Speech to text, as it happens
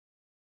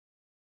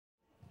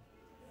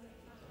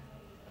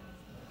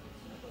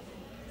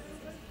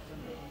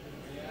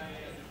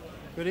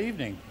Good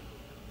evening.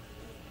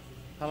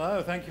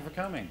 Hello, thank you for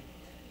coming.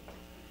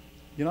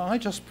 You know, I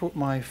just put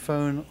my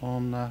phone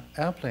on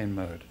airplane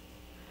mode.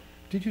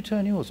 Did you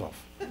turn yours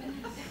off?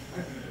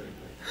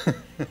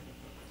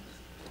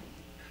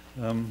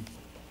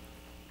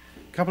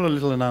 Couple of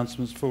little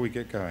announcements before we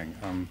get going.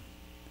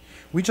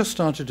 We just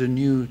started a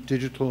new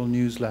digital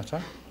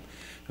newsletter,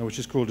 which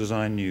is called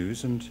Design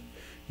News, and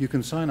you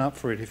can sign up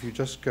for it if you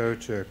just go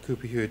to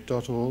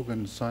Cooper-Hewitt.org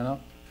and sign up,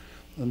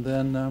 and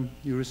then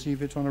you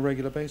receive it on a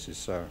regular basis.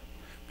 So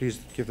please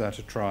give that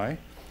a try.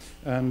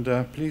 And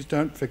please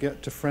don't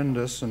forget to friend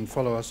us and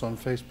follow us on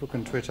Facebook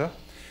and Twitter.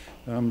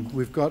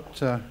 We've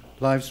got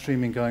live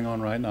streaming going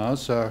on right now,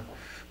 so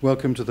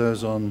welcome to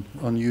those on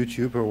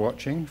YouTube who are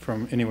watching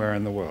from anywhere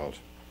in the world.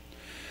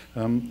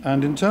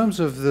 And in terms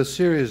of the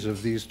series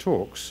of these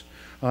talks,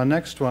 our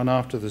next one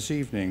after this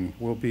evening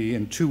will be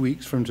in 2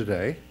 weeks from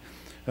today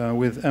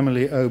with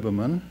Emily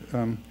Oberman.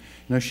 You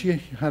know,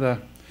 she had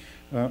a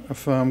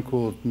firm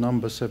called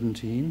Number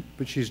 17,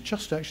 but she's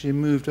just actually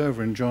moved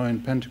over and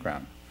joined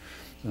Pentagram.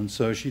 And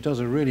so she does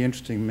a really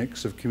interesting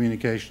mix of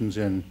communications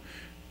in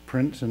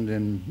print and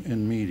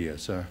in media.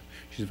 So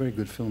she's a very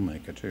good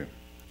filmmaker too.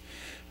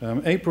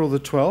 April the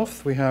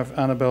 12th, we have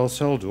Annabelle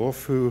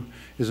Seldorf, who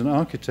is an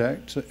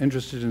architect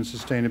interested in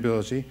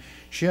sustainability.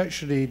 She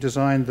actually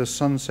designed the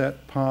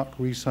Sunset Park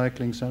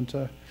Recycling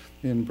Center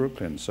in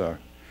Brooklyn, so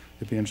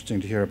it'd be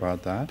interesting to hear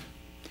about that.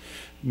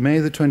 May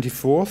the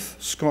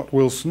 24th, Scott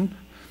Wilson.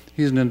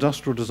 He's an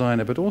industrial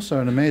designer, but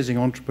also an amazing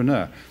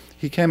entrepreneur.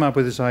 He came up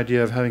with this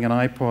idea of having an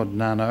iPod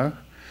Nano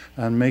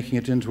and making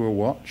it into a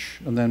watch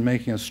and then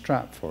making a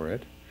strap for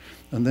it.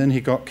 And then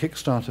he got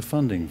Kickstarter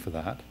funding for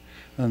that.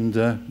 And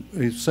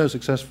he's so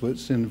successful,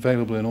 it's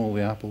available in all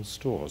the Apple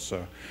stores.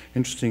 So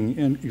interesting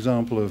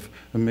example of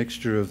a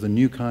mixture of the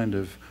new kind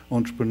of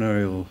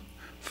entrepreneurial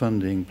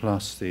funding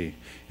plus the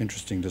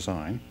interesting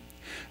design.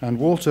 And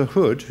Walter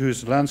Hood,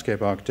 who's a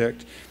landscape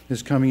architect,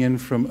 is coming in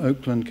from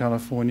Oakland,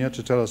 California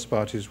to tell us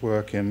about his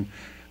work in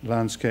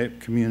landscape,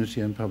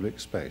 community, and public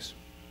space.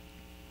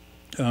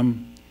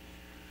 I'm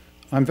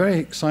very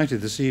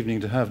excited this evening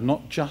to have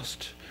not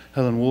just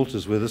Helen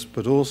Walters with us,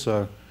 but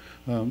also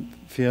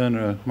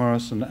Fiona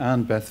Morrisson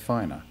and Beth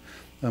Viner.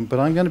 But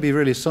I'm going to be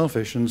really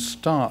selfish and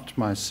start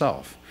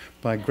myself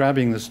by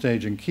grabbing the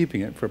stage and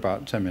keeping it for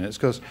about 10 minutes,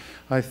 because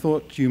I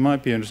thought you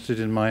might be interested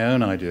in my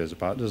own ideas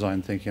about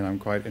design thinking. I'm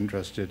quite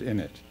interested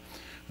in it.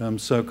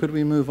 So could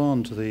we move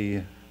on to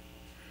the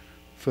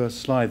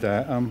first slide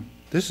there?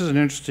 This is an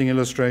interesting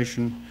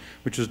illustration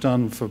which was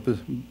done for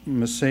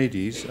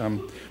Mercedes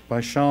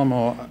by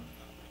Shalmar,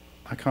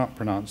 I can't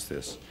pronounce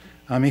this,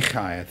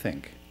 Amichai, I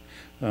think,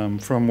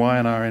 from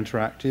Y&R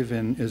Interactive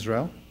in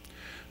Israel.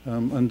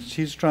 And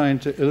she's trying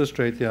to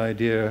illustrate the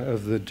idea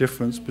of the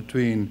difference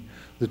between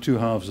the two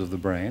halves of the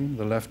brain,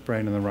 the left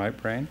brain and the right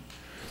brain,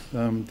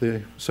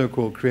 the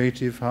so-called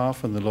creative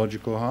half and the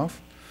logical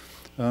half.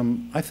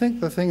 I think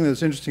the thing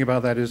that's interesting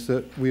about that is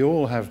that we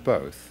all have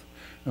both.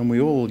 And we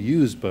all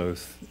use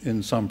both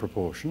in some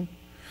proportion.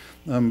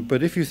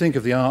 But if you think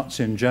of the arts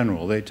in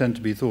general, they tend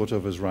to be thought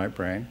of as right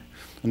brain.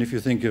 And if you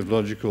think of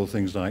logical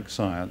things like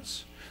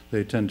science,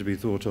 they tend to be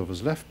thought of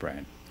as left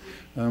brain.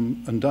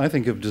 And I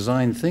think of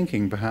design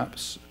thinking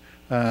perhaps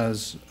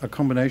as a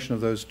combination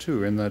of those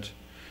two, in that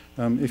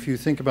if you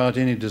think about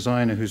any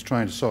designer who's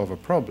trying to solve a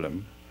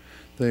problem,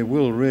 they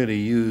will really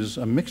use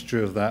a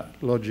mixture of that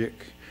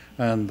logic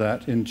and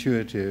that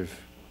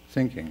intuitive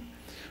thinking.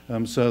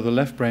 So the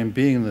left brain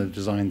being the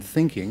design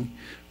thinking,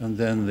 and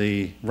then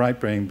the right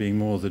brain being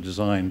more the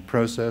design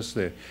process,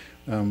 the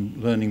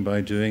learning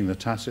by doing, the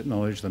tacit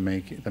knowledge, the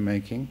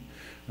making,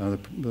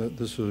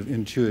 the sort of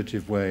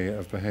intuitive way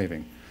of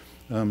behaving.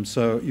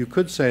 So you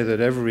could say that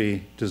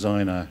every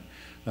designer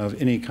of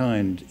any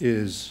kind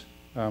is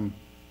a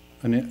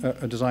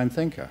design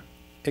thinker,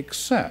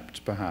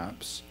 except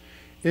perhaps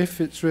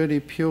if it's really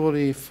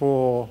purely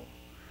for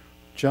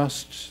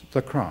just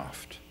the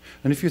craft.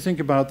 And if you think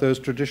about those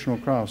traditional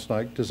crafts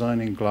like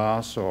designing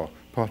glass or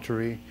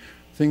pottery,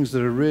 things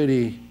that are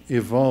really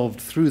evolved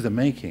through the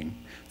making,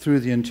 through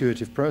the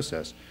intuitive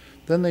process,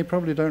 then they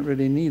probably don't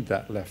really need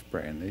that left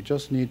brain. They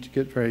just need to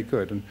get very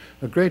good. And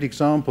a great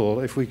example,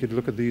 if we could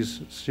look at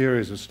these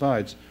series of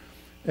slides,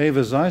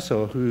 Eva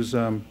Zeisel, whose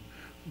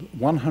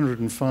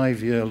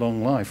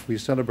 105-year-long life we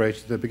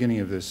celebrated at the beginning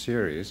of this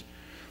series,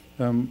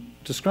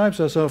 describes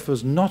herself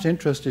as not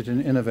interested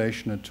in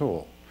innovation at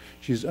all.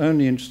 She's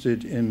only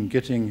interested in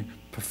getting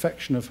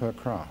perfection of her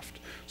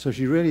craft. So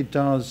she really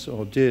does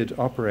or did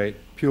operate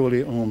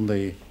purely on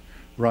the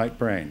right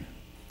brain.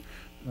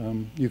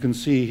 You can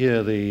see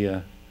here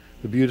the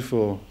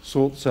beautiful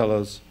salt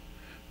cellars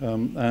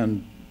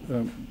and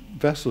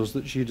vessels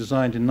that she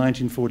designed in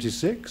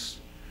 1946,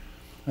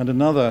 and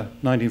another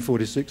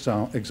 1946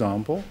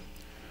 example.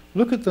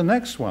 Look at the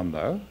next one,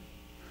 though,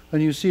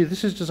 and you see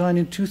this is designed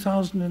in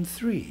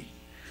 2003.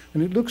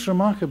 And it looks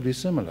remarkably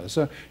similar.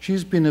 So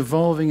she's been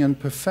evolving and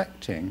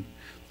perfecting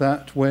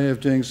that way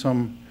of doing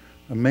some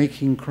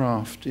making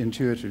craft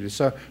intuitively.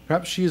 So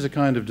perhaps she's a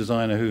kind of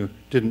designer who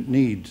didn't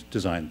need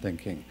design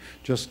thinking,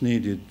 just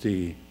needed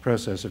the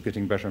process of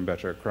getting better and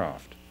better at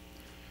craft.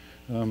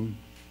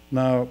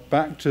 Now,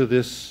 back to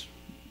this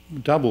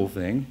double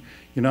thing.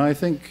 You know, I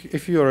think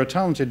if you're a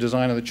talented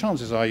designer, the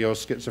chances are you're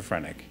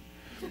schizophrenic,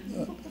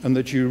 and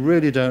that you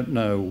really don't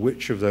know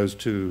which of those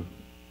two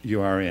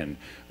you are in.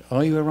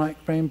 Are you a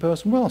right-brain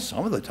person? Well,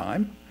 some of the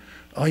time.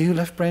 Are you a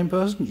left-brain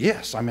person?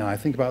 Yes. I mean, I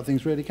think about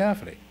things really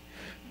carefully.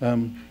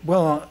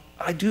 Well,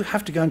 I do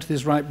have to go into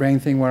this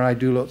right-brain thing where I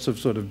do lots of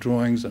sort of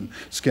drawings and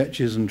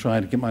sketches and try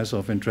to get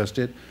myself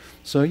interested.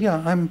 So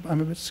yeah, I'm a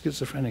bit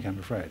schizophrenic, I'm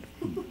afraid.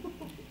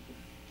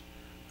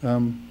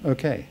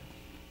 Okay.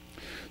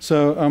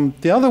 So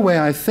the other way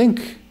I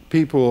think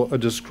people are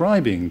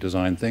describing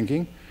design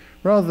thinking,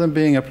 rather than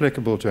being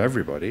applicable to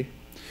everybody,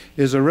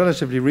 is a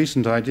relatively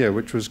recent idea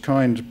which was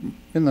coined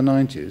in the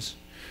 90s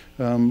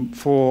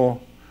for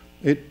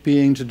it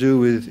being to do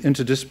with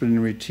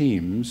interdisciplinary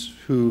teams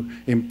who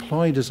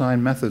employ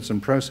design methods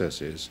and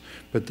processes,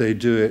 but they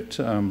do it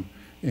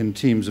in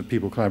teams of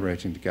people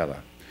collaborating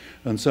together.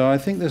 And so I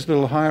think this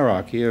little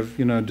hierarchy of,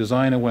 you know,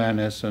 design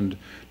awareness and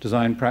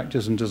design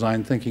practice and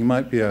design thinking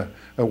might be a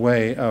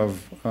way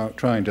of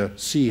trying to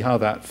see how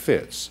that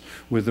fits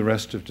with the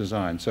rest of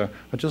design. So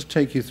I'll just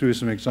take you through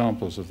some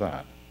examples of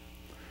that.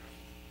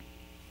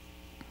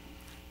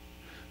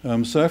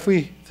 So if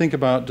we think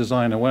about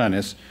design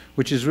awareness,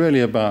 which is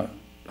really about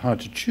how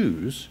to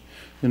choose,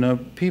 you know,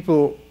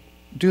 people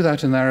do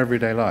that in their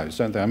everyday lives,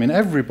 don't they? I mean,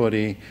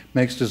 everybody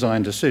makes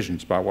design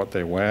decisions about what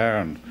they wear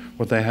and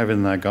what they have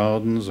in their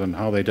gardens and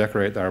how they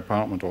decorate their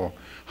apartment or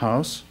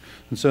house.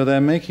 And so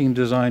they're making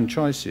design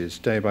choices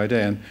day by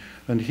day.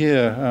 And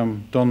here,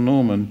 Don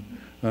Norman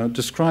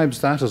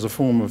describes that as a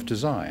form of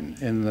design,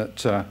 in that,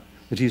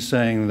 that he's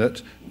saying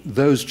that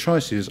those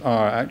choices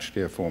are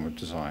actually a form of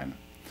design.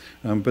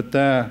 But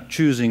they're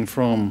choosing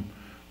from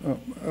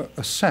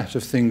a set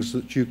of things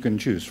that you can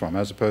choose from,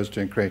 as opposed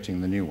to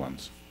creating the new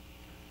ones.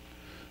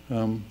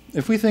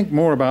 If we think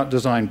more about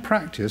design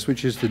practice,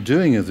 which is the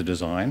doing of the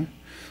design,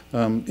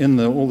 in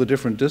all the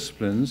different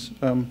disciplines,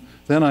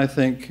 then I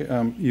think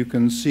you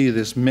can see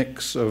this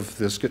mix of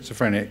the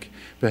schizophrenic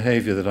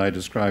behavior that I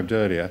described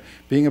earlier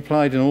being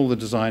applied in all the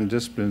design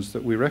disciplines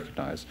that we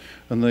recognize.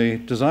 And the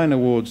design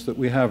awards that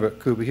we have at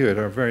Cooper-Hewitt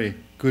are a very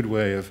good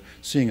way of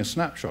seeing a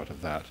snapshot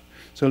of that.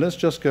 So let's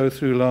just go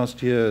through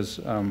last year's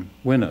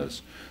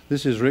winners.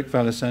 This is Rick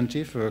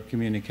Valicenti for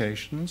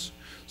communications.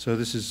 So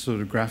this is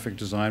sort of graphic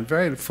design,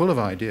 very full of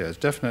ideas,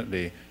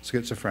 definitely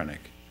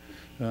schizophrenic.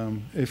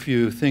 If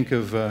you think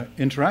of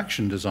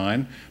interaction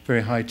design,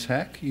 very high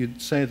tech,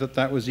 you'd say that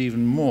that was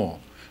even more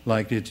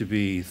likely to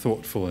be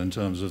thoughtful in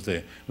terms of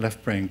the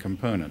left brain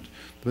component,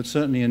 but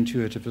certainly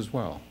intuitive as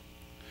well.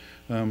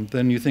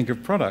 Then you think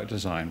of product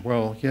design.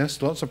 Well,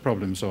 yes, lots of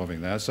problem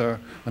solving there. So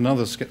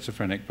another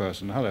schizophrenic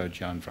person. Hello,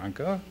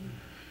 Gianfranco.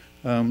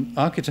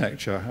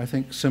 Architecture, I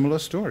think similar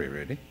story,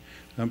 really.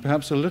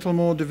 Perhaps a little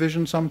more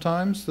division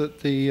sometimes, that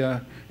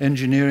the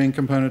engineering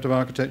component of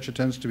architecture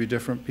tends to be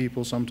different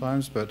people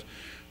sometimes, but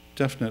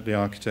definitely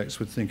architects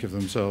would think of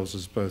themselves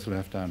as both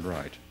left and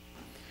right.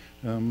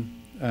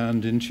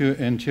 And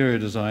interior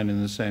design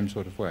in the same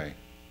sort of way.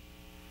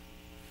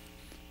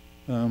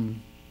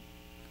 Then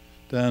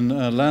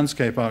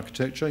landscape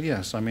architecture,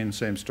 yes, I mean,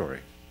 same story.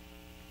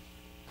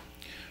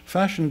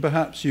 Fashion,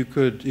 perhaps you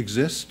could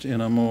exist in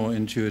a more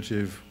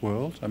intuitive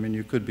world. I mean,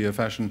 you could be a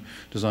fashion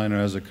designer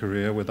as a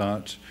career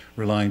without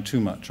relying too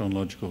much on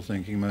logical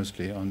thinking,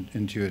 mostly on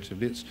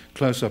intuitively. It's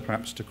closer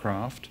perhaps to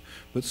craft,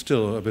 but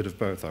still a bit of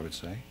both, I would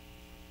say.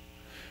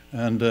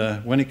 And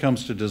when it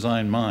comes to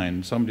design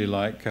mind, somebody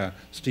like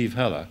Steve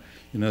Heller,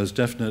 you know, is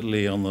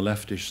definitely on the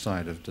leftish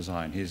side of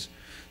design. He's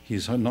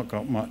not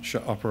got much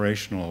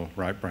operational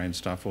right brain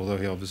stuff, although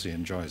he obviously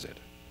enjoys it.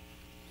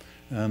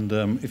 And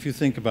if you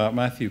think about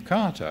Matthew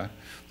Carter,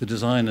 the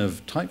design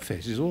of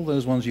typefaces, all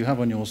those ones you have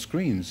on your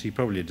screens, he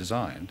probably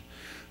designed.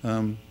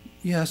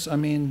 Yes, I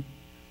mean,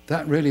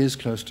 that really is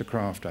close to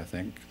craft, I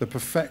think. The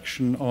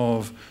perfection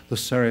of the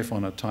serif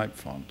on a type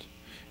font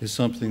is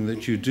something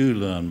that you do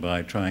learn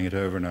by trying it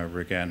over and over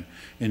again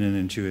in an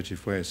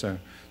intuitive way. So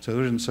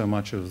there isn't so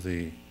much of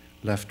the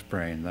left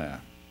brain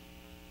there.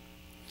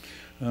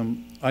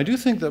 I do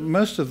think that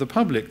most of the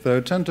public,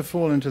 though, tend to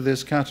fall into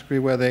this category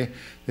where they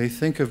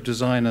think of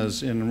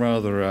designers in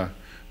rather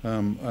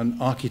an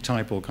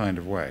archetypal kind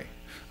of way.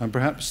 And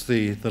perhaps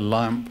the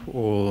lamp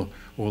or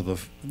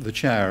the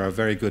chair are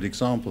very good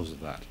examples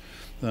of that.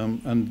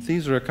 And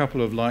these are a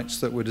couple of lights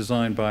that were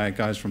designed by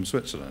guys from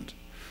Switzerland.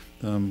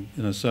 You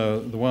know,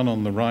 so the one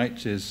on the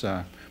right is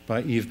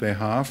by Yves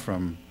Behar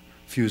from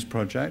Fuse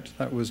Project.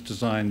 That was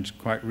designed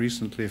quite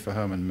recently for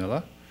Herman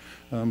Miller.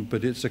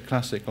 But it's a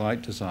classic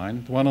light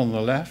design. The one on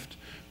the left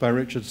by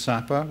Richard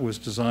Sapper was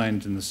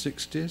designed in the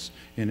 60s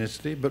in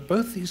Italy, but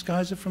both these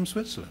guys are from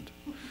Switzerland.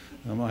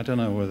 I don't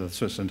know whether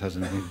Switzerland has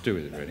anything to do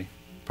with it, really.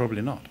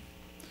 Probably not.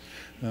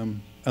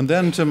 And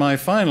then to my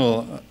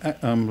final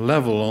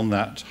level on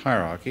that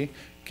hierarchy,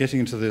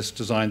 getting into this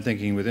design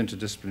thinking with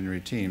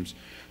interdisciplinary teams,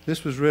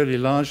 This was really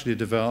largely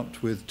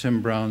developed with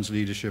Tim Brown's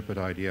leadership at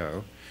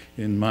IDEO,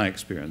 in my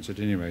experience, at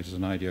any rate, as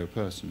an IDEO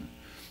person.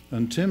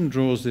 And Tim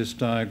draws this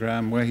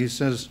diagram where he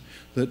says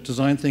that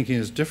design thinking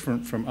is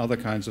different from other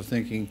kinds of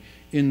thinking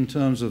in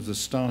terms of the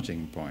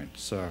starting point.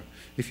 So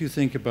if you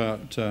think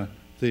about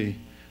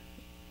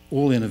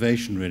all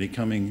innovation really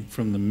coming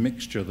from the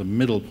mixture, the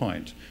middle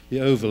point, the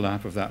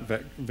overlap of that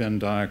Venn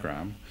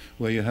diagram,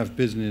 where you have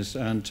business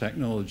and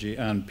technology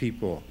and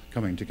people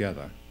coming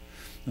together.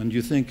 And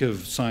you think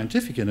of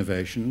scientific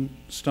innovation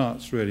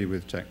starts really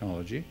with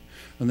technology,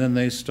 and then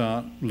they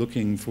start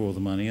looking for the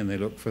money and they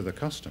look for the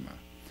customer.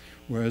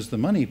 Whereas the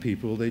money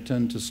people, they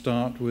tend to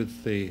start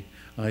with the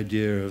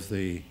idea of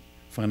the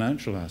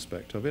financial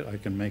aspect of it, I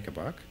can make a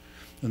buck,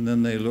 and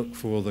then they look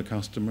for the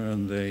customer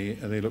and they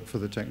look for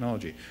the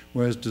technology.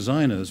 Whereas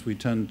designers, we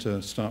tend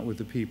to start with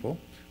the people.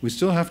 We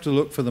still have to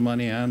look for the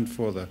money and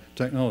for the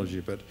technology,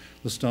 but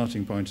the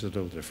starting point is a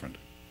little different.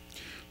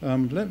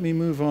 Let me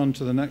move on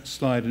to the next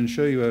slide and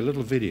show you a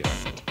little video.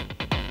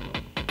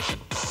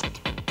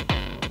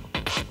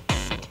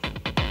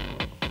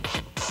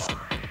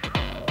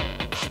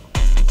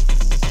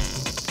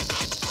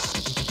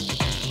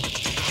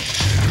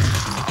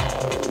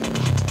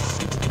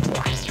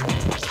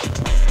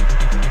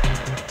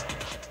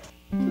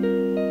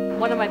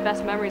 One of my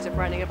best memories of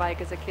riding a bike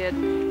as a kid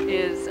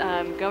is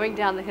going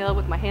down the hill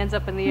with my hands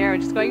up in the air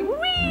and just going,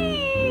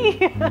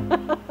 whee!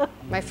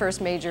 My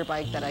first major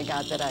bike that I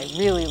got that I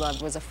really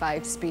loved was a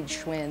 5-speed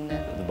Schwinn.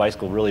 The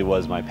bicycle really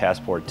was my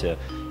passport to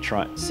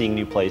seeing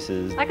new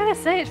places. I gotta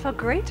say, it felt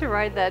great to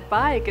ride that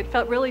bike. It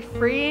felt really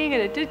freeing,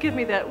 and it did give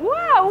me that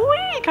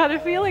wow-wee kind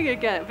of feeling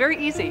again.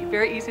 Very easy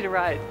to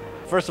ride.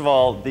 First of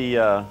all,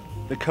 the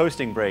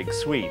coasting brake,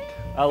 sweet.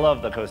 I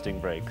love the coasting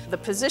brakes. The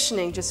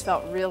positioning just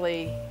felt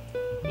really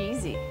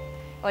easy.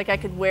 Like I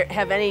could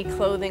have any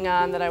clothing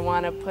on that I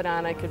want to put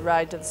on. I could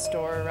ride to the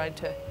store, ride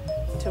to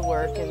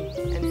work, and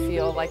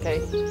feel like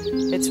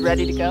it's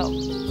ready to go.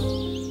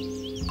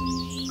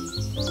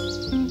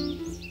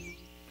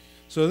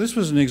 So this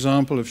was an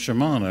example of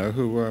Shimano,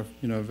 who were,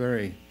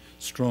 very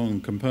strong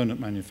component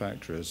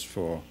manufacturers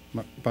for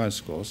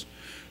bicycles,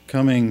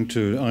 coming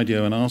to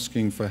IDEO and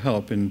asking for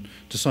help in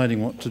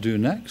deciding what to do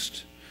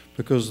next,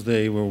 because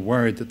they were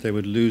worried that they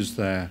would lose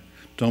their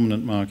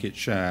dominant market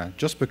share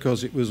just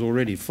because it was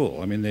already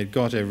full. I mean, they'd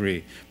got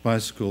every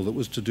bicycle that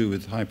was to do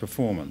with high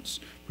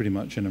performance pretty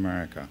much in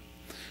America.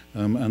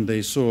 And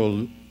they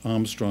saw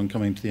Armstrong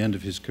coming to the end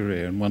of his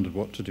career and wondered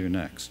what to do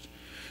next.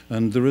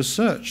 And the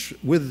research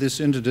with this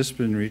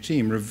interdisciplinary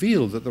team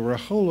revealed that there were a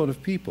whole lot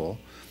of people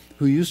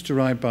who used to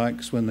ride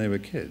bikes when they were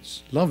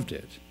kids, loved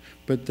it,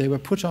 but they were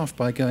put off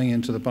by going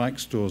into the bike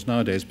stores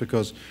nowadays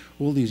because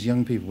all these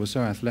young people were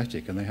so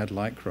athletic and they had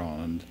Lycra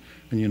on,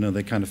 and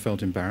they kind of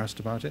felt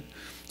embarrassed about it.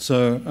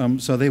 So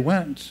they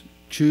weren't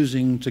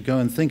choosing to go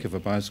and think of a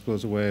bicycle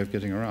as a way of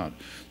getting around.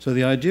 So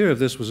the idea of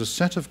this was a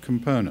set of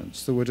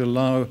components that would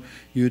allow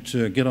you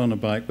to get on a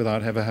bike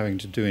without ever having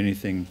to do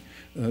anything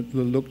that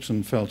looked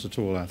and felt at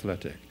all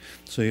athletic.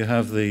 So you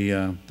have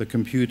the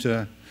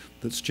computer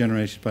that's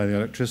generated by the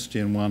electricity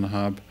in one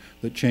hub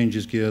that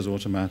changes gears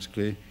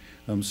automatically,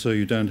 so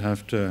you don't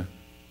have to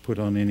put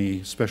on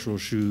any special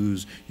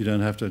shoes, you don't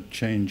have to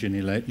change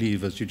any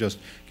levers, you just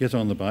get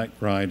on the bike,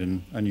 ride,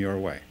 and you're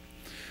away.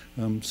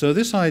 So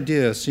this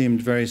idea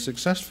seemed very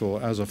successful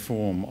as a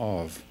form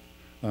of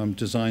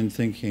design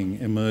thinking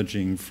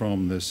emerging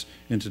from this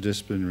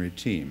interdisciplinary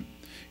team,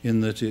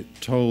 in that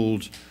it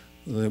told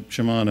the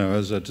Shimano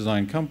as a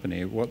design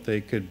company what they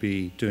could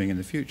be doing in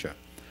the future.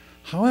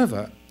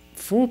 However,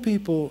 for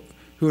people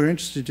who are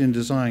interested in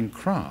design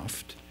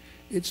craft,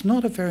 it's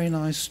not a very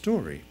nice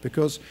story,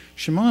 because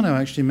Shimano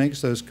actually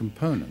makes those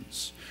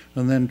components,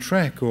 and then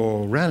Trek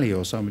or Rally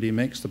or somebody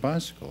makes the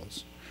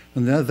bicycles.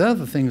 And they're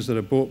the things that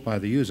are bought by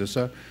the user.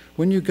 So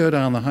when you go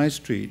down the high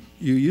street,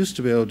 you used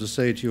to be able to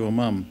say to your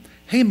mum,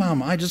 "Hey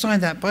mum, I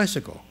designed that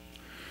bicycle."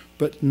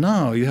 But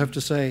now you have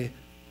to say,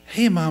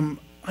 "Hey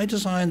mum, I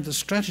designed the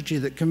strategy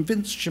that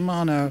convinced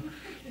Shimano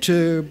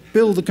to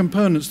build the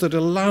components that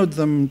allowed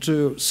them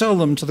to sell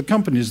them to the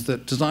companies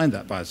that designed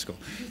that bicycle."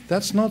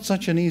 That's not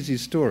such an easy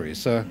story.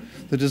 So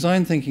the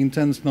design thinking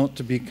tends not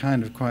to be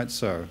kind of quite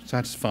so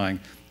satisfying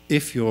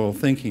if you're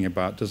thinking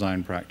about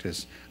design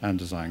practice and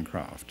design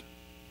craft.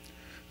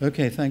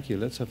 Okay, thank you.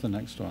 Let's have the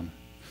next one.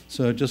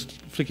 So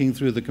just flicking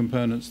through the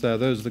components there,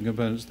 those are the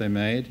components they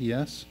made,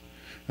 yes.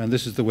 And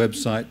this is the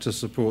website to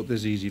support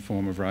this easy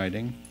form of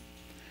riding.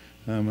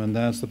 And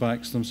there's the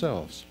bikes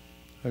themselves.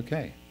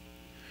 Okay.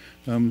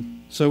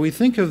 So we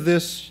think of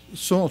this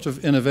sort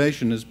of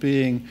innovation as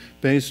being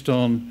based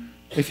on,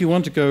 if you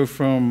want to go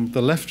from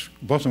the left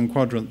bottom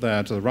quadrant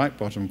there to the right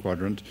bottom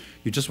quadrant,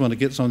 you just want to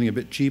get something a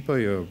bit cheaper,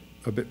 you're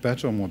a bit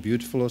better or more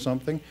beautiful or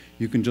something,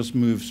 you can just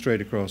move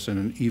straight across in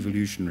an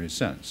evolutionary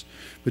sense.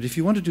 But if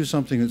you want to do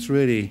something that's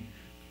really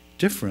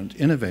different,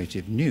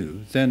 innovative,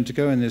 new, then to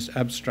go in this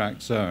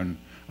abstract zone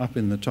up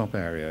in the top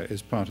area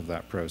is part of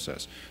that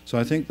process. So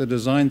I think the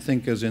design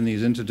thinkers in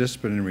these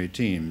interdisciplinary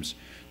teams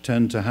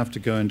tend to have to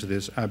go into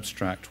this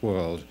abstract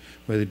world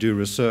where they do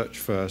research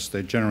first,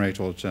 they generate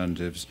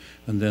alternatives,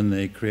 and then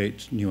they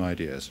create new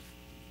ideas.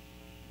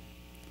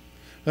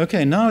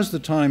 Okay, now is the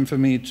time for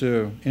me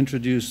to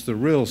introduce the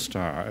real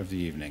star of the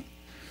evening.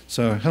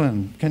 So,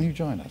 Helen, can you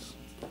join us?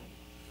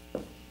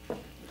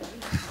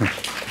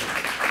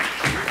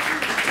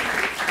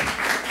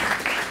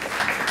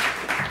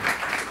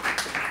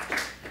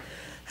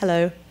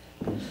 Hello.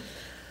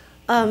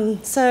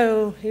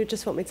 So you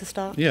just want me to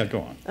start? Yeah,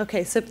 go on.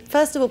 Okay, so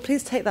first of all,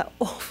 please take that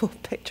awful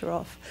picture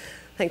off.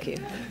 Thank you.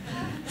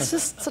 It's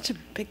just such a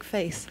big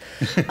face.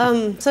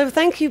 So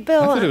thank you,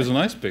 Bill. I thought it was a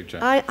nice picture.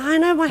 I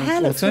know, my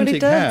hair looks really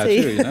dirty. Authentic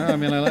hair, too, you know? I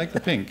mean, I like the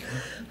pink.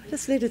 I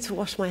just needed to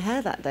wash my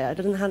hair that day. I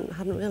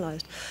hadn't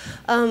realised.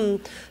 So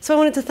I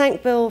wanted to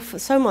thank Bill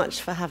so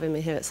much for having me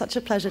here. It's such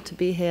a pleasure to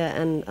be here,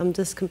 and I'm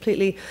just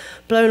completely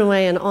blown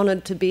away and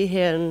honoured to be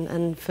here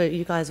and for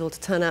you guys all to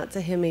turn out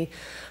to hear me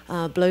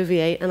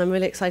bloviate. And I'm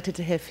really excited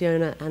to hear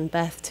Fiona and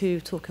Beth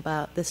too talk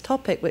about this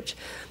topic, which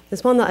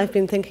is one that I've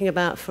been thinking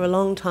about for a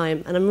long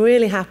time. And I'm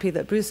really happy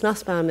that Bruce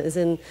Nussbaum is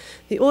in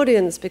the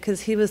audience,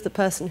 because he was the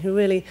person who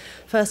really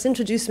first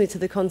introduced me to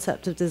the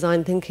concept of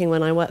design thinking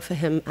when I worked for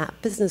him at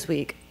Business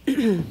Week.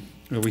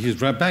 Well,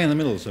 he's right bang in the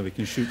middle, so we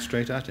can shoot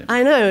straight at him.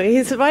 I know,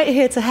 he's right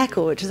here to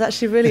heckle, which is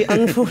actually really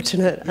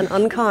unfortunate and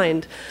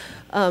unkind.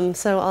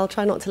 So I'll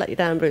try not to let you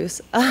down, Bruce.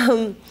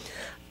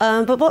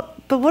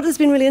 But what has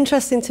been really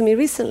interesting to me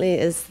recently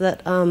is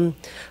that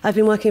I've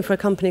been working for a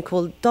company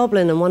called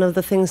Doblin, and one of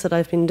the things that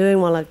I've been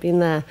doing while I've been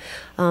there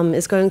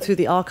is going through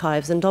the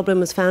archives. And Doblin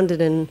was founded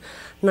in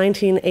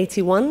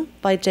 1981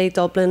 by J.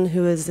 Doblin,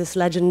 who is this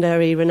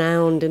legendary,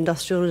 renowned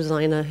industrial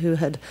designer who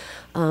had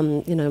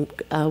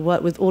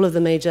worked with all of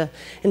the major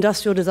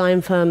industrial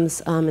design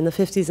firms in the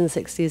 50s and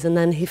 60s, and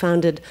then he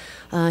founded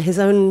his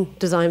own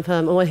design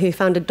firm, or he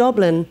founded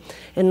Doblin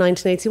in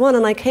 1981,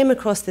 and I came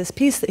across this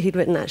piece that he'd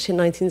written actually in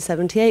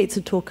 1978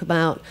 to talk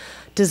about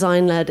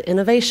design-led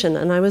innovation,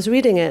 and I was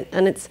reading it,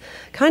 and it's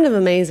kind of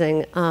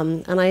amazing,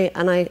 and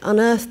I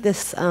unearthed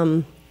this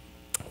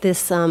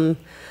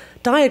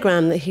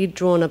diagram that he'd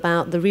drawn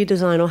about the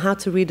redesign, or how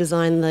to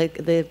redesign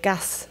the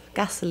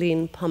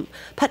gasoline pump,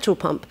 petrol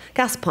pump,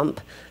 gas pump,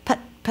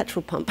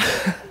 petrol pump.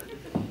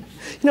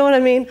 You know what I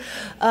mean?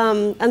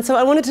 And so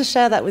I wanted to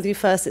share that with you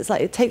first. It's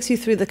like it takes you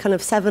through the kind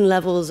of 7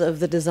 levels of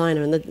the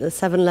designer and the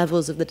 7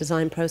 levels of the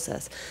design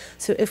process.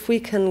 So if we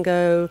can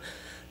go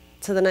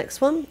to the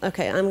next one.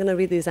 Okay, I'm going to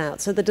read these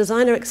out. So the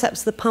designer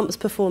accepts the pump's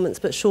performance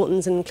but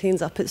shortens and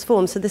cleans up its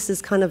form. So this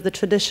is kind of the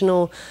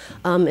traditional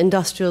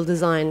industrial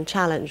design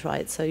challenge,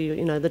 right? So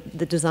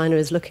the designer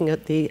is looking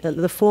at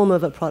the form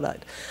of a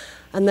product.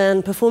 And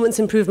then performance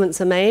improvements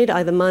are made,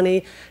 either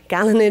money,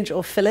 gallonage,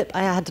 or fillip.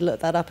 I had to look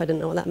that up. I didn't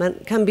know what that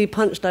meant. Can be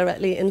punched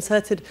directly,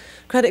 inserted.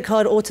 Credit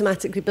card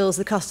automatically bills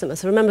the customer.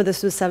 So remember,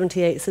 this was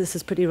 78, so this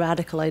is a pretty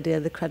radical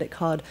idea. The credit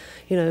card,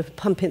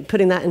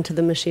 putting that into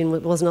the machine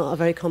was not a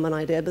very common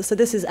idea. But so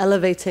this is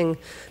elevating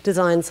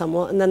design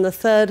somewhat. And then the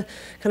third,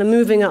 kind of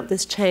moving up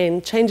this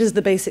chain, changes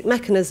the basic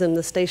mechanism.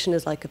 The station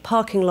is like a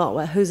parking lot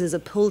where hoses are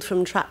pulled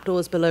from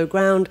trapdoors below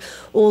ground.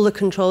 All the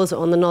controls are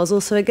on the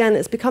nozzle. So again,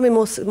 it's becoming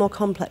more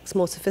complex,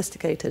 more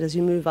sophisticated as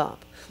you move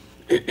up.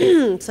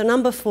 So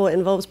number 4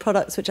 involves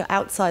products which are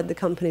outside the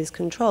company's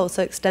control,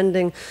 so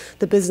extending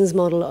the business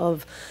model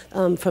of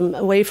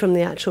away from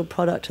the actual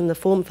product and the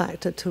form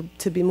factor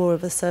to be more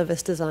of a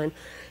service design.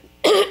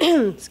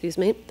 Excuse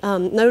me.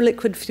 No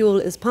liquid fuel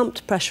is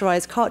pumped.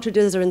 Pressurized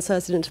cartridges are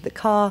inserted into the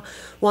car.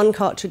 One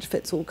cartridge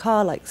fits all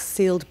car, like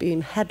sealed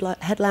beam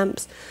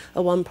headlamps,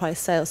 a one-price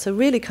sale. So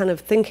really kind of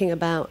thinking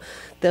about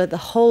the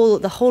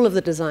whole of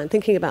the design,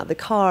 thinking about the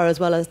car as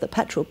well as the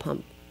petrol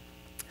pump.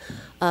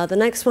 The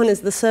next one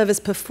is the service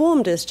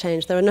performed is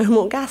changed. There are no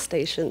more gas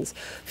stations.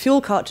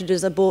 Fuel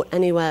cartridges are bought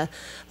anywhere,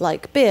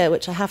 like beer,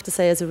 which I have to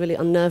say is a really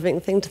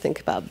unnerving thing to think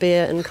about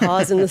beer and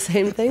cars in the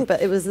same thing,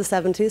 but it was the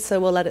 70s, so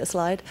we'll let it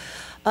slide.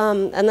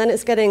 And then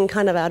it's getting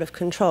kind of out of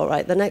control,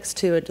 right? The next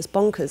 2 are just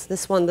bonkers.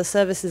 This one, the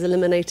service is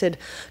eliminated.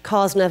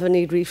 Cars never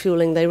need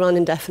refueling. They run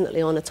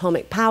indefinitely on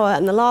atomic power.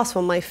 And the last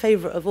one, my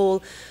favorite of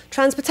all,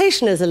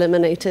 transportation is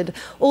eliminated.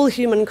 All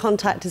human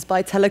contact is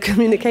by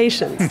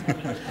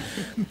telecommunications.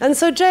 And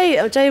so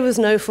Jay was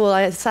no fool.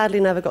 I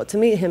sadly never got to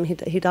meet him.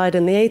 He died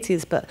in the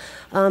 80s, but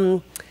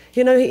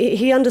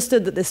he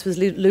understood that this was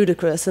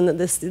ludicrous and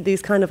that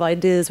these kind of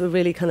ideas were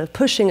really kind of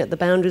pushing at the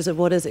boundaries of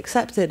what is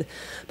accepted.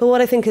 But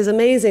what I think is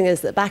amazing is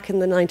that back in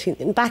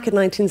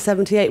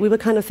 1978, we were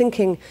kind of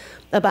thinking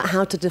about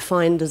how to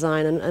define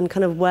design and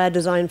kind of where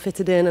design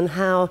fitted in and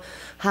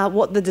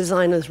what the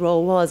designer's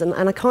role was. And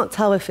I can't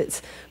tell if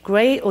it's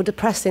great or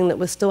depressing that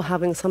we're still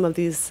having some of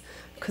these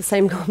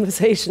same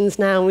conversations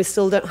now, and we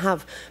still don't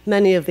have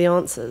many of the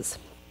answers.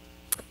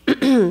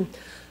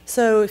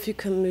 So if you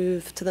can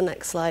move to the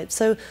next slide.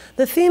 So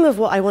the theme of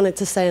what I wanted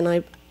to say,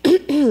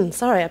 and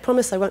sorry, I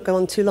promise I won't go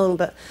on too long,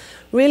 but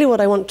really what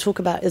I want to talk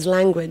about is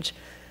language.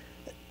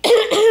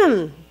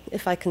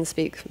 If I can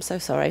speak, I'm so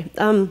sorry.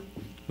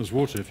 There's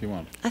water if you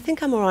want. I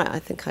think I'm all right. I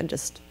think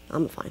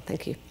I'm fine,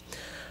 thank you.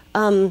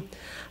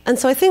 And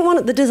so I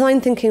think the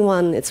design thinking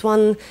one, it's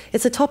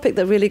a topic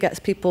that really gets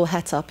people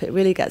het up. It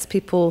really gets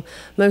people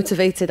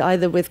motivated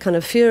either with kind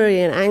of fury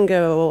and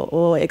anger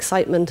or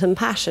excitement and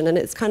passion. And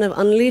it's kind of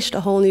unleashed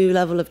a whole new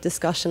level of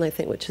discussion, I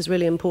think, which is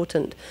really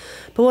important.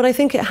 But what I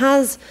think it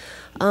has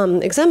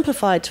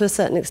exemplified to a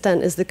certain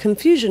extent is the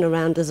confusion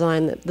around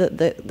design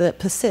that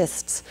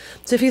persists.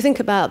 So if you think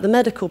about the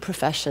medical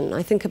profession,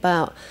 I think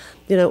about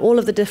all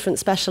of the different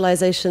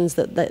specializations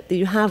that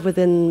you have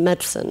within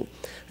medicine.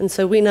 And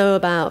so we know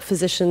about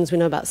physicians, we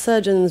know about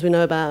surgeons, we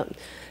know about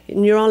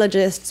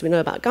neurologists, we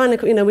know about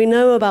gynecologists, we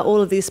know about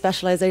all of these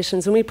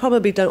specializations, and we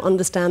probably don't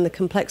understand the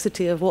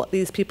complexity of what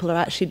these people are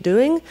actually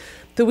doing,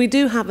 but we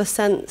do have a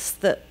sense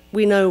that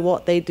we know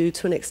what they do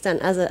to an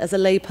extent as a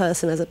lay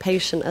person, as a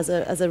patient, as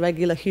a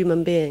regular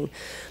human being.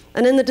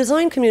 And in the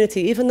design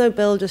community, even though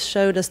Bill just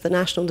showed us the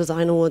National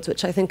Design Awards,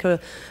 which I think are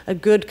a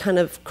good kind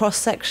of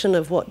cross-section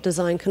of what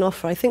design can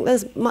offer, I think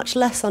there's much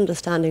less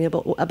understanding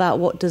about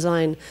what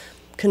design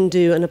can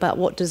do and about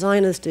what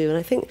designers do. And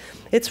I think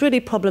it's really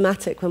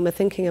problematic when we're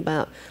thinking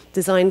about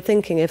design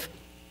thinking.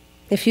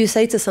 If you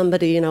say to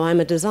somebody, I'm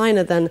a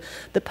designer, then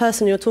the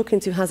person you're talking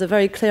to has a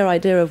very clear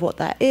idea of what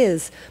that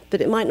is,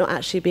 but it might not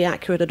actually be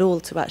accurate at all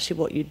to actually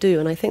what you do.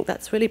 And I think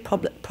that's really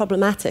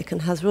problematic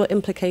and has real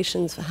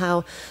implications for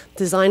how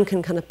design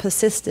can kind of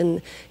persist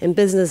in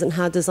business and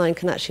how design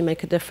can actually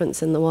make a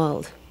difference in the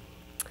world.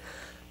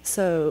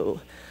 So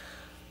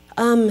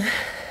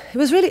it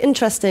was really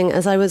interesting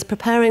as I was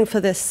preparing for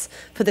this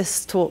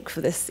talk,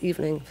 for this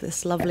evening, for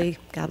this lovely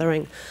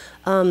gathering.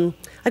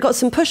 I got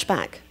some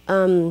pushback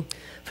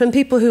from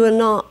people who are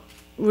not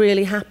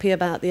really happy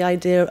about the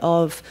idea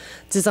of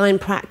design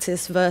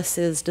practice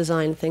versus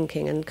design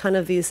thinking, and kind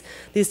of these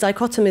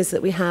dichotomies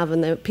that we have.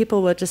 And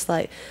people were just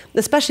like,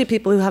 especially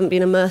people who haven't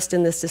been immersed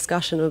in this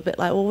discussion, are a bit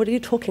like, well, what are you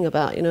talking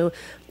about? Are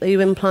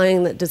you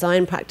implying that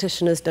design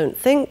practitioners don't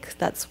think?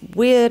 That's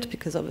weird,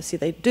 because obviously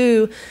they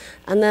do.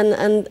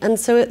 And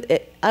so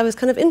I was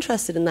kind of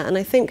interested in that. And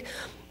I think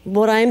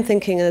what I'm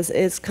thinking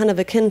is kind of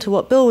akin to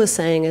what Bill was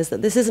saying, is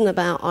that this isn't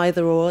about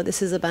either or,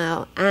 this is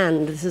about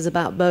and, this is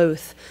about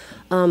both.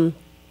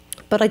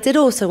 But I did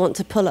also want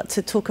to pull up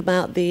to talk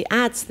about the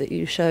ads that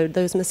you showed,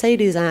 those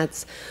Mercedes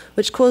ads,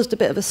 which caused a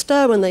bit of a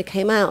stir when they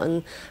came out.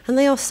 And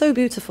they are so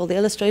beautiful. The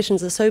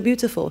illustrations are so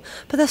beautiful.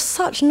 But they're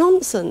such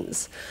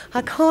nonsense.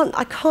 I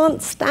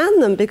can't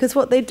stand them, because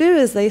what they do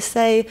is they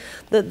say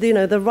that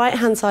the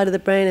right-hand side of the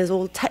brain is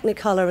all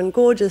technicolor and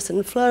gorgeous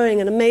and flowing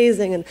and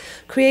amazing and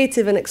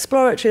creative and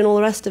exploratory and all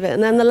the rest of it.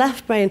 And then the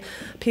left brain,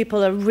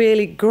 people are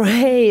really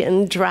grey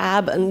and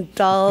drab and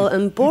dull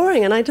and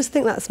boring. And I just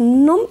think that's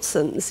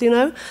nonsense,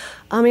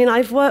 I mean,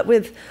 I've worked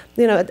with,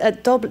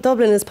 at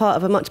Doblin is part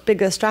of a much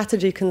bigger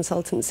strategy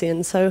consultancy,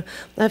 and so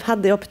I've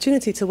had the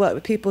opportunity to work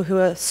with people who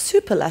are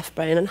super left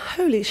brain, and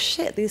holy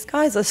shit, these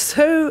guys are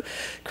so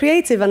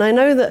creative. And I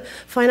know that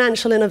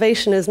financial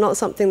innovation is not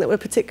something that we're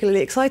particularly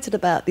excited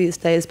about these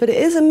days, but it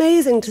is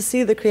amazing to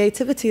see the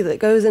creativity that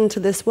goes into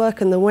this work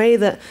and the way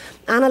that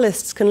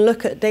analysts can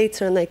look at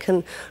data and they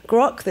can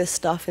grok this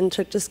stuff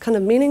into just kind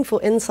of meaningful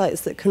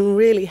insights that can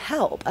really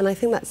help. And I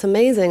think that's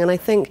amazing. And I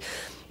think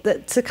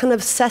that to kind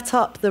of set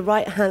up the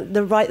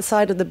right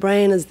side of the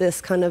brain as this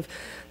kind of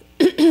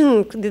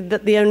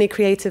the only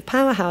creative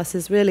powerhouse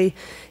is really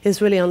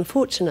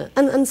unfortunate.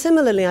 And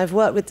similarly, I've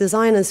worked with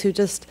designers who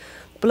just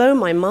blow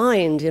my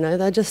mind.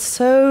 They're just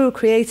so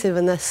creative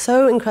and they're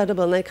so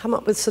incredible, and they come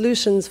up with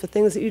solutions for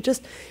things that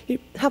you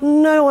have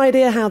no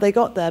idea how they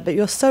got there, but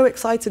you're so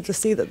excited to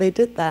see that they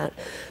did that.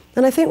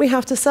 And I think we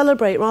have to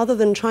celebrate, rather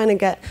than trying to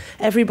get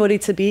everybody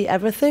to be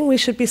everything. We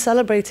should be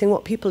celebrating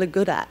what people are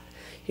good at.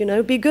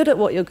 Be good at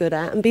what you're good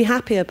at and be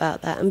happy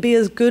about that and be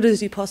as good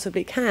as you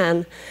possibly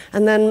can.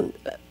 And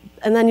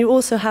then you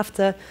also have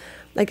to,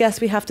 I guess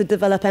we have to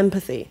develop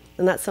empathy.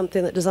 And that's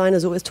something that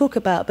designers always talk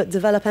about, but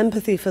develop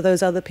empathy for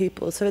those other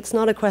people. So it's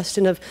not a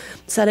question of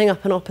setting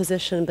up an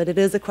opposition, but it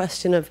is a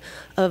question of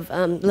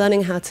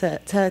learning how to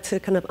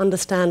kind of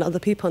understand other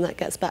people. And that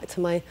gets back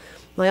to my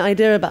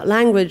idea about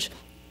language.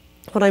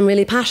 What I'm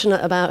really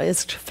passionate about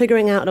is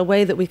figuring out a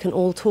way that we can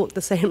all talk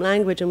the same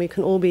language and we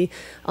can all be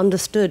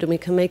understood and we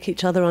can make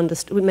each other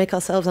understood, we make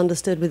ourselves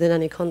understood within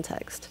any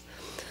context.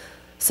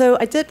 So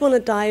I did want to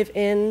dive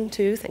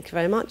into, thank you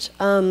very much,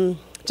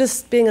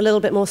 just being a little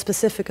bit more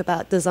specific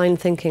about design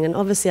thinking. And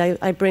obviously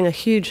I bring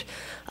huge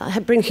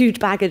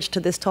baggage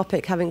to this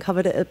topic, having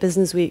covered it at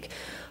Business Week.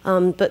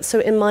 But so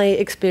in my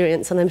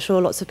experience, and I'm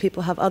sure lots of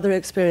people have other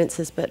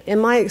experiences, but in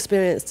my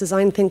experience,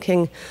 design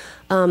thinking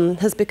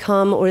has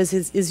become, or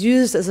is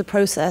used as a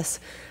process,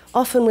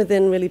 often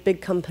within really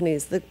big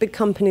companies, the big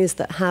companies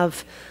that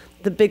have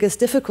the biggest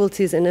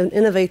difficulties in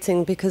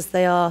innovating because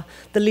they are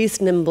the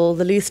least nimble,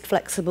 the least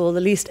flexible, the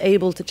least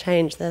able to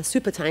change. They're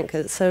super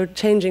tankers, so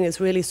changing is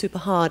really super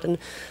hard. And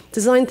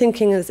design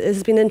thinking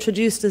has been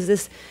introduced as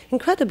this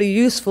incredibly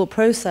useful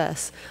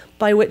process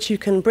by which you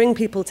can bring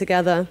people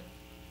together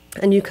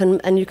and you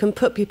can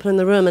put people in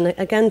the room. And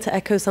again, to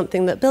echo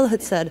something that Bill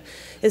had said,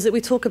 is that we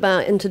talk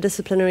about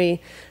interdisciplinary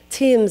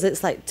teams.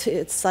 It's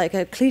like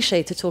a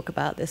cliche to talk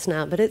about this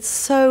now, but it's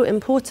so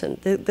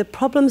important. The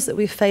problems that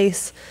we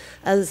face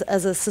as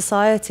a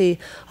society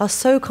are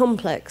so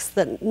complex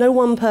that no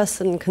one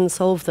person can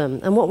solve them.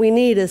 And what we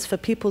need is for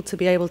people to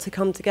be able to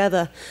come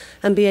together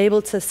and be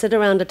able to sit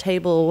around a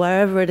table,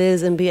 wherever it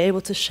is, and be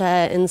able to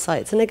share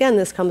insights. And again,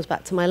 this comes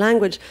back to my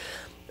language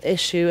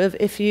issue of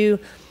if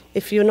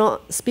you're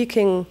not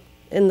speaking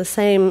in the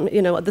same,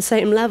 at the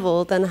same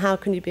level, then how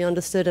can you be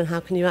understood and how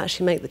can you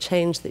actually make the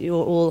change that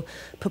you're all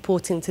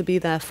purporting to be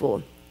there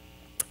for?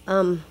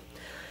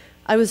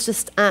 I was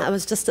just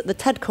at the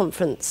TED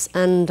conference,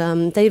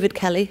 and David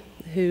Kelly,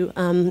 who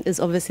is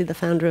obviously the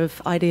founder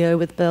of IDEO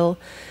with Bill,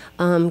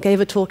 gave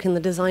a talk in the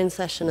design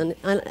session,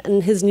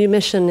 and his new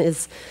mission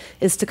is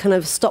to kind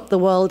of stop the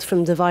world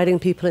from dividing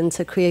people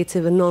into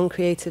creative and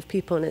non-creative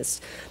people. And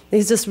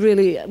he's just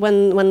really,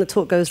 when the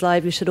talk goes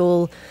live, you should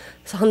all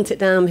hunt it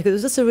down, because it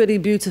was just a really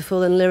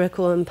beautiful and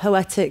lyrical and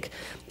poetic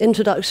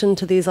introduction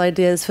to these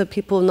ideas for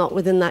people not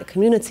within that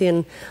community.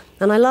 And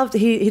I loved,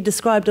 he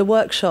described a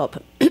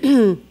workshop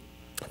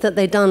that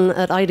they'd done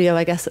at IDEO,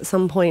 I guess, at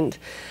some point.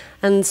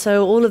 And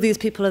so all of these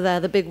people are there,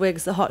 the big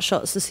wigs, the hot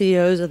shots, the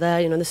CEOs are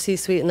there, the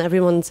C-suite, and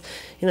everyone's,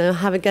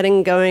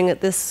 getting going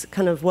at this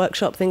kind of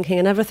workshop thinking,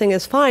 and everything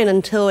is fine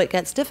until it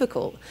gets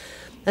difficult.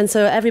 And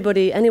so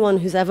anyone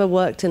who's ever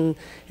worked in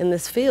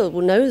this field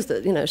knows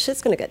that,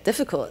 shit's going to get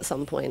difficult at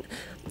some point.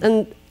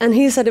 And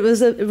he said it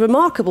was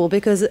remarkable,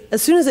 because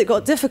as soon as it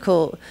got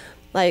difficult,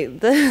 like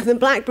the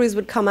Blackberries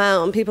would come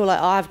out and people were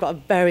like, oh, I've got a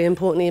very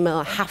important email,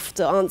 I have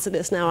to answer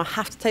this now, I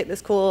have to take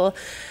this call.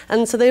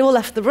 And so they all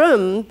left the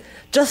room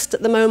just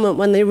at the moment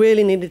when they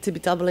really needed to be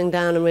doubling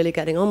down and really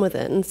getting on with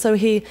it. And so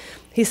he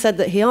said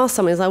that he asked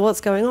someone, he's like,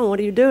 what's going on, what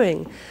are you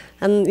doing?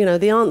 And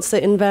the answer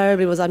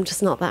invariably was, I'm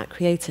just not that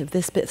creative,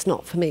 this bit's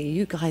not for me,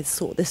 you guys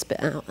sort this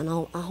bit out and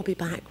I'll be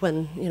back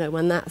when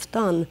that's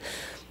done.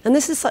 And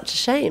this is such a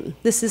shame.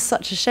 This is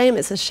such a shame.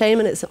 It's a shame,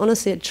 and it's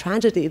honestly a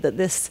tragedy that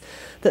this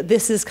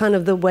is kind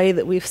of the way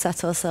that we've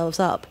set ourselves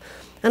up.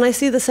 And I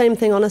see the same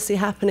thing honestly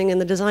happening in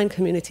the design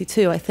community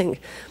too. I think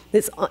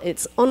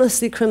it's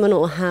honestly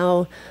criminal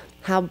how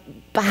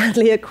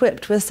badly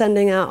equipped we're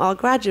sending out our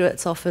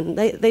graduates often.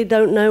 They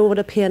don't know what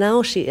a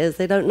P&L sheet is.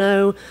 They don't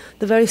know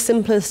the very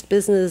simplest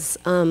business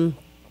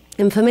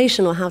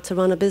information or how to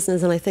run a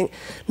business. And I think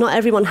not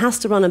everyone has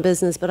to run a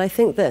business, but I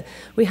think that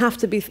we have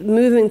to be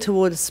moving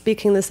towards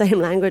speaking the same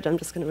language. I'm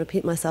just going to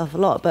repeat myself a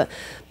lot, but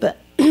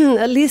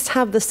at least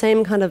have the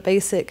same kind of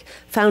basic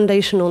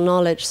foundational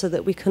knowledge so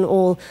that we can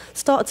all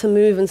start to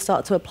move and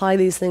start to apply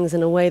these things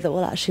in a way that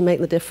will actually make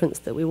the difference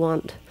that we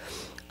want.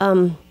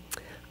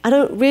 I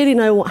don't really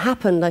know what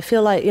happened. I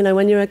feel like,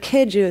 when you're a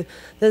kid,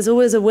 there's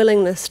always a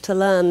willingness to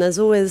learn. There's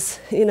always,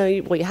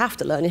 you have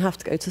to learn. You have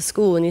to go to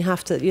school, and you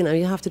have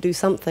to do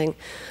something.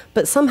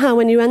 But somehow,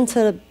 when you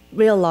enter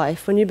real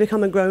life, when you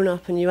become a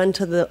grown-up and you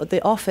enter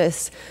the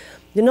office,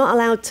 you're not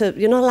allowed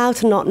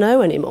to not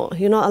know anymore.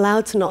 You're not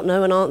allowed to not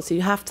know an answer.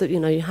 You have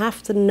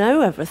to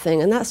know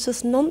everything, and that's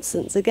just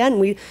nonsense. Again,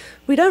 we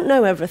don't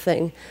know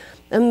everything,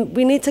 and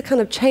we need to kind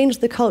of change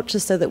the culture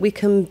so that we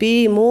can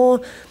be more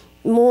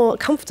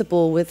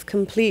comfortable with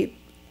complete,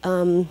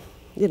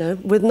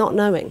 with not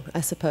knowing, I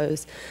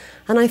suppose.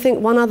 And I think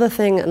one other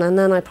thing, and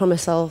then I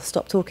promise I'll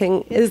stop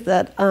talking, is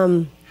that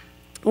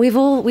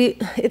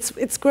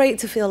it's great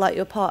to feel like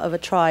you're part of a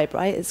tribe,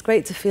 right? It's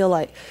great to feel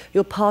like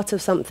you're part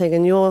of something,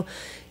 and you're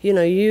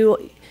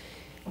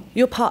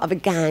part of a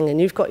gang,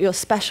 and you've got your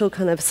special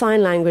kind of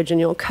sign language and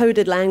your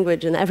coded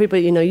language, and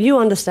everybody, you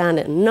understand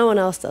it, and no one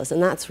else does, and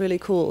that's really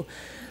cool.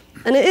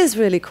 And it is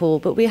really cool,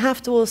 but we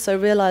have to also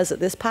realize that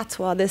this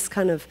patois,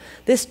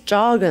 this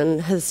jargon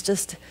has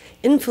just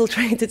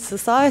infiltrated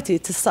society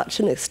to such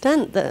an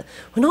extent that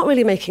we're not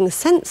really making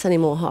sense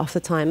anymore half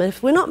the time. And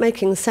if we're not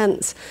making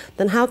sense,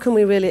 then how can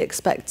we really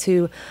expect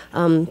to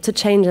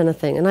change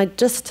anything? And I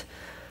don't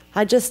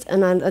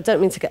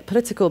mean to get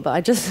political, but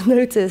I just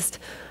noticed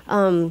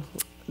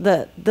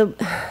that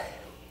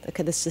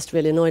okay, this just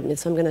really annoyed me,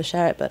 so I'm going to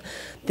share it. But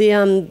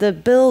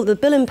the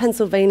bill in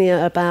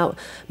Pennsylvania about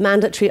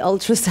mandatory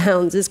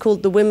ultrasounds is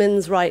called the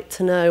Women's Right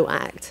to Know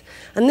Act.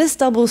 And this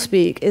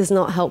doublespeak is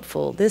not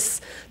helpful. This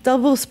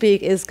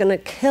doublespeak is going to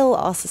kill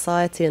our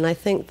society, and I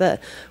think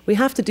that we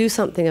have to do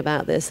something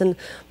about this. And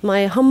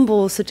my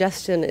humble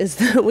suggestion is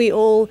that we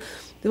all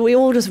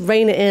just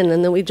rein it in,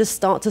 and then we just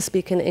start to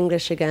speak in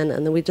English again,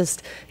 and then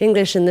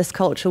English in this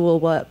culture will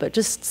work, but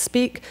just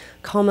speak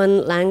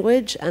common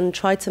language and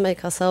try to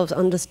make ourselves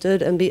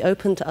understood and be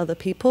open to other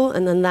people,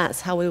 and then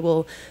that's how we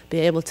will be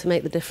able to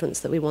make the difference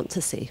that we want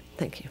to see.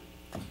 Thank you.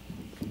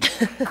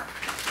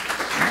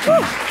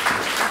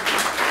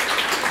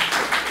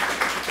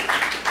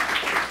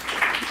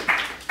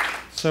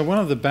 So one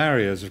of the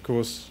barriers, of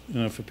course,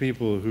 for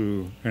people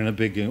who are in a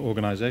big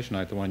organization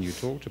like the one you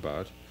talked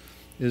about,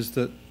 is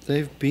that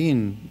they've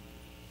been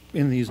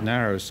in these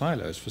narrow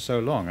silos for so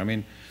long. I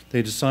mean,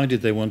 they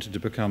decided they wanted to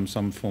become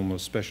some form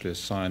of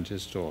specialist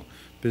scientist or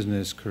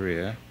business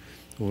career,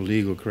 or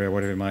legal career,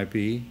 whatever it might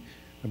be,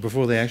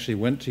 before they actually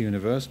went to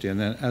university. And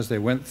then as they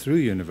went through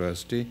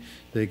university,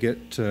 they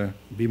get to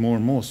be more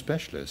and more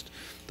specialist.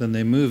 Then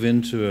they move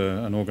into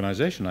an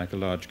organization like a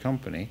large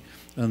company,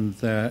 and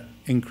they're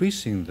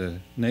increasing the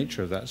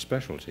nature of that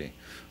specialty.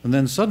 And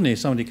then suddenly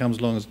somebody comes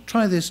along and says,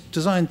 try this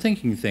design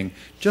thinking thing.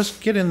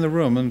 Just get in the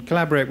room and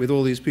collaborate with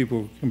all these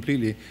people with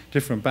completely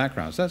different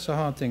backgrounds. That's a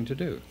hard thing to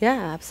do.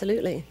 Yeah,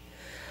 absolutely.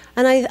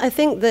 And I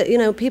think that, you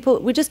know, people,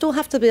 we just all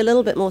have to be a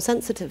little bit more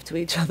sensitive to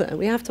each other.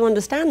 We have to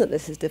understand that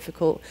this is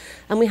difficult,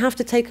 and we have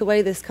to take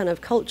away this kind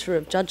of culture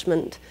of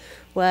judgment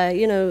where,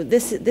 you know,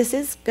 this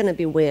is going to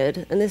be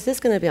weird and this is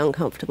going to be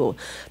uncomfortable.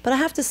 But I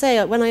have to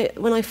say, when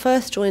I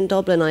first joined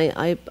Doblin,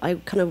 I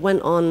kind of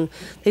went on,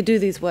 they do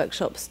these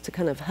workshops to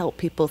kind of help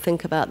people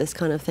think about this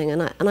kind of thing,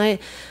 and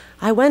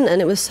I went,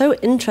 and it was so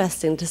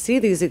interesting to see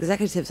these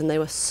executives, and they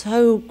were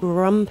so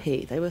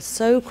grumpy. They were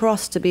so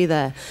cross to be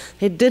there.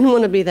 They didn't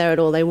want to be there at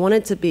all. They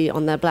wanted to be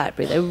on their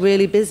BlackBerry. They were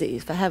really busy.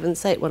 For heaven's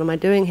sake, what am I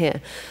doing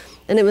here?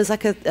 And it was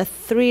like a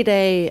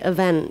 3-day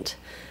event.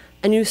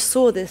 And you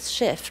saw this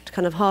shift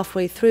kind of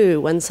halfway through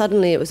when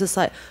suddenly it was just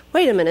like,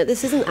 wait a minute,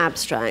 this isn't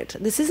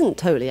abstract. This isn't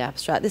totally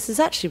abstract. This is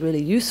actually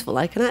really useful.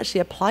 I can actually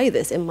apply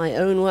this in my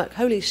own work.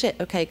 Holy shit,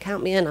 okay,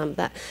 count me in, I'm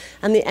that.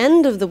 And the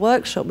end of the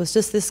workshop was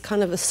just this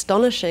kind of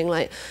astonishing,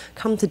 like,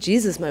 come to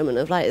Jesus moment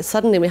of like,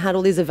 suddenly we had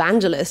all these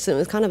evangelists, and it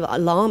was kind of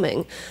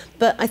alarming.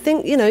 But I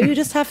think, you know, you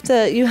just have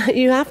to, you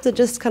have to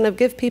just kind of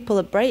give people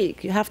a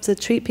break. You have to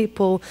treat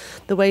people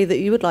the way that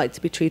you would like to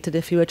be treated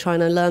if you were trying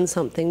to learn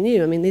something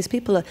new. I mean, these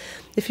people are,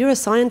 if you're a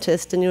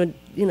scientist and you're,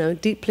 you know,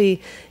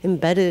 deeply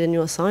embedded in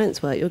your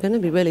science work, you're going to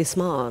be really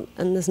smart,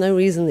 and there's no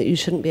reason that you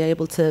shouldn't be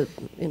able to,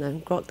 you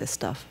know, grok this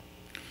stuff.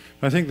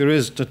 I think there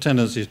is a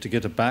tendency to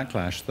get a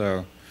backlash,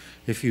 though,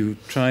 if you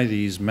try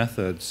these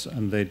methods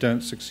and they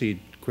don't succeed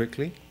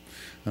quickly,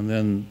 and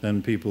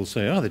then people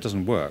say, oh, that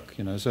doesn't work,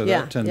 you know, so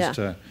that tends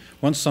to,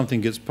 once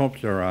something gets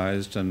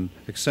popularized and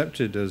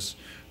accepted as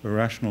a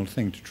rational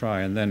thing to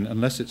try, and then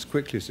unless it's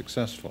quickly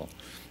successful,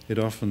 it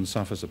often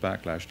suffers a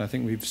backlash. And I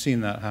think we've seen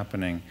that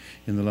happening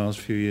in the last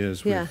few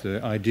years with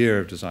the idea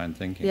of design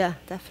thinking. Yeah,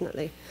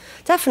 definitely.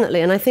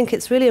 Definitely. And I think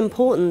it's really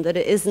important that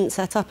it isn't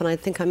set up, and I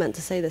think I meant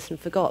to say this and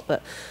forgot,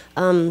 but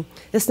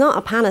it's not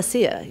a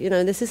panacea. You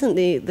know, this isn't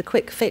the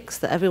quick fix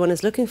that everyone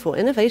is looking for.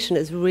 Innovation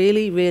is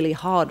really, really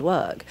hard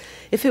work.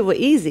 If it were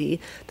easy,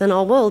 then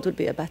our world would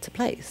be a better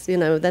place. You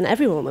know, then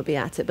everyone would be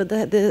at it. But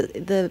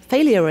the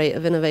failure rate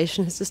of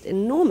innovation is just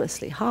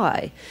enormously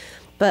high.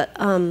 But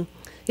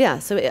yeah,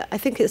 so I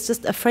think it's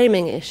just a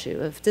framing issue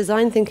of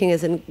design thinking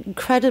is an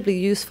incredibly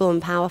useful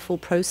and powerful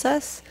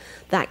process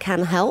that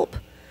can help.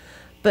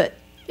 But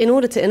in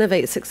order to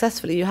innovate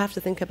successfully, you have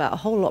to think about a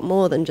whole lot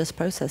more than just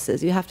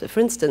processes. You have to, for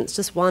instance,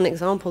 just one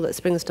example that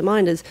springs to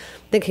mind is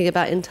thinking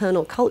about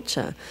internal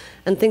culture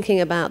and thinking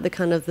about the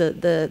kind of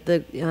the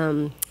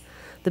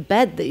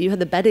bed that you have,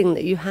 the bedding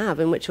that you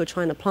have in which you're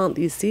trying to plant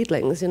these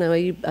seedlings. You know,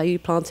 are you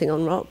planting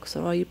on rocks,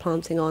 or are you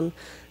planting on,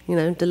 you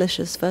know,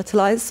 delicious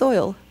fertilized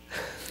soil?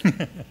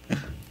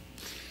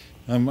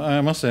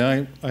 I must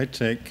say, I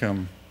take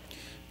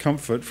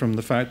comfort from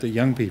the fact that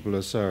young people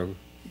are so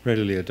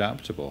readily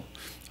adaptable.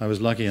 I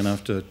was lucky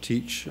enough to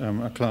teach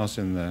a class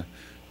in the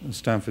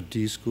Stanford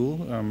D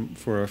School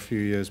for a few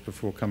years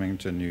before coming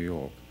to New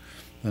York.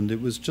 And it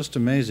was just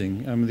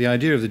amazing. The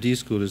idea of the D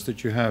School is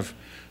that you have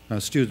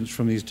students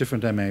from these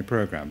different MA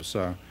programs.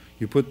 So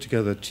you put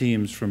together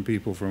teams from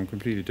people from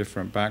completely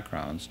different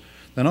backgrounds.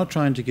 They're not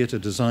trying to get a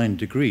design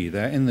degree.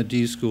 They're in the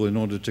D School in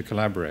order to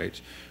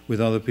collaborate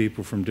with other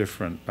people from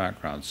different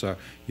backgrounds. So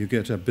you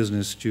get a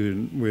business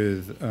student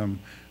with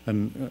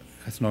an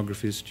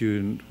ethnography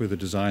student, with a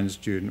design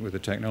student, with a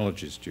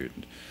technology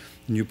student.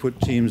 And you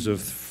put teams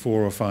of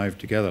 4 or 5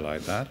 together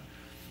like that.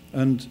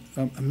 And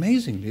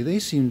amazingly, they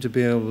seem to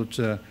be able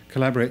to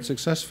collaborate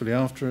successfully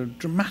after a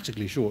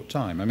dramatically short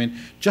time. I mean,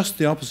 just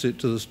the opposite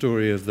to the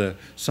story of the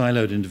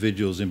siloed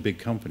individuals in big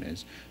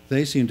companies.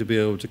 They seem to be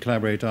able to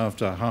collaborate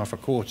after half a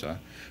quarter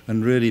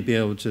and really be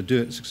able to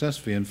do it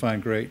successfully and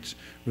find great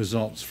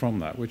results from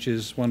that, which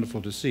is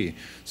wonderful to see.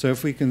 So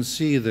if we can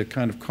see the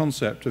kind of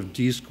concept of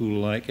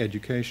D-school-like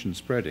education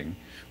spreading,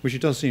 which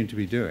it does seem to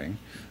be doing,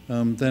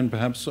 then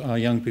perhaps our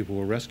young people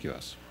will rescue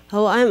us.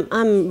 Oh,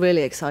 I'm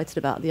really excited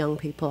about the young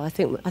people. I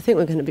think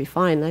we're going to be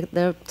fine.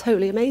 They're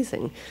totally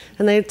amazing,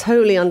 and they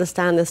totally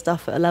understand this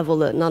stuff at a level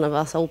that none of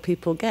us old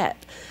people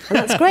get, and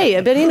that's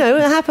great. But you know,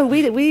 it happened.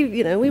 We were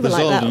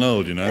like that.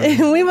 Old, you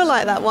know. We were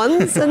like that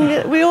once,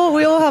 and we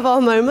all have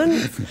our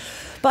moments.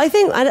 But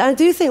I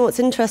do think what's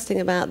interesting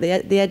about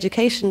the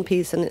education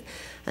piece, and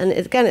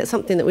again, it's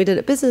something that we did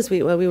at Business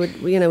Week, where we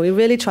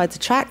really tried to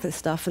track this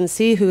stuff and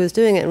see who was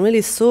doing it, and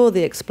really saw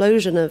the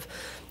explosion of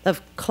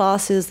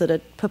classes that are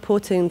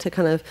purporting to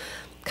kind of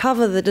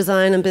cover the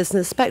design and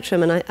business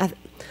spectrum. And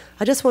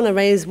I just want to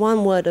raise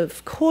one word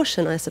of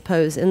caution, I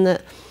suppose, in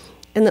that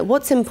in that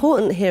what's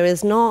important here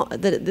is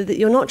not that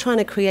you're not trying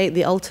to create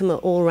the ultimate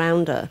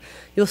all-rounder.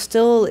 You're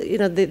still,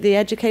 the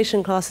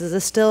education classes are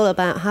still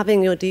about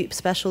having your deep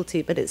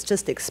specialty, but it's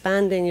just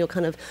expanding your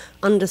kind of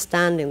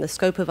understanding, the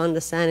scope of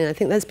understanding. I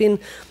think there's been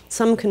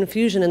some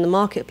confusion in the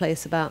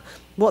marketplace about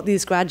what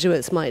these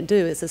graduates might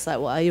do. It's just like,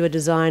 well, are you a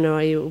designer?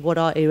 What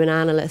are you, an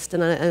analyst?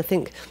 And I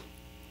think,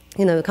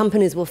 the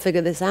companies will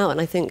figure this out,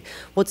 and I think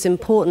what's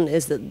important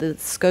is that the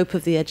scope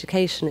of the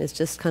education is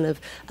just kind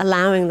of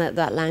allowing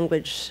that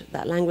language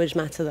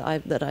matter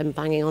that I'm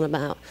banging on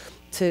about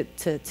to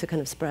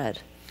kind of spread.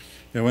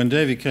 Yeah, when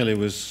David Kelly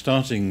was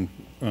starting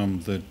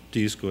the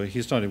D School,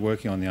 he started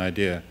working on the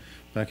idea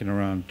back in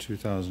around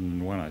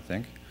 2001, I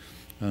think,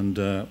 and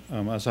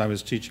as I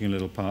was teaching a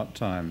little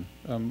part-time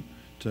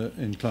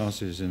in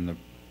classes in the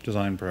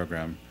design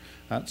program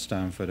at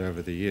Stanford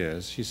over the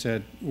years, he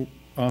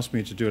asked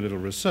me to do a little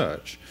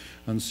research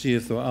and see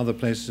if there were other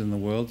places in the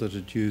world that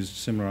had used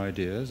similar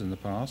ideas in the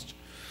past.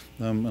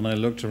 And I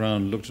looked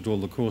around, looked at all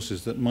the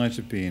courses that might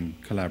have been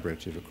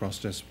collaborative across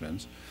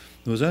disciplines.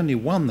 There was only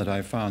one that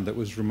I found that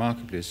was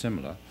remarkably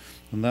similar,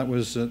 and that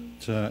was at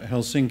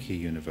Helsinki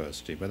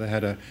University, where they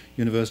had a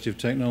University of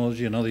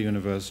Technology, another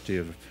University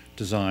of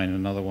Design,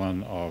 another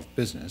one of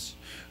Business,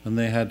 and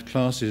they had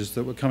classes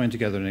that were coming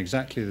together in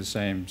exactly the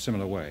same,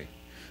 similar way.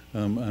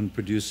 And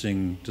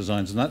producing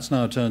designs. And that's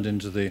now turned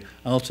into the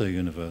Aalto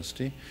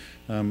University.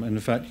 And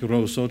in fact,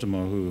 Hiro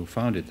Sotomo, who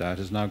founded that,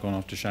 has now gone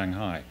off to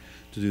Shanghai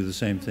to do the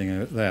same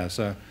thing there.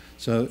 So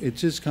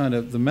it is kind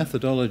of the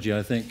methodology,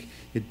 I think,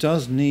 it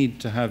does need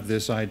to have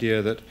this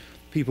idea that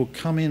people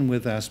come in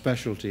with their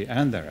specialty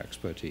and their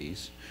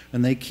expertise,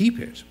 and they keep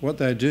it. What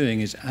they're doing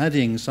is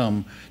adding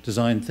some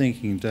design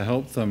thinking to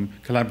help them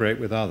collaborate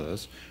with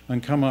others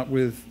and come up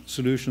with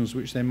solutions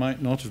which they might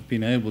not have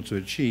been able to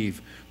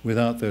achieve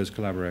without those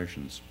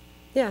collaborations.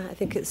 Yeah, I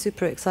think it's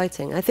super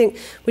exciting. I think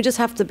we just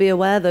have to be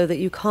aware, though, that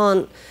you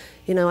can't,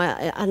 I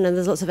don't know,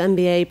 there's lots of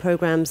MBA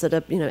programs that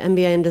are,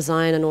 MBA in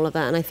design and all of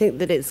that, and I think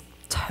that it's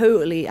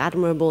totally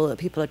admirable that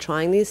people are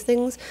trying these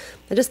things.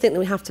 I just think that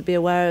we have to be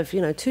aware of,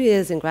 2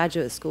 years in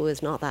graduate school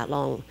is not that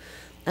long.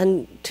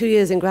 And 2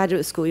 years in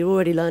graduate school, you're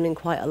already learning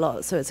quite a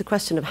lot. So it's a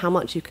question of how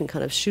much you can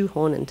kind of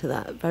shoehorn into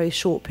that very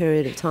short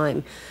period of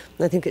time.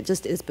 And I think it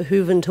just is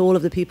behooving to all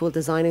of the people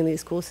designing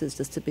these courses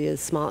just to be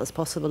as smart as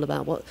possible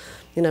about what,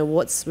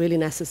 what's really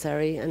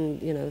necessary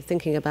and,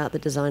 thinking about the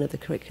design of the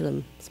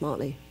curriculum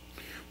smartly.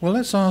 Well,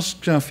 let's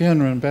ask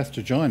Fiona and Beth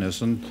to join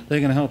us, and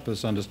they're going to help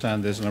us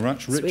understand this in a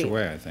much richer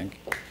way, I think.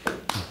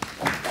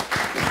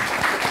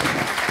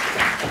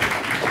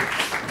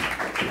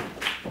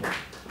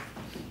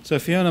 So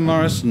Fiona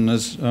Morrisson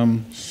is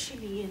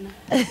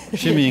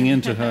shimmying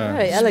into her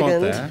Very spot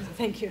elegant. there.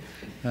 Thank you.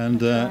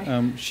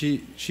 And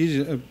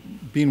she's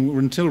been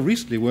until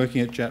recently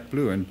working at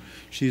JetBlue, and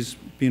she's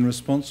been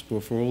responsible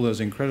for all those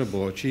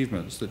incredible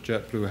achievements that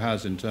JetBlue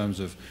has in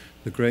terms of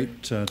the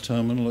great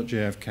terminal at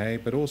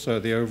JFK, but also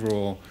the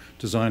overall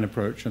design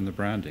approach and the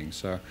branding.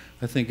 So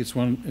I think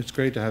it's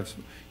great to have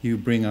you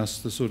bring us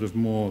the sort of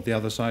more the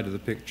other side of the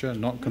picture,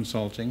 not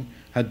consulting,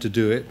 had to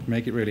do it,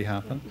 make it really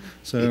happen.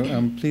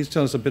 So please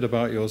tell us a bit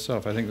about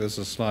yourself. I think there's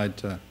a slide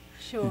to...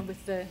 Sure,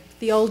 with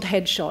the old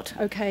headshot.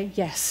 Okay,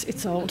 yes,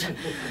 it's old.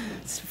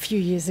 It's a few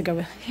years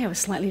ago. Hair was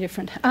slightly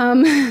different.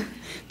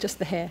 Just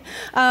the hair.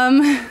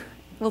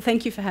 Well,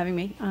 thank you for having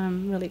me.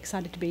 I'm really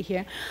excited to be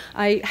here.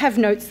 I have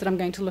notes that I'm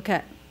going to look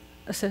at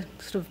sort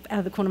of out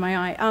of the corner of my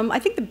eye. I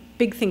think the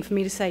big thing for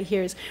me to say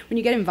here is when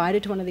you get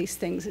invited to one of these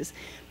things is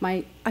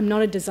I'm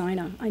not a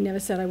designer. I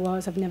never said I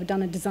was. I've never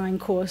done a design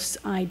course.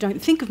 I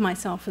don't think of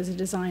myself as a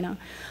designer.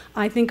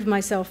 I think of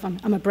myself,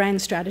 I'm a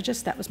brand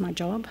strategist. That was my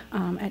job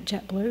at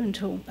JetBlue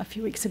until a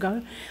few weeks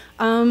ago.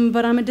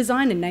 But I'm a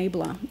design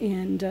enabler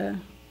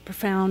and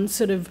profound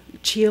sort of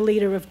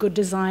cheerleader of good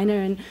designer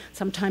and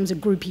sometimes a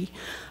groupie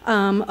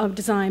of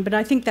design. But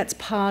I think that's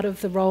part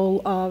of the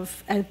role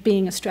of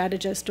being a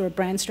strategist or a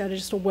brand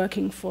strategist or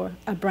working for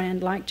a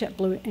brand like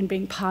JetBlue and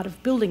being part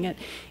of building it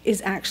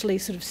is actually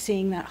sort of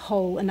seeing that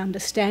whole and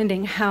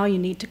understanding how you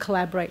need to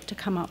collaborate to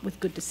come up with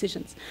good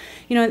decisions.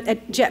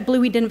 At JetBlue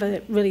we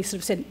never really sort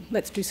of said,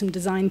 let's do some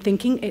design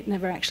thinking. It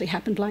never actually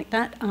happened like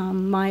that.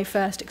 My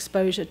first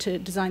exposure to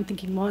design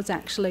thinking was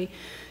actually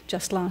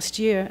just last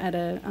year at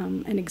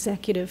an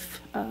executive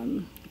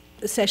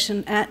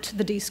session at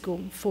the D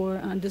School for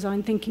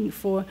design thinking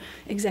for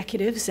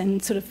executives,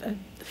 and sort of a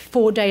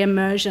 4-day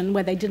immersion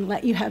where they didn't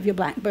let you have your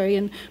BlackBerry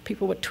and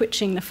people were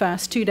twitching the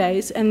first 2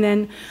 days, and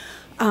then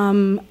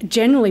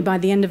generally by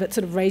the end of it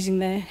sort of raising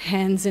their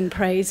hands in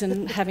praise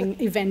and having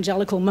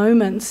evangelical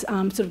moments,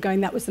 sort of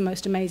going, that was the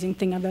most amazing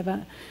thing I've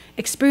ever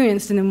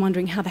experienced, and then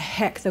wondering how the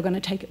heck they're going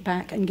to take it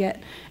back and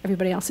get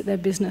everybody else at their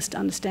business to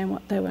understand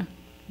what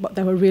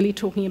they were really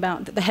talking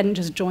about, that they hadn't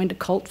just joined a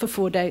cult for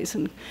 4 days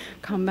and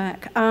come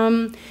back.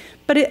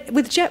 But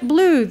with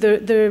JetBlue,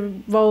 the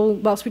role,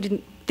 whilst we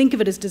didn't think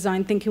of it as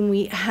design thinking,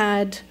 we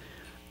had,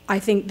 I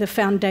think, the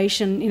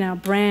foundation in our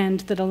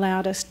brand that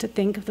allowed us to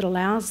think, that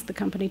allows the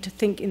company to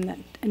think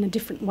in a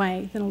different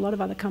way than a lot of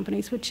other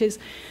companies, which is,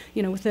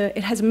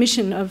 it has a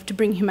mission to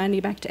bring humanity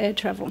back to air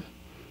travel.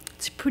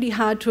 it's pretty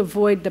hard to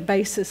avoid the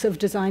basis of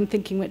design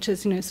thinking, which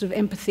is, sort of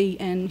empathy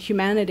and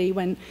humanity,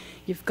 when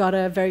you've got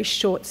a very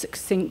short,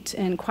 succinct,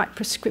 and quite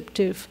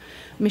prescriptive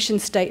mission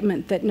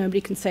statement that nobody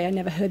can say, I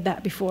never heard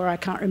that before, I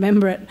can't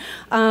remember it.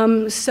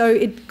 So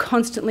it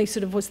constantly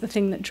sort of was the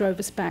thing that drove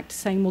us back to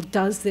saying, well,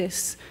 does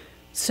this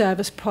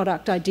service,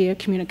 product, idea,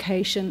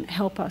 communication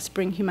help us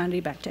bring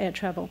humanity back to air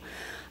travel?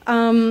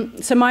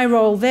 So my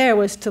role there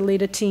was to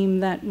lead a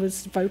team that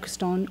was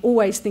focused on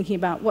always thinking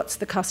about what's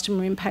the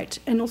customer impact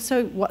and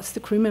also what's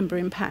the crew member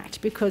impact,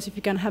 because if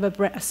you're going to have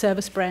a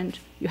service brand,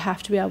 you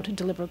have to be able to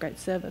deliver a great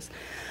service.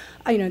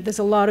 There's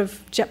a lot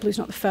of, JetBlue's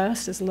not the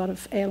first, there's a lot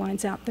of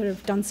airlines out there that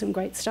have done some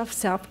great stuff.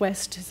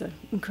 Southwest is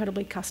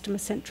incredibly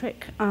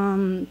customer-centric.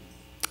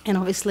 And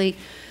obviously,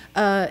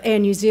 Air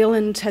New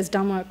Zealand has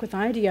done work with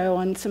IDEO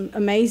on some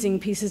amazing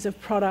pieces of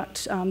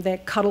product. Their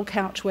Cuddle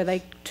Couch, where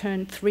they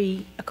turn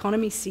 3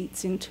 economy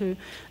seats into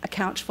a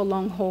couch for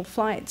long-haul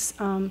flights,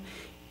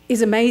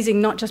 is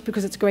amazing, not just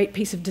because it's a great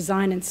piece of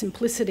design and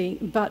simplicity,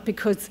 but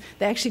because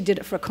they actually did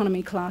it for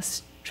economy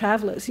class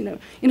travellers.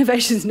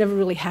 Innovations never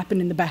really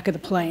happen in the back of the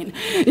plane.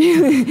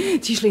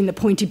 It's usually in the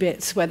pointy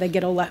bits where they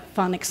get all that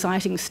fun,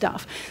 exciting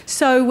stuff.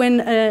 So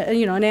when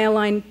an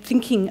airline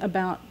thinking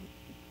about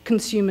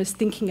consumers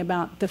thinking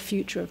about the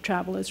future of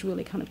travel has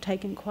really kind of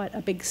taken quite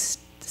a big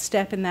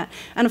step in that.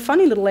 And a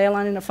funny little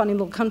airline in a funny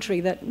little country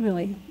that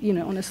really,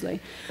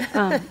 honestly,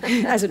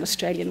 as an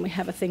Australian, we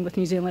have a thing with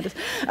New Zealanders.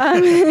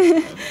 But,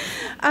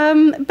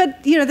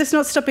 that's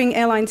not stopping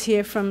airlines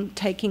here from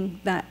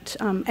taking that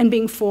and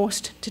being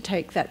forced to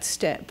take that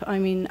step.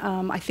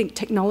 I think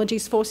technology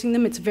is forcing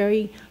them. It's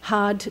very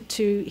hard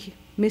to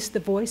miss the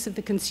voice of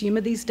the consumer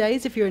these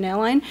days. If you're an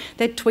airline,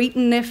 they're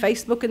tweeting, they're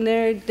Facebook, and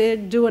they're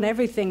doing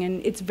everything,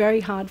 and it's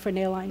very hard for an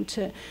airline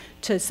to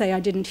say,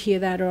 I didn't hear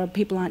that, or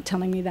people aren't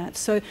telling me that.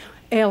 So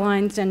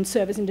airlines and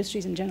service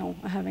industries in general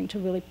are having to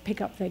really pick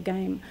up their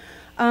game.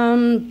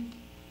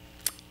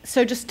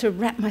 So just to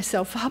wrap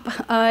myself up,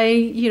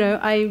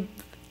 I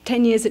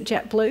 10 years at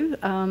JetBlue.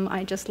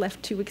 I just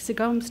left 2 weeks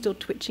ago. I'm still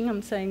twitching.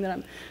 I'm saying that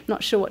I'm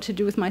not sure what to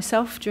do with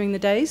myself during the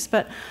days,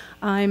 but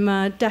I'm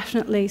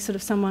definitely sort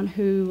of someone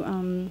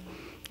who,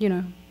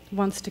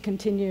 wants to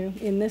continue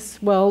in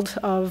this world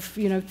of,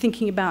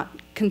 thinking about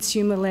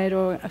consumer-led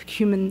or a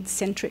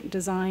human-centric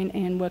design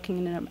and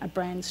working in a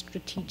brand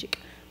strategic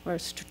or a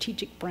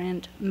strategic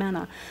brand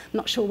manner. I'm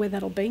not sure where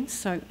that'll be,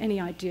 so any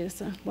ideas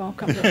are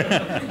welcome.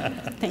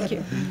 Thank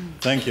you.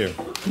 Thank you.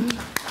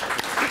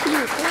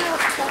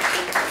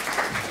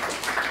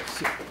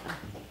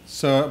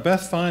 So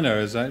Beth Viner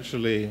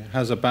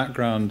has a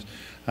background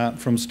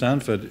from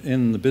Stanford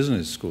in the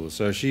business school.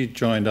 So she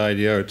joined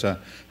IDEO to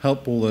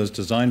help all those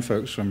design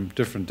folks from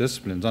different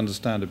disciplines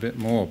understand a bit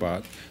more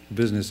about the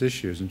business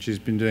issues, and she's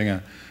been doing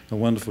a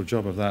wonderful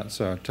job of that.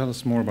 So tell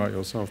us more about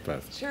yourself,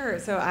 Beth. Sure.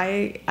 So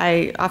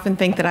I often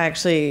think that I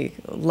actually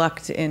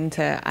lucked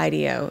into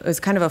IDEO. It was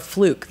kind of a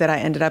fluke that I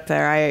ended up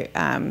there.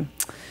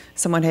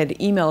 Someone had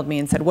emailed me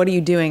and said, what are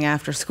you doing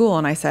after school?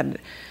 And I said,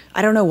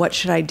 I don't know, what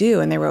should I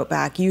do? And they wrote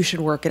back, you should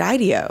work at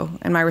IDEO.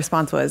 And my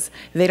response was,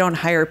 they don't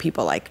hire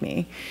people like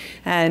me.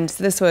 And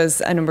so this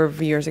was a number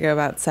of years ago,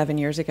 about 7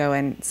 years ago.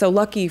 And so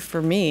lucky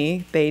for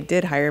me, they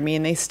did hire me,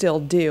 and they still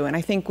do. And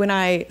I think when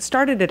I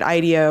started at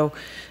IDEO,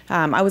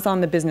 I was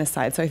on the business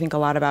side. So I think a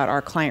lot about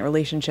our client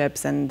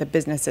relationships and the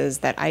businesses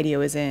that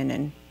IDEO is in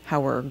and how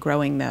we're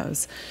growing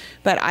those.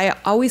 But I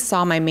always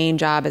saw my main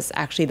job as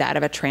actually that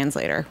of a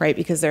translator, right?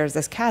 Because there's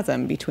this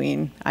chasm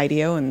between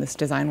IDEO and this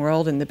design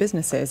world and the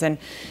businesses. And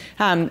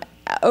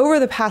over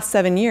the past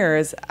 7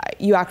 years,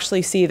 you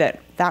actually see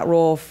that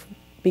role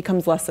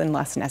becomes less and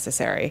less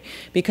necessary,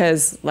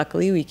 because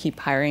luckily we keep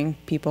hiring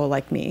people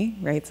like me,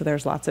 right? So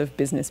there's lots of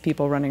business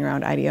people running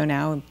around IDEO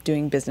now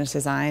doing business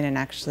design and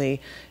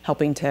actually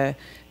helping to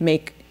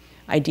make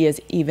ideas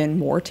even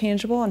more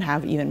tangible and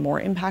have even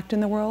more impact in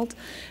the world.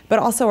 But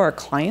also our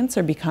clients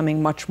are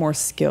becoming much more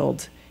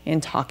skilled in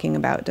talking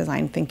about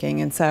design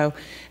thinking. And so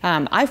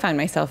I find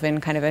myself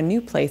in kind of a new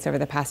place over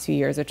the past few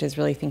years, which is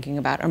really thinking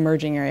about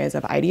emerging areas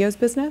of IDEO's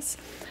business.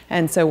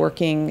 And so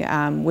working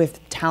with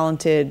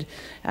talented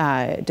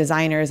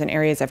designers and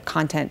areas of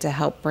content to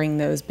help bring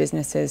those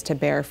businesses to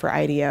bear for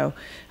IDEO,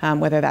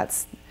 whether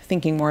that's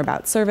thinking more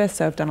about service.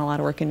 So I've done a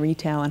lot of work in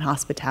retail and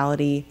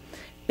hospitality,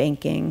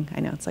 banking. I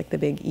know it's like the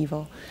big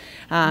evil.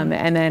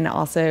 And then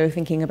also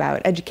thinking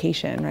about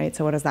education, right?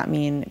 So what does that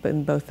mean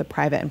in both the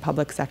private and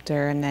public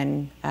sector? And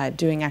then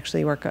doing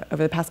actually work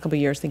over the past couple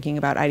of years thinking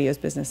about IDEO's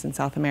business in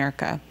South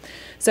America.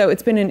 So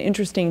it's been an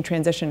interesting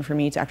transition for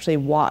me to actually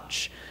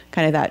watch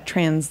kind of that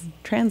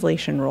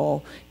translation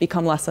role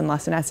become less and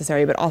less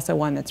necessary, but also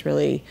one that's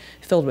really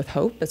filled with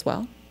hope as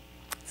well.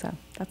 So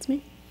that's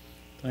me.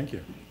 Thank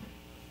you.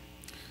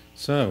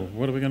 So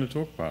what are we going to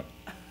talk about?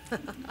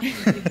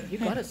 You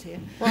got us here.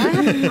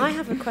 Well, I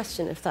have a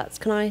question, if that's...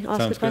 Can I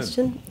ask a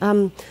question?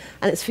 And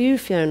it's for you,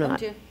 Fiona.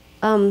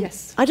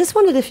 Yes. I just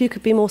wondered if you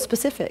could be more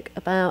specific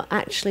about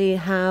actually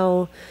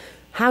how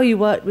you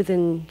worked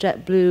within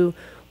JetBlue,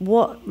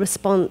 what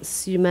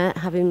response you met,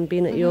 having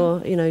been at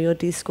your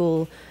D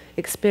school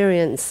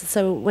experience.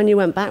 So when you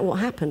went back, what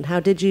happened? How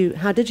did you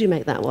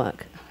make that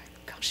work?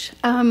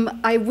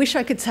 I wish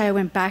I could say I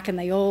went back and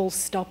they all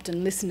stopped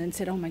and listened and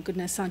said, "Oh my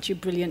goodness, aren't you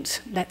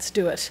brilliant? Let's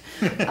do it.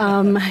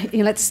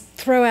 Let's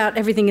throw out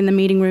everything in the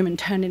meeting room and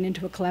turn it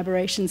into a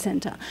collaboration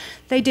centre."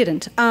 They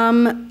didn't.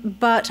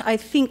 But I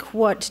think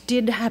what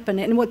did happen,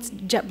 and what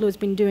JetBlue has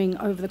been doing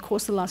over the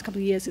course of the last couple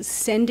of years, is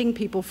sending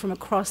people from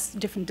across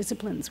different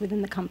disciplines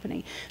within the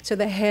company. So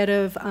the head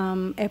of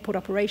airport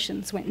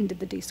operations went and did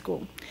the D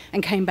school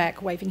and came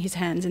back waving his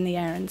hands in the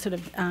air and sort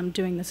of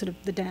doing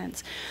the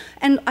dance.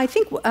 And I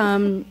think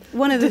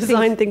one of the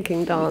design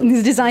thinking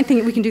dance. Design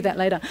thinking, we can do that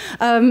later.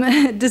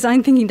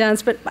 Design thinking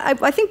dance, but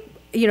I think,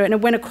 and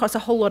it went across a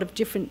whole lot of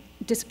different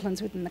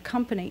disciplines within the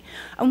company.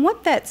 And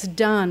what that's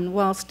done,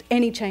 whilst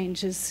any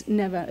change is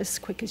never as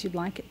quick as you'd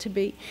like it to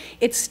be,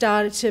 it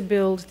started to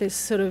build this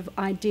sort of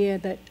idea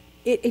that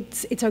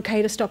it's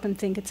okay to stop and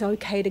think, it's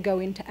okay to go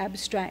into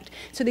abstract.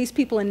 So these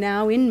people are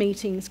now in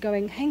meetings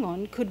going, hang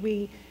on, could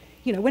we,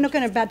 we're not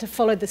about to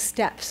follow the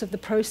steps of the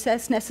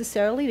process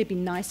necessarily. It'd be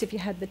nice if you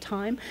had the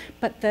time,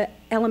 but the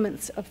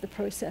elements of the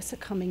process are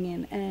coming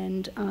in.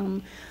 And,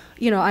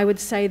 I would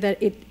say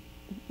that it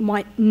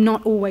might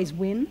not always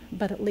win,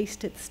 but at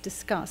least it's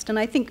discussed. And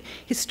I think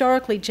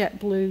historically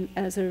JetBlue,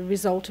 as a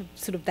result of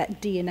sort of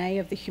that DNA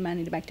of the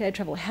humanity-backed air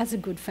travel, has a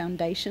good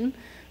foundation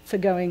for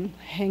going,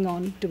 hang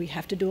on, do we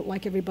have to do it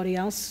like everybody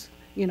else?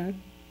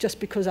 Just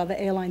because other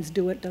airlines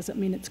do it doesn't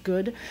mean it's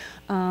good.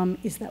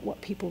 Is that what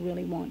people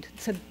really want?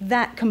 So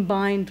that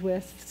combined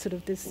with sort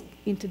of this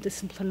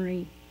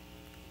interdisciplinary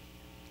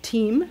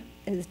team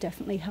is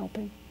definitely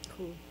helping.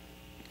 Cool.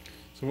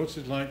 So what's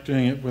it like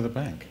doing it with a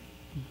bank?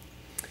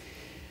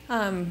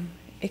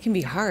 It can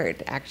be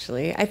hard,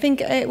 actually. I think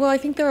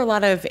there are a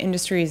lot of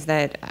industries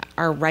that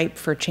are ripe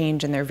for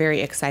change and they're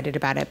very excited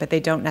about it, but they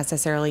don't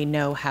necessarily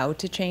know how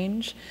to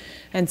change.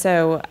 And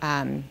so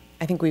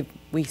I think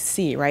we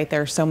see, right,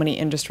 there are so many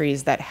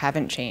industries that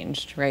haven't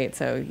changed, right?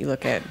 So you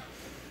look at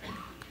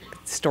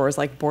stores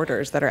like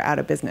Borders that are out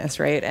of business,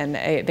 right? And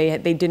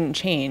they didn't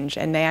change,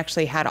 and they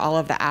actually had all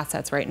of the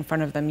assets right in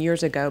front of them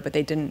years ago, but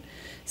they didn't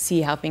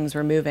see how things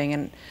were moving.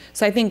 And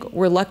so I think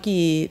we're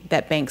lucky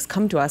that banks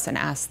come to us and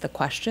ask the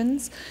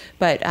questions,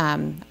 but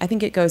I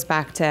think it goes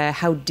back to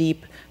how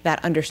deep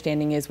that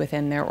understanding is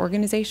within their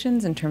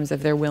organizations in terms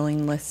of their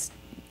willingness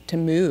to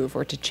move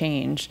or to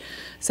change.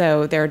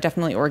 So there are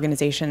definitely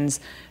organizations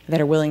that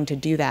are willing to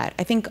do that.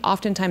 I think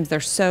oftentimes they're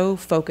so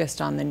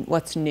focused on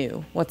what's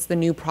new, what's the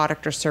new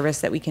product or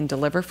service that we can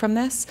deliver from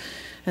this.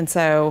 And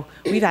so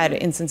we've had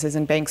instances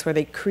in banks where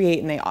they create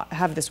and they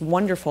have this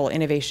wonderful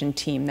innovation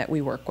team that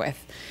we work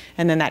with.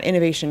 And then that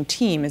innovation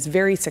team is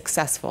very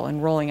successful in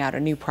rolling out a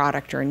new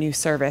product or a new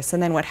service.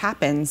 And then what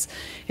happens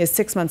is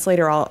 6 months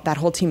later, that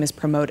whole team is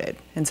promoted.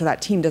 And so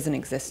that team doesn't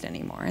exist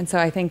anymore. And so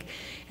I think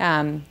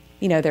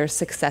there's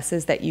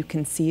successes that you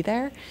can see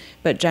there,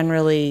 but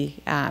generally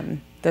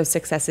those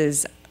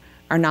successes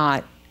are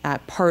not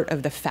part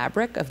of the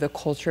fabric of the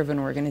culture of an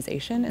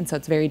organization, and so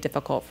it's very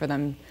difficult for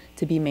them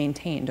to be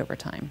maintained over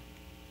time.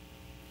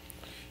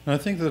 I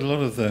think that a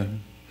lot of the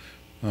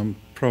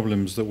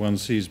problems that one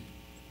sees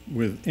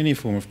with any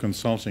form of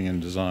consulting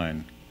and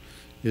design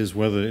is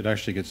whether it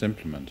actually gets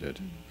implemented.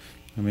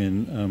 I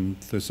mean,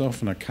 there's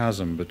often a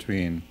chasm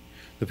between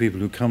the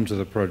people who come to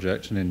the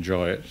project and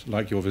enjoy it,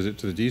 like your visit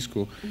to the D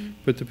School,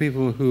 but the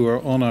people who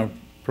are on a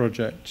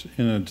project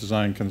in a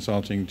design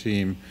consulting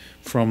team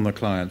from the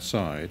client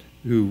side,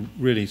 who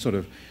really sort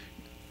of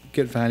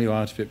get value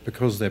out of it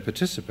because they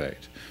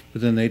participate,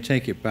 but then they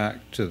take it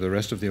back to the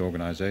rest of the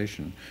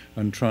organization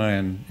and try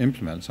and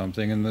implement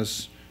something, and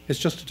it's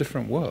just a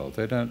different world.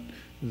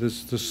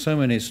 There's so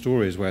many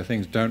stories where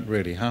things don't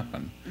really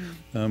happen.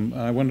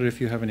 I wonder if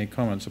you have any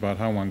comments about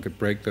how one could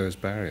break those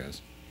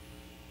barriers.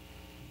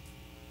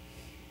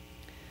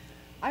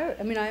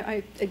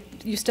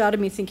 You started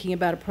me thinking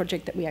about a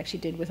project that we actually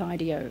did with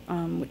IDEO,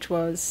 which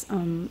was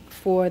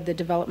for the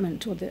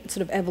development or the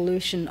sort of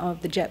evolution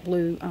of the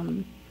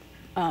JetBlue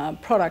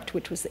product,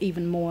 which was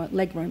even more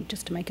legroom,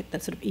 just to make it the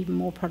sort of even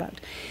more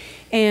product.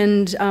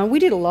 And we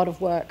did a lot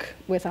of work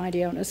with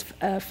IDEO, and it was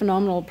a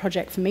phenomenal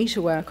project for me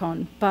to work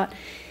on, but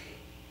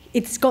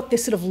it's got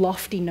this sort of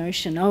lofty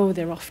notion, oh,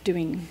 they're off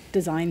doing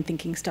design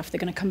thinking stuff, they're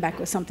going to come back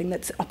with something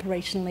that's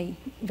operationally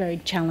very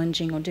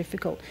challenging or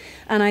difficult.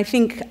 And I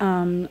think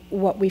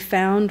what we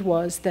found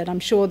was that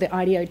I'm sure the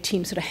IDEO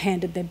team sort of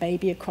handed their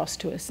baby across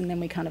to us, and then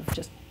we kind of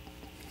just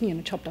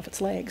chopped off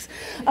its legs,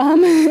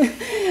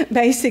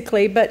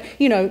 basically. But,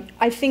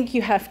 I think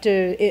you have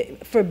to,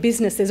 for a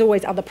business, there's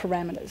always other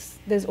parameters.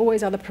 There's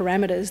always other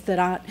parameters that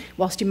aren't,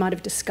 whilst you might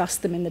have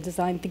discussed them in the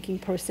design thinking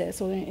process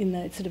or in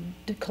the sort of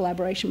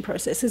collaboration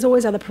process, there's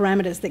always other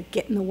parameters that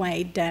get in the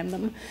way, damn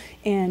them,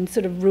 and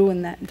sort of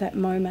ruin that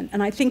moment.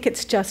 And I think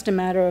it's just a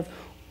matter of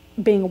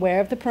being aware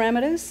of the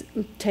parameters,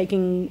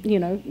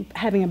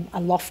 having a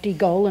lofty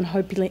goal and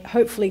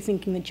hopefully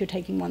thinking that you're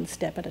taking one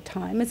step at a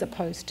time as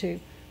opposed to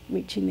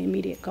reaching the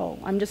immediate goal.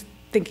 I'm just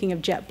thinking of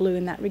JetBlue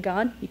in that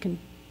regard. You can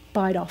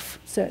bite off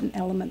certain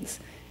elements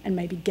and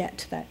maybe get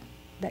to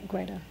that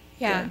greater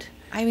Yeah. Good.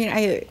 I mean,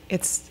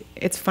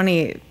 it's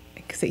funny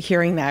because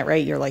hearing that,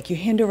 right? You're like, you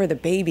hand over the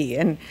baby,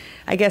 and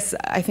I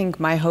think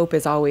my hope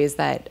is always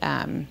that,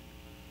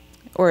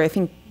 or I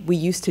think we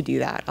used to do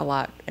that a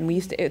lot, and we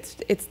used to.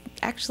 It's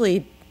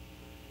actually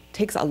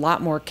takes a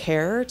lot more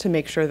care to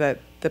make sure that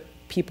the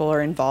people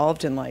are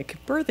involved in like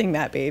birthing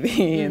that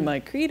baby and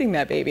like creating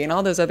that baby and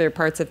all those other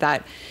parts of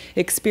that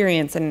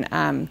experience.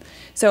 And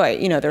so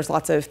there's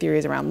lots of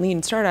theories around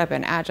lean startup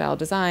and agile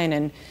design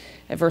and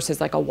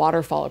versus like a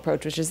waterfall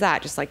approach, which is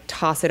that just like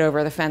toss it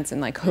over the fence and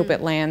like hope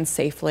it lands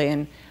safely.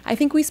 And I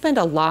think we spend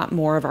a lot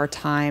more of our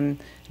time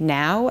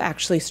now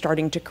actually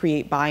starting to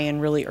create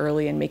buy-in really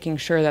early and making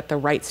sure that the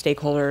right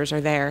stakeholders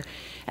are there.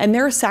 And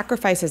there are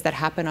sacrifices that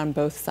happen on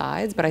both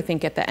sides, but I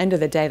think at the end of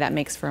the day, that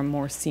makes for a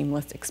more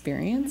seamless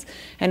experience.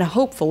 And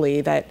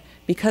hopefully that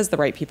because the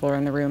right people are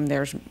in the room,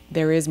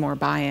 there is more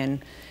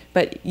buy-in.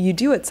 But you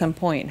do at some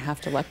point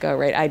have to let go,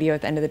 right? IDEO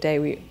at the end of the day,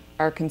 we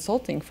are a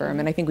consulting firm,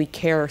 and I think we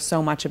care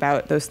so much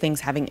about those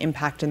things having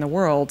impact in the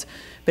world,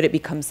 but it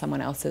becomes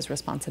someone else's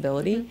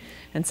responsibility.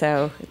 And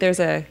so there's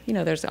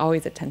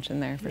always a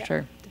tension there for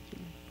sure.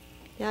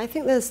 Yeah, I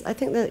think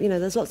that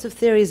there's lots of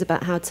theories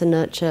about how to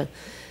nurture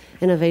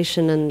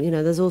innovation, and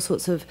there's all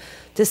sorts of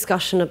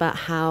discussion about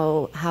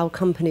how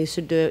companies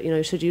should do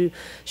it.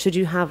 Should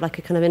you have like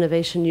a kind of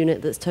innovation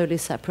unit that's totally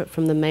separate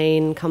from the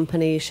main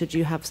company? Should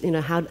you have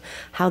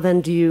how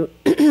then do you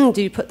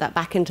do you put that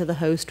back into the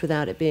host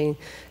without it being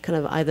kind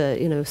of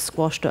either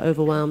squashed or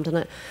overwhelmed? And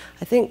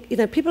I think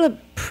people are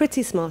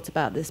pretty smart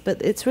about this,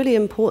 but it's really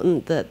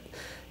important that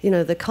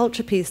the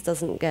culture piece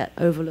doesn't get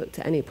overlooked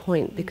at any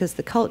point, because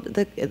the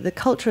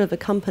culture of a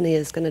company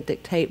is going to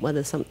dictate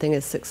whether something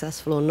is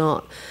successful or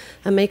not.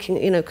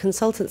 And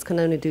consultants can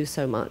only do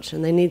so much,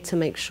 and they need to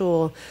make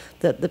sure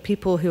that the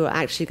people who are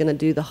actually going to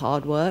do the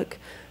hard work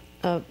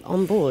are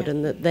on board,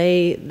 and that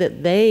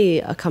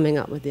they are coming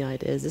up with the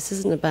ideas. This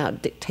isn't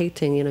about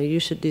dictating, you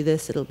should do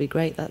this, it'll be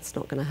great. That's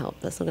not going to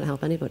help. That's not going to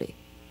help anybody.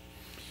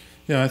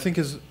 Yeah, I think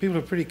people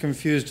are pretty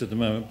confused at the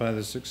moment by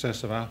the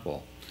success of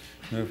Apple.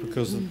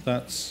 Because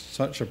that's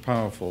such a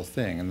powerful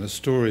thing, and the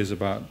stories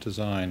about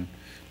design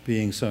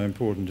being so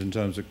important in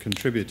terms of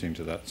contributing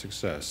to that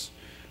success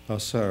are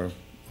so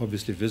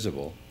obviously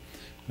visible.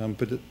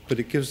 But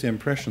it gives the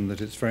impression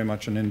that it's very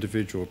much an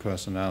individual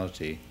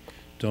personality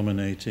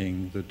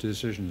dominating the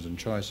decisions and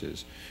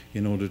choices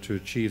in order to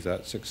achieve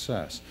that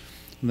success.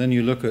 And then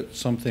you look at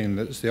something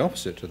that's the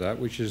opposite to that,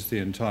 which is the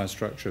entire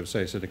structure of,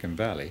 say, Silicon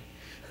Valley,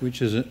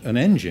 which is an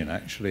engine,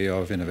 actually,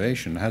 of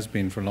innovation, has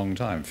been for a long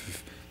time,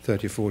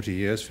 30, 40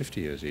 years,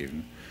 50 years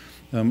even.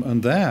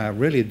 And there,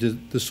 really,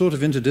 the sort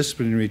of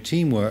interdisciplinary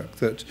teamwork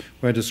that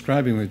we're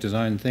describing with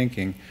design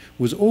thinking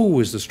was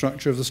always the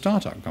structure of the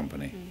startup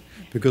company.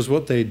 Because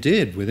what they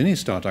did with any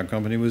startup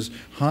company was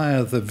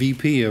hire the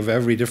VP of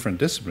every different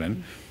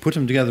discipline, put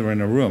them together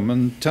in a room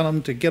and tell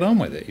them to get on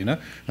with it,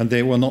 And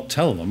they will not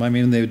tell them,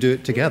 they would do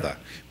it together.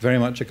 Very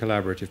much a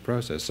collaborative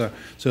process.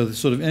 So the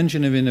sort of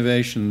engine of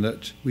innovation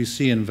that we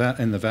see in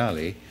the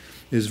Valley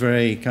is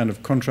very kind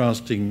of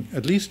contrasting,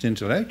 at least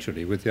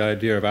intellectually, with the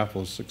idea of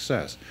Apple's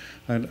success.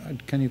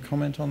 And can you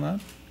comment on that?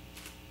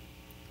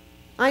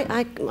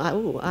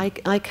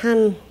 I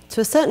can,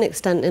 to a certain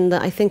extent, in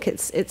that I think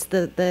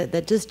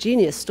they're just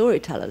genius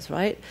storytellers,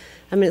 right?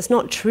 It's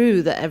not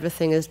true that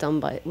everything was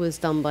done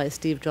by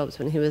Steve Jobs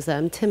when he was there.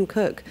 And Tim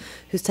Cook,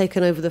 who's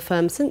taken over the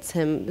firm since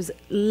him, was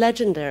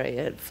legendary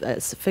at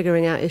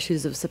figuring out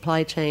issues of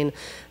supply chain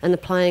and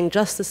applying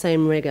just the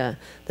same rigor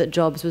that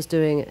Jobs was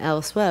doing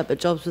elsewhere. But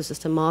Jobs was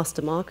just a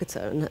master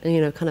marketer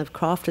and kind of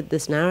crafted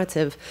this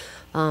narrative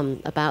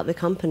about the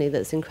company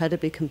that's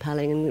incredibly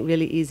compelling and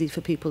really easy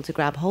for people to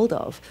grab hold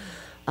of.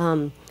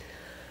 Yeah,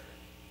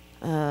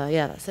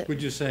 that's it.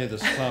 Would you say the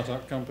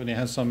startup company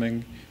has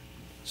something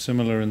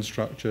similar in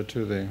structure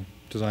to the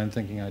design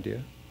thinking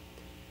idea?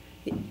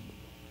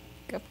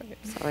 Go for it.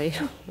 Sorry.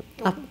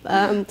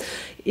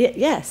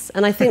 Yes,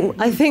 and I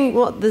think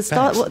what the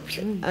start.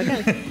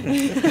 Okay.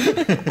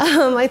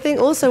 I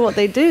think also what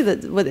they do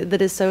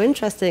that is so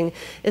interesting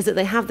is that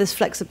they have this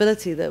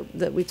flexibility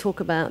that we talk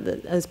about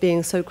as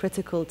being so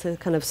critical to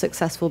kind of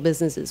successful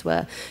businesses,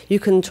 where you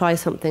can try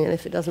something and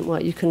if it doesn't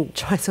work, you can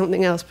try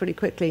something else pretty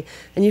quickly,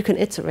 and you can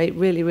iterate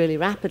really, really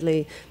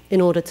rapidly in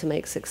order to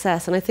make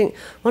success. And I think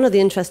one of the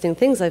interesting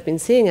things I've been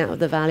seeing out of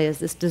the Valley is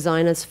this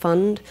designers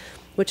fund,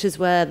 which is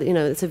where,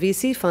 it's a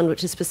VC fund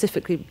which is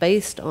specifically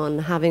based on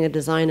having a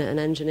designer, an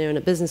engineer, and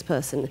a business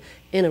person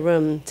in a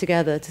room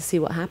together to see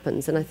what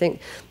happens. And I think,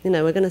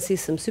 we're going to see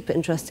some super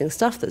interesting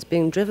stuff that's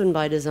being driven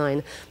by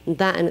design. And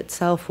that in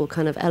itself will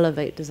kind of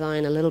elevate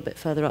design a little bit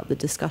further up the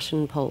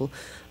discussion pole,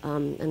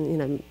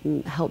 and,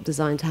 help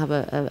design to have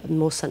a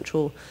more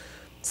central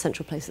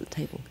place at the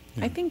table.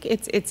 Yeah. I think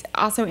it's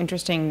also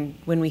interesting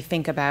when we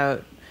think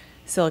about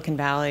Silicon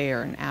Valley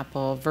or an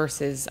Apple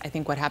versus I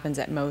think what happens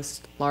at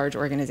most large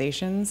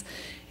organizations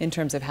in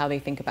terms of how they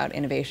think about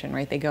innovation,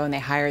 right? They go and they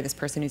hire this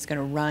person who's going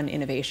to run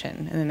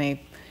innovation, and then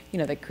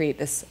they create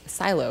this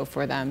silo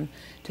for them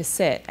to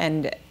sit.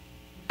 And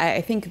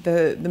I think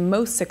the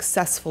most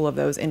successful of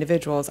those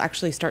individuals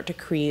actually start to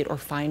create or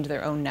find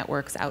their own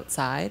networks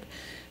outside,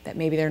 that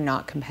maybe they're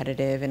not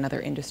competitive in other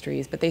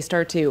industries, but they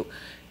start to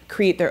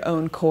create their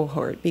own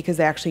cohort because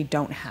they actually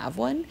don't have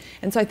one.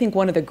 And so I think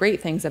one of the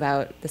great things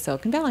about the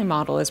Silicon Valley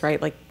model is,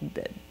 right, like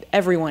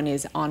everyone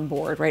is on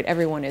board, right?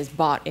 Everyone is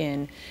bought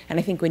in. And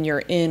I think when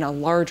you're in a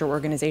larger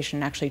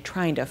organization actually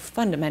trying to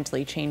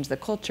fundamentally change the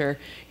culture,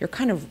 you're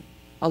kind of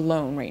a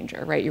lone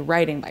ranger, right? You're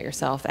riding by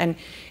yourself. And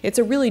it's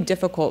a really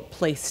difficult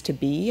place to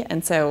be.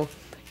 And so,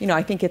 you know,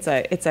 I think it's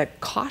a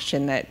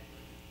caution that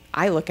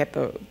I look at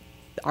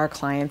our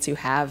clients who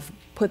have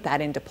put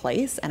that into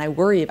place, and I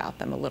worry about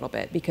them a little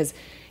bit because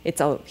it's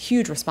a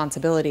huge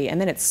responsibility. And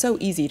then it's so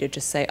easy to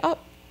just say, oh,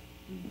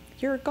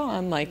 you're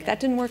gone. Like, that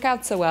didn't work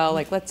out so well.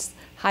 Like, let's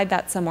hide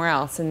that somewhere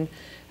else. And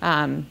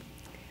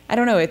I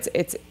don't know,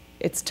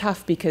 it's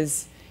tough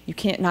because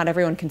not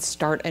everyone can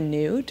start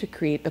anew to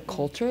create the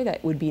culture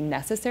that would be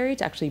necessary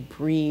to actually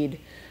breed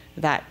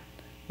that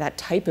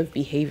type of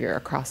behavior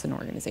across an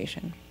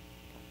organization.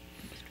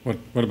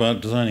 What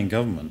about designing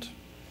government?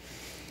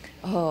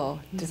 Oh,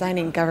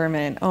 designing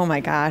government. Oh my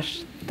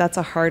gosh, that's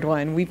a hard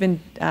one. We've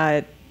been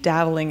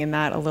dabbling in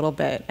that a little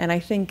bit. And I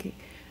think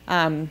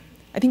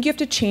you have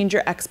to change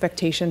your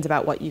expectations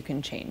about what you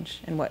can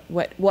change and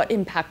what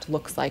impact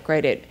looks like,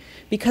 right?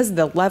 Because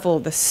the level,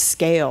 the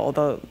scale,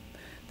 the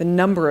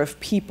number of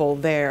people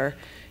there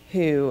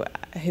who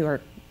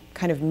are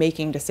kind of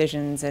making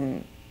decisions,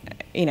 and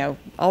you know,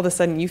 all of a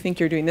sudden you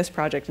think you're doing this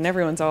project and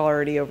everyone's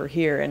already over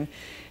here, and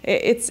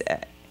it's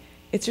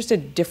just a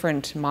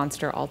different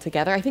monster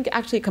altogether. I think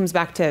actually it comes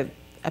back to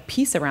a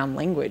piece around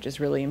language is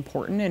really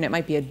important, and it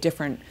might be a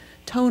different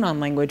tone on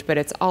language, but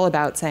it's all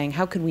about saying,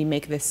 how can we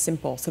make this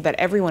simple so that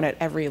everyone at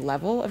every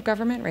level of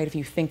government, right, if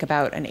you think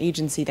about an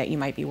agency that you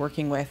might be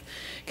working with,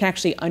 can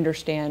actually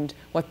understand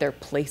what their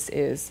place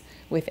is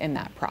within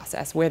that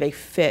process, where they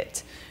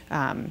fit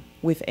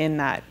within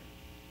that,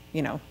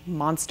 you know,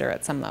 monster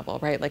at some level,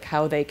 right? Like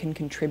how they can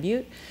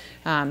contribute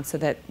so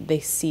that they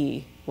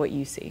see what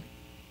you see.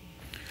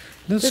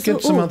 Let's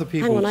get some other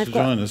people to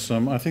join us.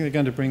 I think they're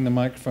going to bring the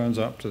microphones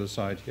up to the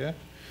side here.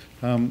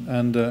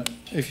 And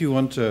if you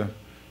want to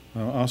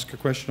ask a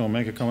question or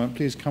make a comment,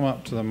 please come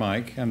up to the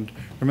mic. And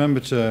remember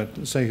to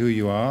say who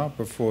you are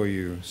before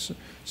you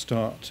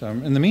start.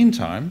 In the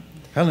meantime,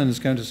 Helen is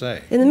going to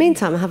say. In the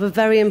meantime, I have a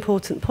very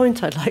important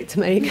point I'd like to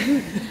make.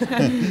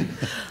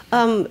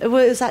 It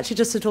was actually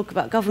just to talk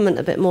about government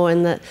a bit more,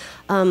 in that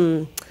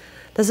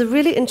there's a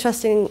really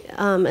interesting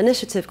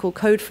initiative called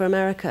Code for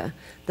America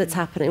that's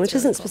happening, which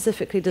isn't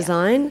specifically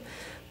design,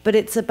 but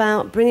it's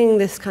about bringing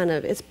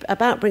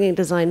bringing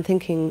design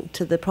thinking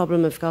to the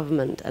problem of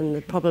government and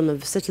the problem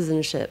of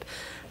citizenship.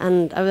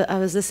 And I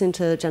was listening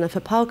to Jennifer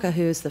Palker,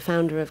 who's the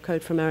founder of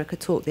Code for America,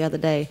 talk the other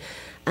day,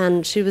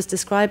 and she was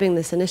describing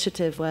this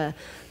initiative where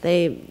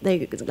they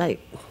like,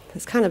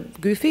 it's kind of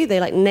goofy, they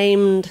like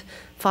named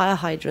fire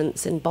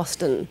hydrants in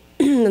Boston.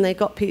 And they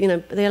got,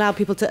 they allowed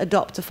people to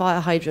adopt a fire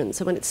hydrant.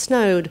 So when it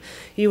snowed,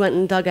 you went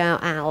and dug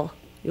out Al,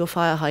 your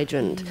fire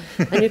hydrant.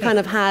 And you kind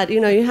of had,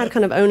 you had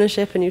kind of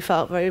ownership, and you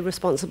felt very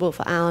responsible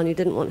for Al, and you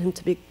didn't want him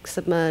to be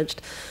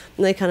submerged.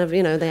 And they kind of,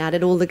 they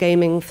added all the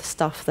gaming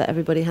stuff that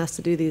everybody has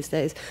to do these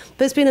days.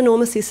 But it's been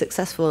enormously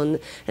successful, and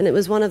it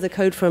was one of the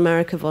Code for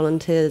America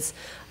volunteers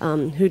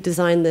who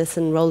designed this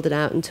and rolled it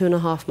out in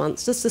 2.5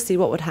 months just to see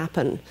what would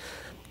happen.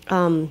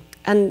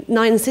 And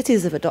 9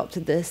 cities have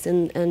adopted this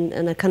and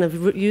are kind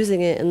of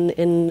using it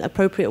in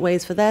appropriate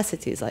ways for their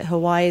cities. Like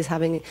Hawaii is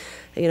having,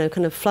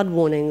 kind of flood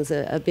warnings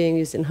are being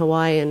used in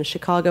Hawaii, and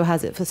Chicago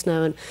has it for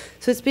snow. And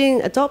so it's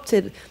being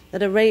adopted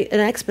at an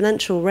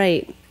exponential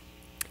rate.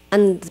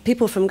 And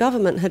people from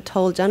government had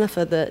told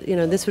Jennifer that,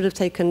 this would have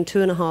taken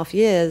 2.5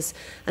 years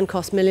and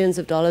cost millions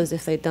of dollars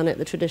if they'd done it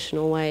the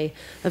traditional way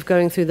of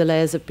going through the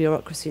layers of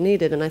bureaucracy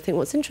needed. And I think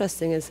what's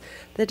interesting is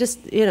they're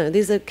just,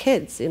 these are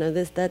kids,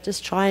 they're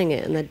just trying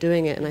it and they're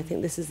doing it. And I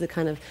think this is the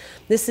kind of,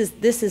 this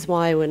is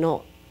why we're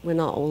not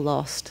all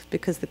lost,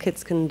 because the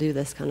kids can do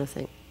this kind of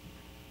thing.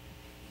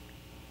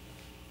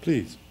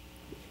 Please.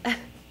 Hi,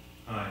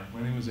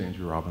 my name is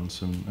Andrew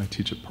Robinson. I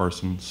teach at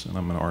Parsons, and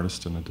I'm an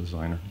artist and a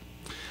designer.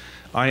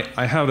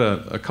 I had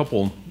a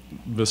couple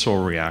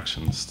visceral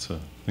reactions to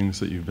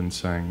things that you've been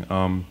saying. I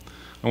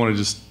want to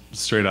just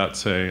straight out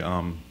say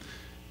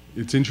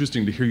it's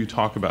interesting to hear you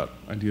talk about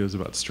ideas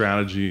about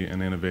strategy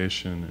and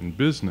innovation in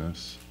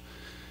business,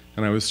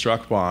 and I was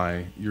struck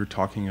by your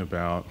talking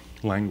about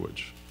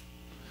language.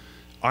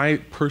 I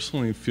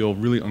personally feel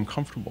really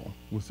uncomfortable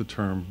with the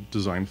term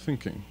design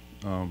thinking.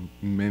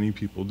 Many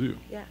people do.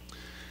 Yeah.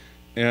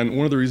 And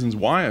one of the reasons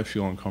why I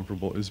feel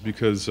uncomfortable is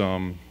because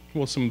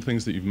well, some of the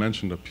things that you've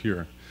mentioned up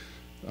here,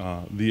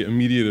 the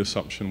immediate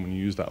assumption when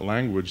you use that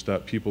language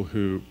that people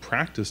who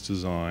practice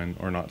design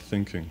are not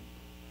thinking.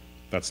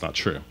 That's not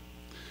true.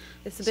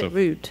 It's a bit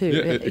rude too.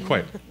 Yeah, really.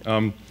 Quite.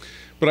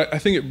 But I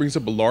think it brings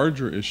up a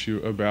larger issue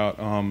about,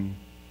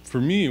 for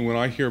me, when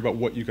I hear about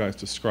what you guys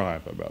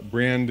describe, about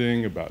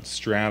branding, about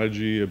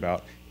strategy,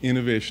 about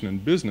innovation in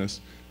business,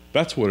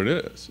 that's what it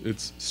is.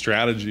 It's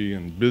strategy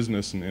and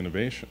business and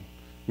innovation,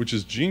 which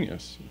is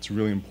genius. It's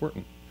really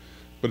important.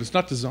 But it's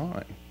not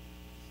design,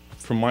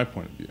 from my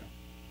point of view.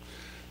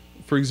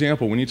 For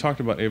example, when you talked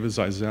about Eva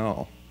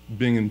Zeisel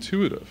being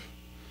intuitive,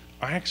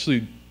 I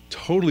actually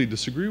totally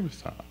disagree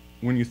with that.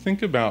 When you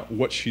think about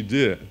what she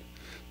did,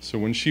 so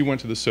when she went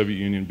to the Soviet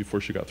Union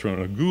before she got thrown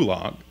in a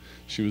gulag,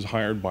 she was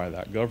hired by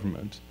that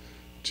government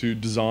to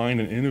design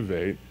and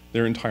innovate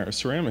their entire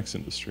ceramics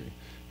industry.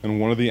 And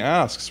one of the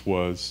asks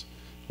was,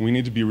 we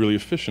need to be really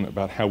efficient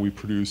about how we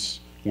produce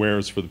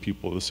wares for the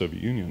people of the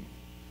Soviet Union.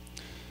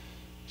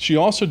 She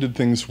also did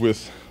things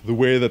with the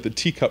way that the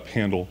teacup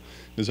handle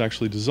is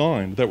actually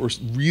designed that were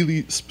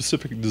really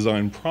specific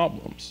design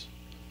problems.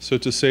 So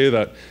to say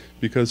that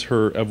because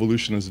her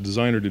evolution as a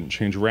designer didn't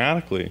change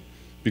radically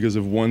because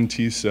of one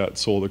tea set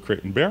sold at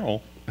Crate and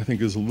Barrel, I think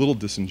is a little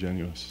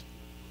disingenuous.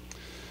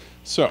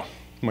 So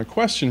my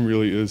question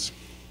really is,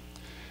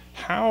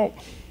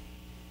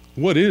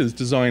 what is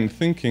design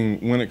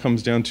thinking when it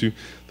comes down to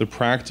the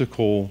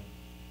practical,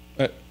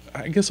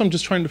 I guess I'm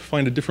just trying to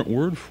find a different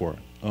word for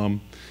it.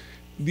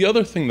 The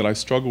other thing that I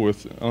struggle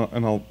with,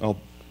 and I'll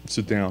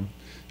sit down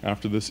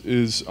after this,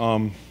 is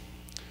one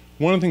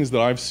of the things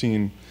that I've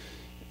seen,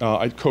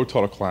 I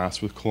co-taught a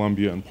class with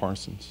Columbia and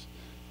Parsons,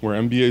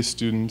 where MBA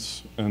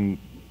students and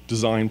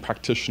design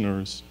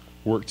practitioners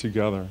work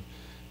together.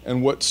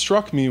 And what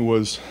struck me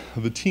was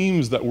the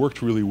teams that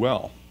worked really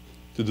well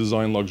to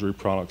design luxury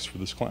products for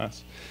this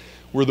class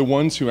were the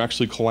ones who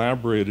actually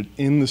collaborated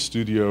in the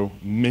studio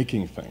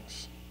making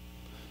things.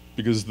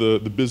 Because the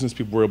business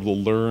people were able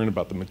to learn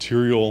about the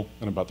material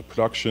and about the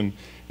production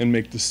and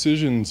make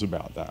decisions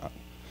about that.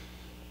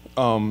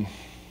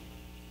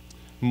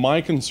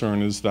 My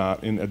concern is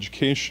that in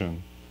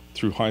education,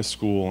 through high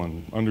school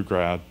and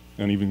undergrad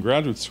and even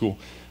graduate school,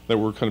 that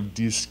we're kind of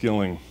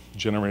de-skilling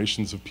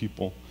generations of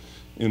people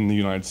in the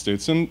United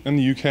States and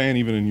the UK and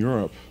even in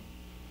Europe.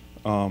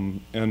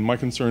 And my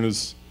concern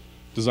is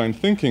design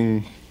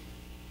thinking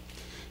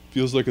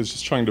feels like it's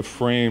just trying to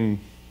frame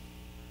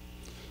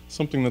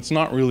something that's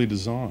not really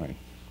design.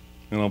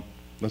 And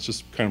that's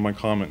just kind of my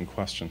comment and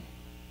question.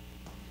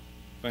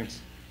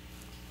 Thanks.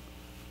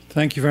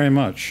 Thank you very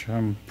much.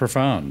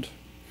 Profound.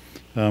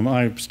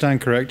 I stand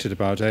corrected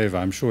about Eva.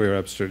 I'm sure you're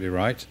absolutely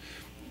right.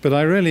 But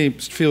I really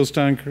feel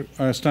stand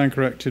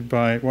corrected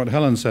by what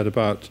Helen said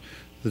about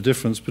the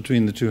difference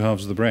between the two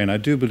halves of the brain. I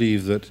do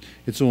believe that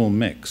it's all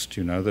mixed,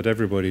 you know, that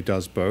everybody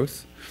does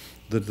both,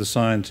 that the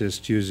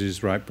scientist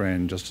uses right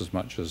brain just as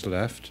much as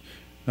left,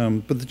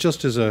 but there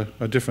just is a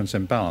difference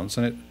in balance,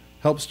 and it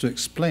helps to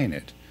explain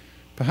it.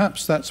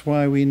 Perhaps that's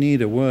why we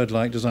need a word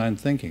like design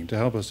thinking to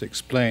help us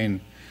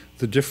explain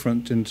the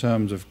different in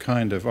terms of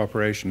kind of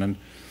operation. And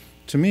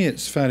to me,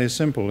 it's fairly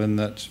simple in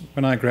that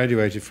when I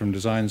graduated from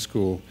design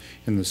school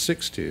in the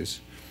 60s,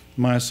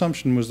 my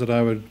assumption was that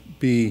I would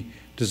be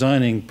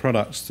designing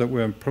products that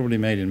were probably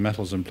made in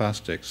metals and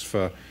plastics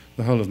for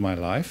the whole of my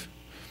life,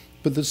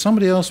 but that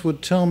somebody else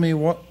would tell me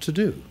what to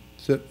do.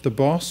 That the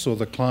boss or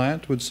the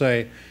client would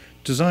say,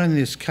 design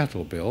this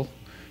kettle, Bill,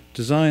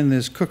 design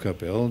this cooker,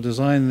 Bill,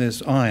 design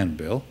this iron,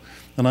 Bill,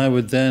 and I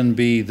would then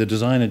be the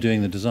designer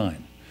doing the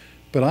design.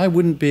 But I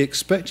wouldn't be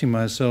expecting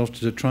myself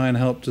to try and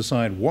help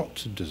decide what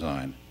to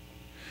design.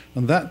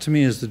 And that to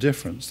me is the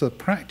difference. The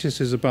practice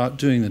is about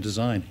doing the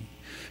designing,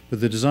 but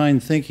the design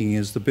thinking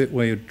is the bit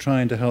where you're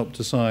trying to help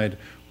decide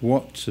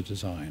what to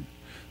design.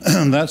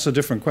 That's a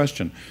different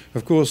question.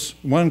 Of course,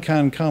 one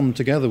can come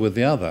together with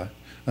the other,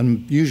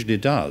 and usually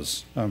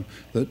does,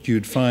 that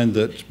you'd find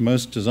that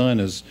most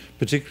designers,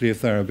 particularly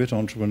if they're a bit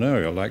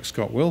entrepreneurial, like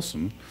Scott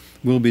Wilson,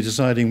 will be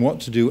deciding what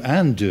to do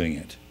and doing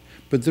it.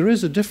 But there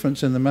is a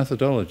difference in the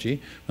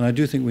methodology, and I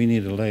do think we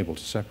need a label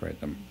to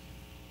separate them.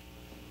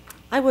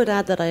 I would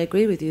add that I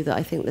agree with you that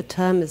I think the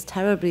term is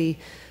terribly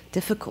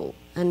difficult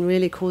and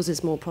really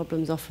causes more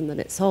problems often than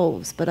it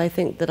solves. But I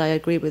think that I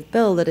agree with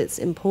Bill that it's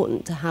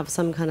important to have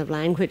some kind of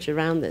language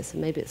around this,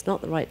 and maybe it's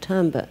not the right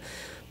term, but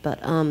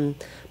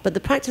the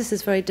practice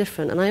is very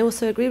different. And I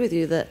also agree with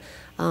you that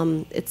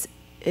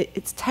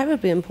it's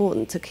terribly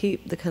important to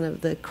keep the kind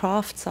of the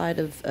craft side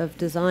of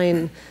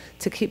design,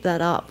 to keep that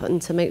up and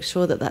to make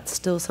sure that that's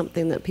still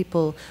something that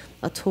people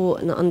are taught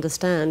and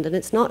understand. And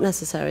it's not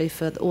necessary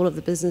for all of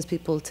the business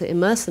people to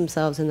immerse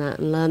themselves in that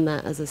and learn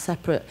that as a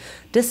separate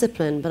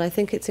discipline. But I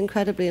think it's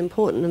incredibly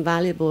important and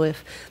valuable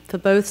for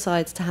both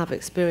sides to have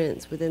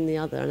experience within the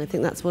other. And I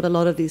think that's what a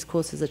lot of these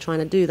courses are trying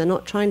to do. They're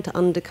not trying to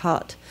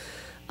undercut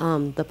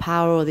the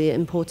power or the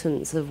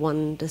importance of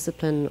one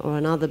discipline or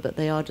another, but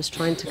they are just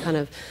trying to kind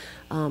of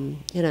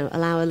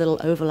allow a little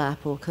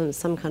overlap or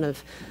some kind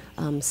of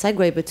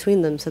segue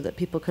between them so that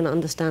people can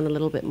understand a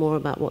little bit more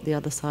about what the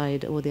other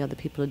side or the other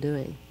people are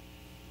doing.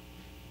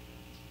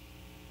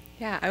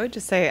 Yeah, I would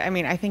just say, I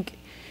mean, I think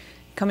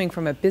coming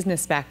from a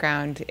business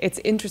background, it's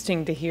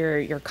interesting to hear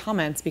your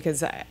comments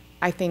because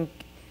I think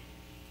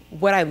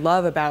what I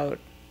love about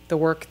the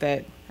work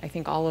that I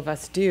think all of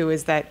us do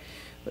is that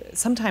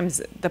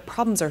sometimes the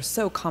problems are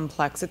so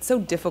complex, it's so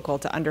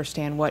difficult to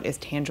understand what is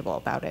tangible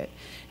about it.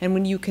 And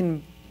when you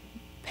can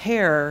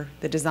pair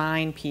the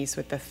design piece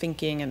with the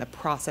thinking and the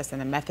process and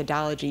the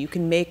methodology, you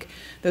can make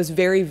those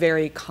very,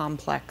 very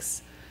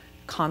complex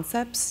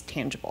concepts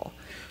tangible.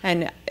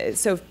 And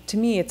so to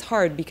me, it's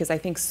hard because I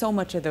think so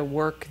much of the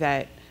work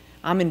that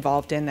I'm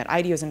involved in, that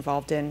IDEO is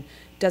involved in,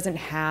 doesn't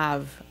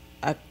have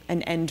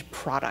an end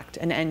product,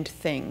 an end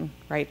thing,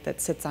 right, that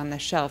sits on the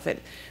shelf.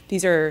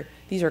 These are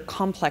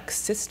complex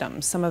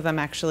systems. Some of them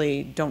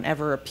actually don't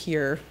ever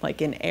appear like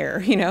in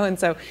air, you know, and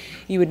so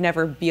you would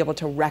never be able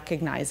to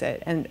recognize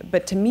it.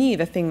 But to me,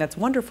 the thing that's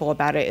wonderful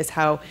about it is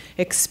how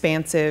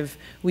expansive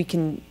we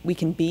can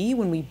be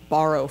when we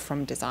borrow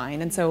from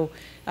design. And so,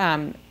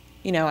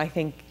 you know, I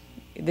think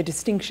the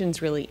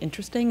distinction's really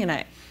interesting,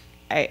 and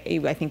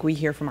I think we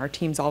hear from our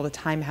teams all the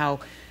time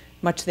how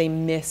much they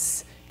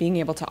miss being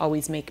able to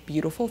always make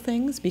beautiful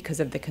things because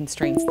of the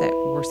constraints that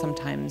we're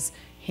sometimes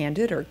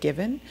handed or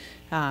given.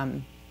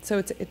 So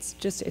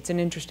it's an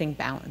interesting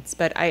balance.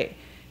 But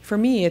for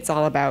me, it's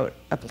all about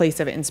a place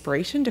of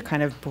inspiration to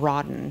kind of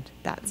broaden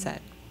that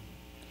set.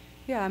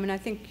 Yeah, I mean, I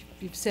think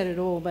you've said it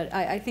all, but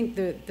I think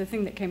the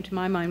thing that came to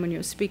my mind when you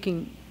were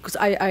speaking, because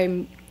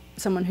I'm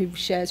someone who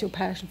shares your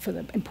passion for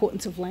the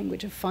importance of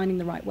language, of finding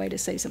the right way to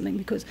say something,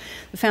 because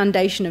the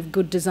foundation of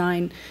good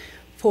design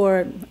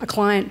for a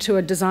client to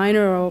a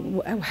designer,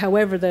 or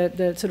however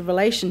the sort of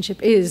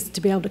relationship is,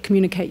 to be able to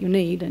communicate your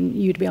need, and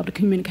you to be able to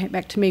communicate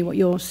back to me what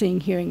you're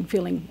seeing, hearing,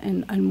 feeling,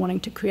 and wanting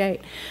to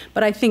create.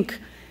 But I think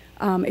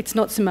it's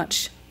not so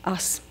much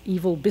us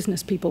evil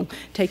business people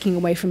taking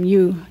away from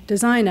you,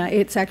 designer.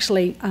 It's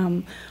actually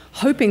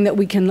hoping that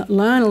we can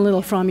learn a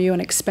little from you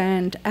and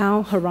expand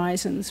our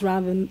horizons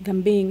rather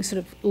than being sort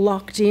of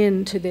locked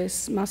into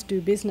this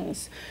must-do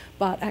business,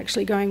 but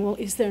actually going, well,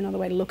 is there another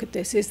way to look at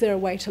this? Is there a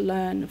way to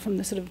learn from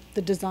the sort of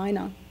the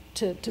designer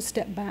to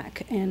step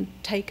back and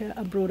take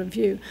a broader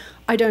view?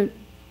 I don't,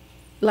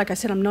 like I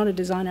said, I'm not a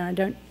designer. I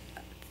don't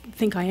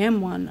think I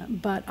am one,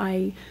 but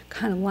I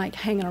kind of like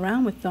hanging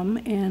around with them,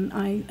 and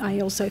I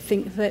also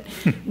think that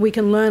we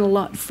can learn a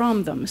lot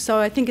from them. So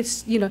I think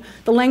it's, you know,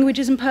 the language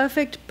isn't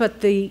perfect,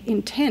 but the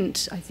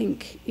intent, I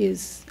think,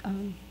 is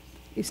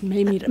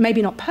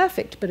maybe not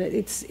perfect, but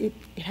it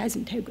has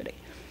integrity.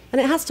 And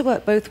it has to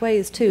work both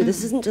ways too.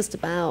 This isn't just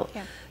about,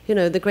 you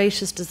know, the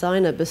gracious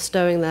designer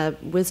bestowing their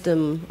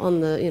wisdom on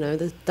the, you know,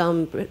 the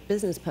dumb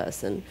business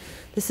person.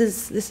 This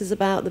is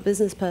about the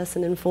business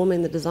person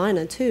informing the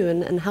designer too,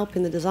 and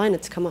helping the designer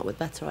to come up with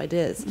better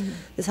ideas.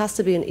 This has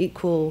to be an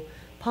equal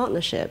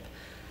partnership,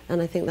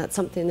 and I think that's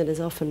something that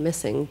is often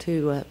missing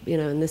too. You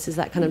know, and this is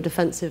that kind of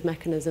defensive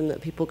mechanism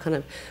that people kind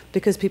of,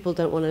 because people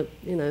don't want to,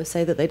 you know,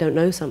 say that they don't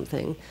know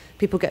something,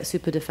 people get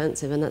super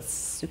defensive, and that's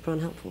super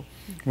unhelpful.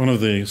 One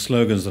of the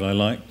slogans that I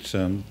liked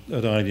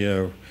at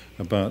IDEO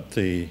about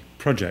the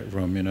project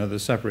room, you know, the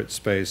separate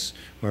space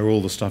where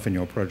all the stuff in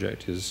your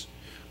project is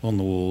on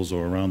the walls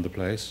or around the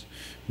place,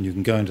 and you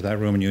can go into that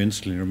room and you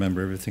instantly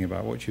remember everything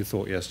about what you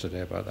thought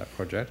yesterday about that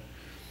project.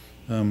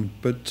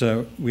 But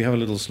we have a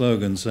little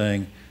slogan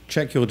saying,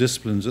 check your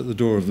disciplines at the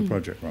door of the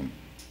project room.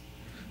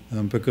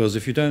 Because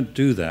if you don't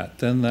do that,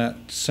 then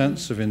that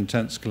sense of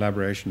intense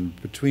collaboration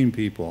between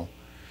people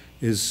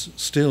is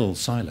still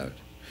siloed.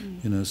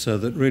 You know, so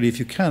that really if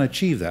you can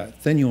achieve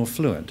that, then you're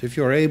fluent. If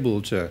you're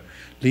able to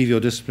leave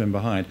your discipline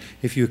behind,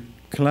 if you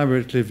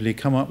collaboratively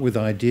come up with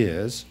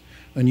ideas,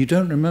 and you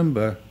don't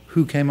remember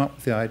who came up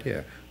with the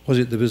idea. Was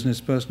it the business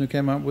person who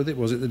came up with it?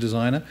 Was it the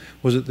designer?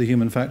 Was it the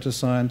human factors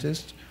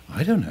scientist?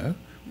 I don't know.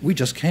 We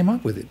just came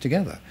up with it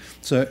together.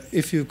 So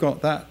if you've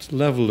got that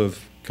level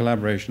of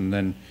collaboration,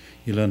 then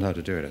you learn how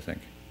to do it, I think.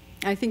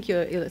 I think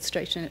your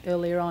illustration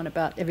earlier on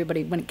about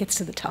everybody, when it gets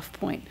to the tough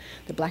point,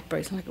 the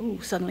blackberries are like, oh,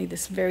 suddenly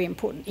this very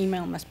important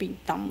email must be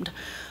thumbed,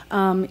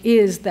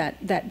 is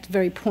that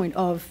very point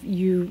of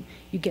you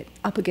get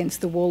up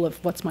against the wall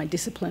of what's my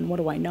discipline, what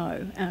do I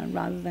know,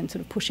 rather than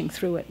sort of pushing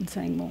through it and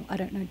saying, well, I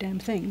don't know damn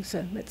thing,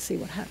 so let's see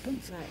what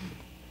happens. Right.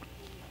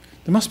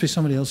 There must be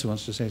somebody else who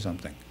wants to say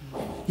something.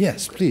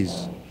 Yes,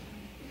 please.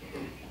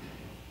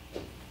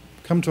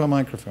 Come to our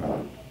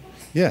microphone.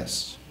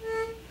 Yes.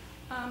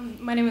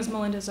 My name is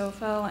Melinda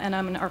Zofel, and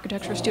I'm an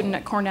architecture student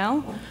at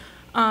Cornell.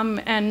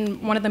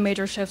 And one of the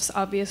major shifts,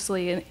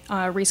 obviously,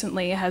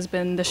 recently has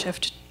been the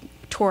shift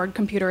toward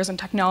computers and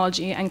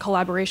technology and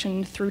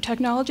collaboration through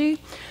technology.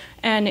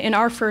 And in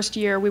our first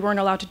year, we weren't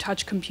allowed to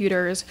touch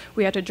computers.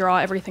 We had to draw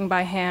everything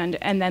by hand,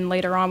 and then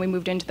later on we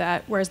moved into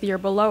that, whereas the year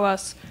below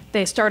us,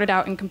 they started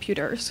out in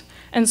computers.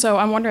 And so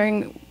I'm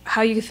wondering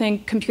how you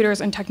think computers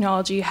and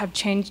technology have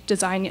changed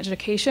design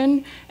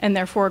education, and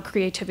therefore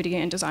creativity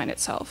in design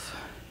itself.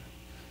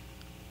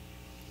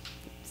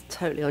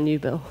 Totally on you,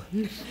 Bill.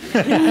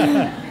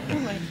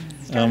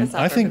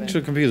 I think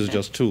computers are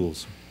just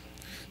tools.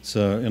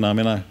 So, you know, I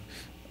mean,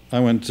 I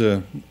went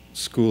to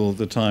school at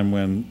the time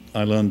when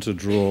I learned to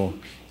draw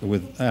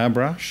with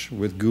airbrush,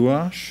 with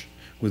gouache,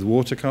 with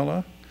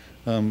watercolor,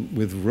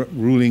 with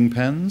ruling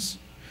pens.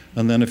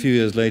 And then a few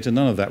years later,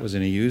 none of that was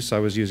any use. I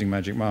was using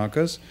magic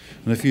markers.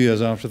 And a few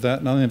years after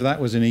that, none of that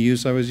was any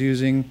use. I was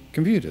using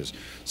computers.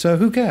 So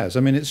who cares? I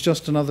mean, it's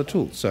just another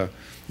tool. So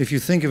if you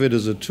think of it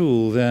as a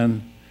tool,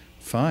 then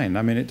fine.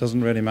 I mean, it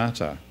doesn't really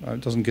matter.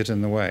 It doesn't get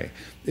in the way.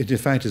 It, in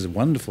fact, is a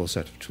wonderful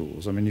set of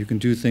tools. I mean, you can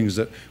do things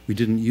that we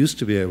didn't used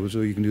to be able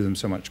to. You can do them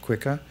so much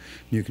quicker.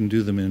 You can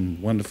do them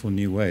in wonderful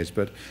new ways.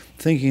 But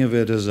thinking of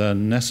it as a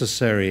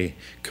necessary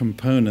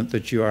component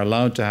that you are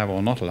allowed to have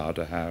or not allowed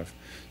to have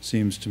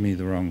seems to me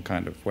the wrong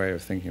kind of way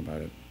of thinking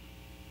about it.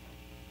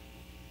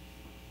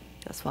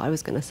 That's what I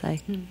was going to say.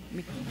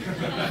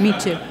 Me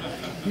too.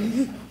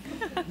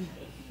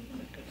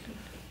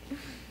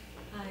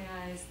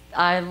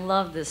 I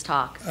love this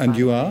talk. And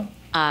you are?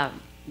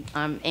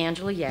 I'm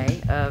Angela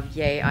Ye of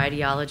Ye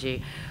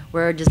Ideology.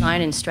 We're a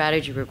design and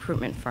strategy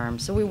recruitment firm.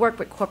 So we work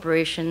with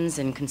corporations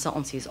and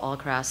consultancies all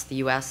across the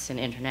US and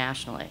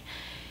internationally.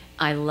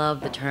 I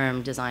love the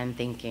term design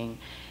thinking.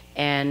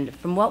 And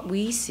from what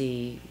we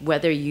see,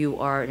 whether you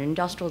are an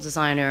industrial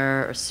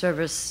designer, or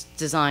service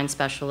design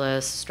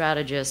specialist,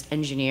 strategist,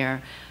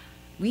 engineer,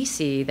 we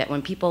see that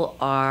when people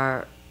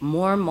are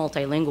more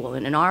multilingual,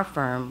 and in our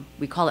firm,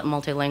 we call it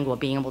multilingual,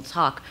 being able to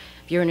talk.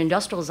 If you're an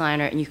industrial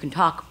designer and you can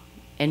talk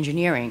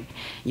engineering,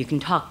 you can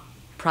talk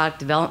product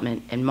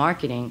development and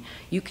marketing,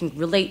 you can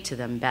relate to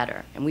them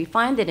better. And we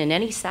find that in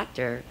any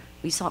sector,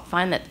 we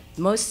find that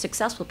most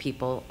successful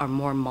people are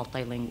more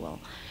multilingual.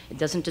 It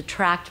doesn't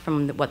detract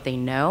from what they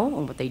know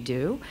and what they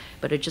do,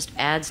 but it just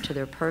adds to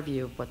their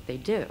purview of what they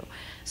do.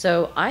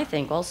 So I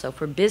think also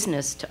for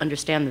business to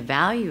understand the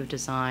value of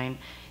design,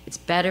 it's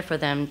better for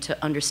them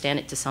to understand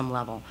it to some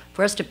level.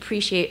 For us to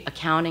appreciate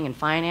accounting and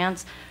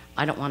finance,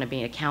 I don't want to be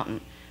an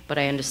accountant, but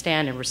I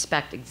understand and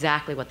respect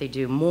exactly what they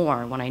do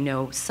more when I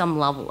know some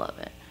level of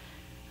it.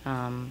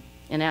 And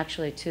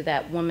actually, to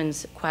that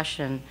woman's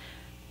question,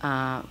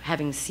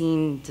 having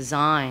seen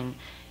design,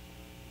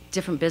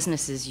 different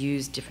businesses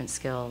use different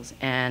skills,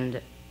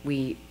 and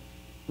we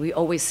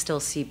always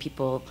still see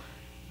people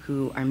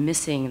who are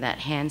missing that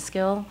hand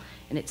skill,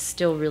 and it's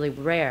still really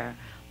rare.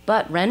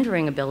 But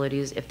rendering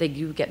abilities, if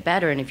you get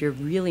better and if you're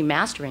really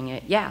mastering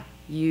it, yeah,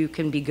 you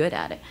can be good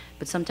at it.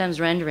 But sometimes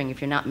rendering,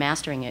 if you're not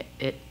mastering it,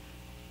 it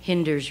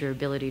hinders your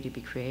ability to be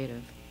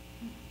creative.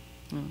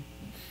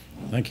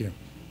 Thank you.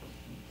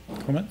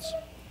 Comments?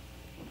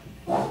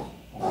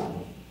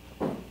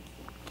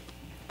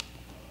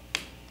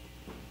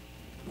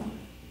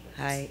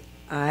 Hi,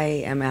 I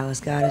am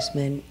Alice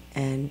Gottesman,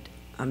 and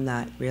I'm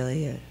not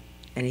really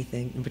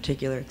anything in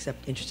particular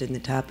except interested in the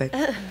topic.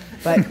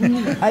 But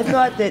I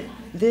thought that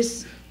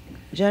this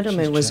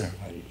gentleman was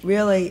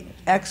really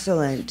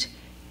excellent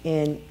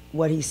in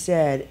what he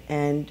said,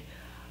 and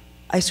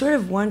I sort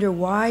of wonder,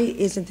 why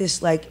isn't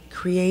this like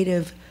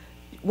creative,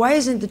 why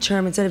isn't the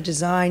term, instead of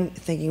design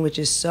thinking, which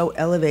is so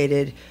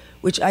elevated,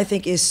 which I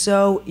think is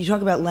so, you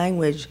talk about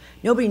language,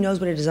 nobody knows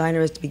what a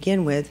designer is to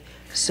begin with,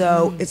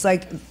 so it's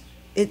like,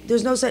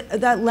 there's no such,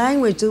 that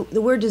language,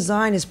 the word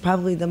design is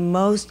probably the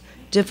most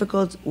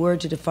difficult word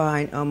to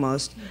define,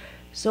 almost.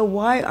 So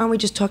why aren't we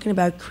just talking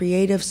about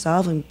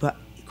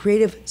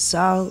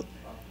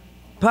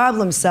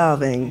problem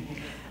solving?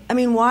 I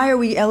mean, why are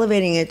we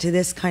elevating it to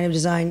this kind of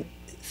design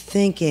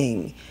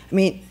thinking? I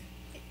mean,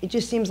 it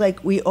just seems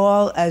like we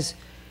all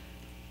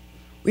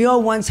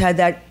once had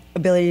that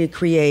ability to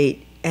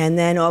create, and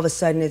then all of a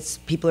sudden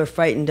people are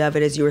frightened of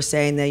it, as you were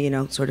saying, they,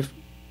 sort of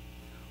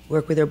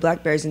work with their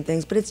BlackBerries and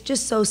things, but it's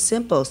just so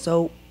simple.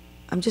 So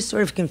I'm just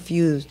sort of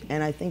confused,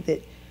 and I think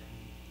that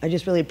I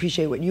just really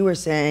appreciate what you were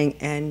saying,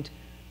 and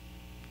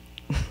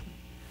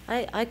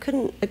I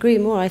couldn't agree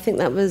more. I think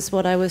that was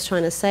what I was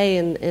trying to say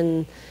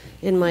in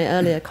my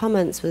earlier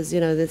comments was,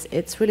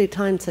 it's really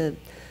time to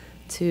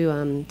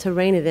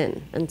rein it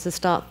in and to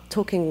start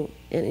talking,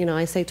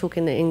 I say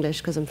talking in English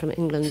because I'm from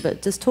England,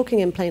 but just talking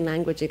in plain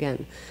language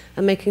again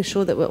and making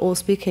sure that we're all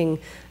speaking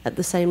at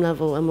the same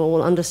level and we're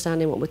all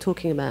understanding what we're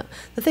talking about.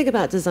 The thing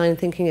about design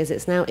thinking is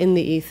it's now in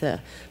the ether.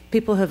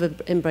 People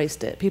have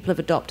embraced it, people have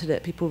adopted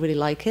it, people really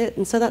like it,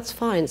 and so that's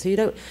fine. So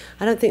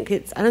I don't think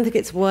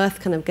it's worth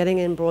kind of getting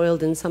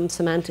embroiled in some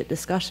semantic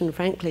discussion,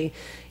 frankly.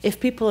 If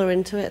people are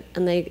into it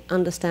and they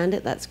understand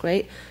it, that's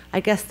great.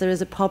 I guess there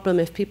is a problem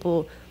if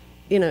people,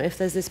 if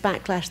there's this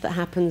backlash that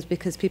happens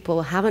because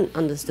people haven't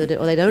understood it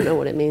or they don't know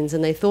what it means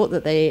and they thought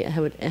that they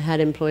had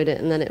employed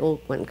it and then it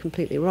all went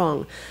completely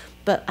wrong.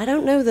 But I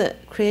don't know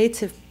that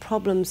creative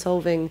problem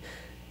solving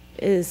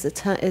is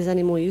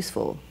any more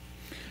useful.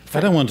 I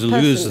don't want to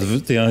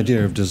lose the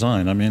idea of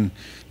design. I mean,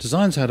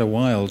 design's had a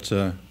while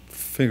to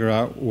figure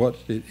out what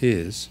it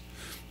is.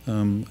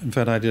 In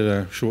fact, I did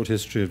a short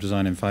history of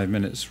design in 5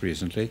 minutes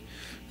recently,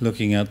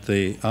 looking at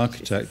the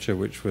architecture,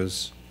 which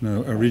was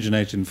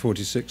originated in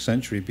 46th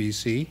century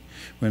BC,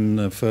 when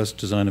the first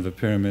design of a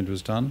pyramid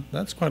was done.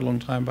 That's quite a long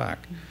time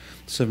back,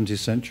 70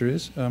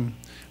 centuries. And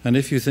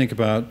if you think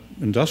about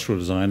industrial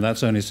design,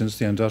 that's only since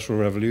the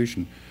Industrial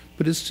Revolution.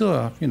 But it's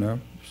still,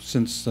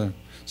 since the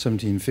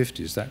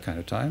 1750s, that kind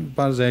of time,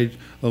 about as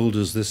old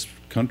as this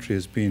country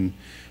has been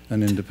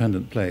an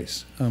independent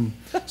place.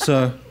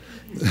 So,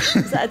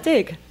 is that a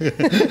dig?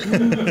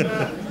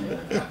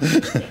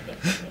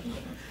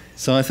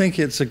 So I think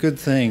it's a good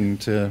thing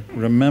to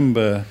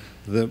remember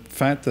the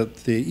fact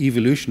that the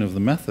evolution of the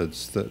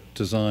methods that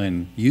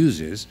design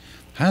uses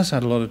has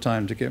had a lot of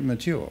time to get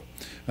mature.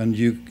 And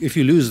if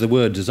you lose the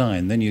word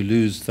design, then you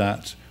lose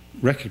that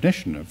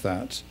recognition of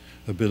that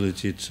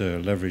ability to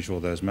leverage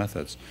all those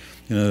methods.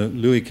 You know,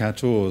 Louis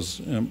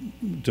XIV's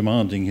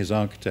demanding his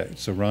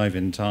architects arrive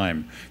in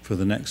time for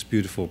the next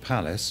beautiful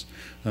palace,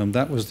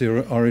 that was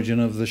the origin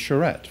of the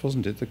charrette,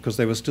 wasn't it? Because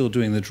they were still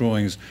doing the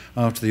drawings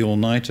after the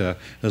all-nighter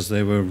as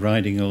they were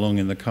riding along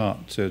in the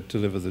cart to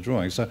deliver the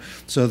drawings.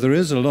 So there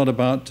is a lot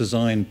about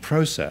design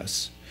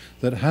process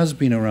that has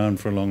been around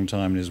for a long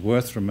time and is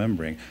worth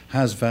remembering,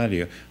 has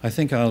value. I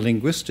think our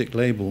linguistic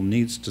label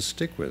needs to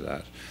stick with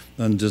that.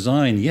 And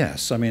design,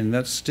 yes. I mean,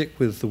 let's stick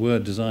with the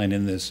word design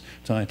in this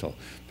title.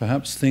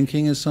 Perhaps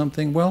thinking is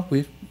something, well,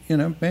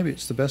 maybe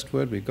it's the best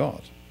word we've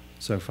got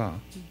so far.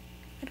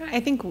 I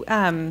think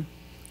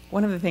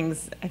one of the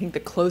things, I think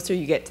the closer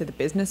you get to the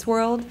business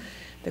world,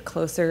 the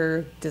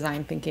closer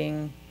design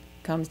thinking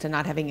comes to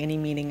not having any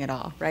meaning at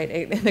all,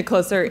 right? The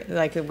closer,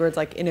 like the words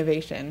like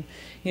innovation,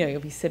 you'll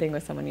be sitting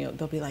with someone,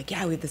 they'll be like,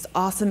 yeah, we have this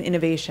awesome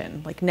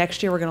innovation. Like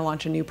next year we're gonna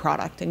launch a new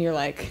product. And you're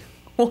like,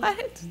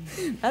 what?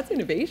 That's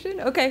innovation?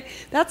 Okay,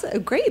 that's a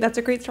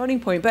great starting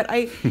point. But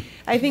I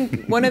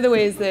think one of the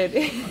ways that,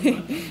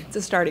 it's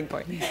a starting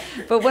point,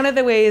 but one of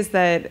the ways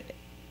that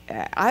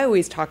I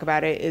always talk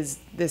about it is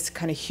this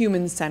kind of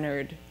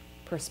human-centered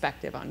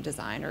perspective on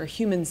design, or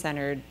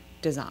human-centered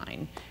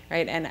design,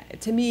 right? And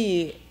to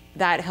me,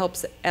 that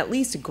helps at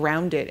least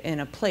ground it in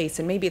a place,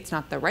 and maybe it's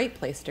not the right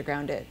place to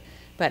ground it,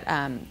 but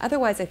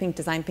otherwise I think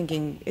design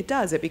thinking, it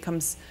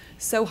becomes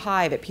so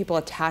high that people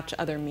attach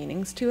other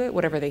meanings to it,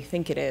 whatever they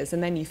think it is,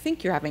 and then you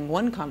think you're having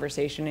one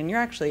conversation and you're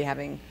actually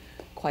having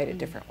quite a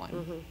different one.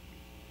 Mm-hmm.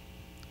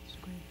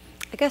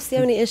 I guess the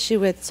only issue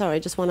with, sorry,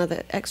 just one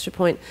other extra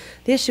point,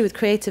 the issue with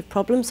creative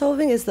problem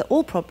solving is that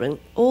all problem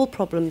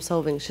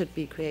solving should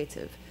be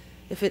creative.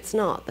 If it's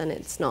not, then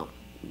it's not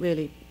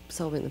really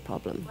solving the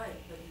problem. Right,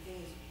 but the thing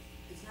is,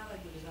 it's not like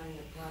we're designing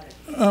a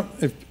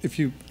product. If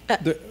you,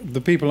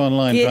 the people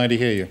online trying to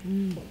hear you.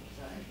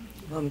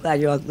 Well, I'm glad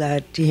you're all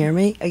glad to hear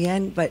me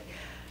again, but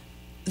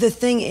the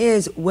thing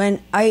is,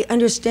 when I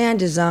understand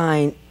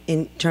design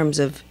in terms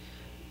of,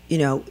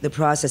 the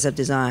process of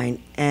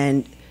design,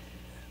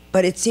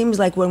 but it seems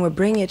like when we're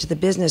bringing it to the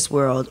business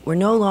world, we're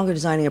no longer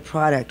designing a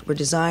product, we're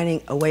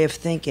designing a way of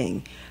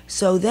thinking.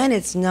 So then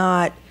it's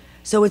not,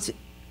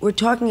 we're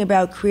talking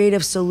about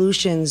creative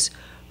solutions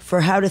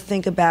for how to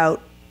think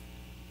about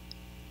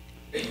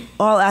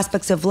all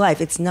aspects of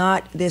life. It's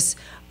not this,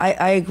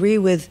 I agree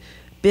with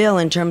Bill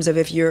in terms of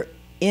if you're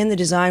in the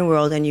design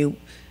world and you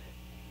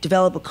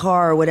develop a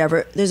car or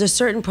whatever, there's a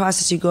certain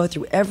process you go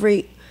through.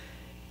 Everybody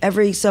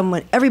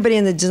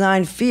in the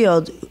design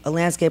field, a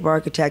landscape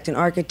architect, an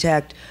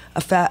architect,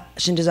 a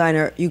fashion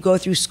designer, you go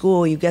through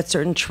school, you get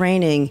certain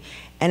training,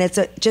 and it's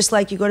just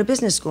like you go to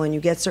business school and you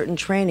get certain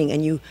training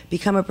and you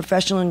become a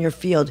professional in your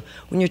field.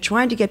 When you're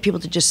trying to get people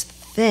to just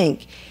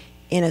think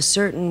in a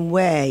certain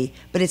way,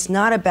 but it's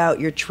not about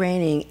your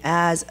training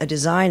as a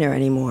designer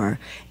anymore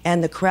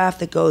and the craft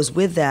that goes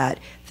with that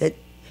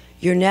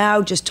you're now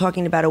just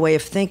talking about a way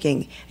of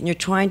thinking, and you're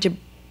trying to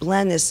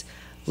blend this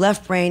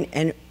left brain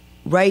and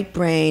right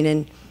brain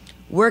and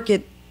work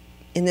it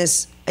in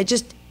this.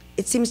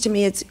 It seems to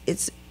me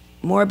it's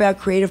more about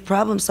creative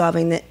problem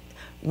solving that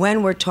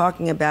when we're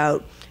talking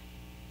about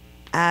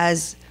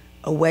as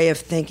a way of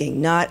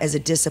thinking, not as a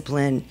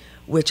discipline,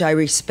 which I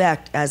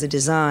respect as a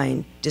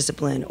design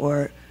discipline,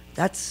 or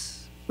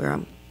that's where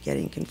I'm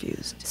getting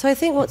confused. So I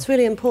think what's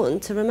really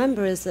important to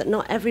remember is that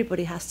not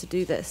everybody has to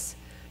do this.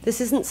 This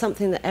isn't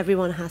something that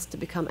everyone has to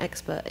become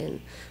expert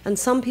in. And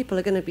some people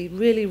are going to be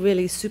really,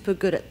 really super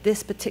good at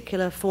this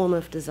particular form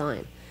of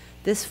design.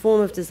 This form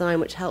of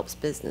design which helps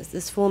business.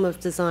 This form of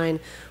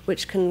design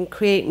which can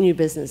create new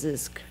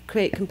businesses,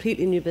 create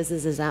completely new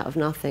businesses out of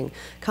nothing,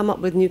 come up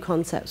with new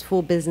concepts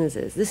for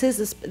businesses. This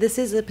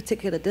is a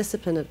particular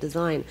discipline of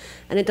design,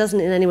 and it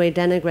doesn't in any way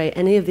denigrate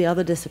any of the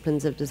other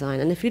disciplines of design.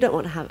 And if you don't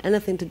want to have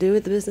anything to do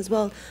with the business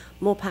world,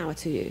 more power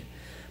to you.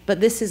 But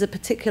this is a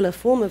particular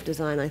form of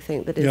design, I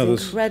think, that is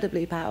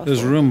incredibly powerful.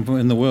 There's room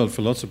in the world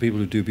for lots of people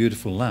who do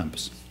beautiful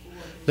lamps.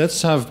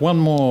 Let's have one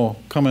more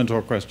comment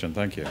or question.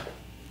 Thank you.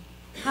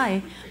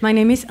 Hi, my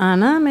name is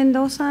Ana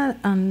Mendoza,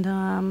 and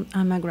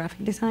I'm a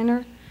graphic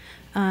designer.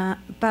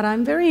 But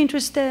I'm very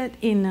interested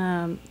in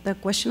the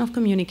question of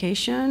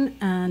communication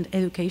and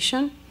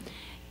education.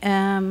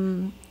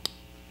 I'm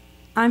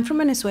from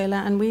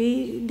Venezuela, and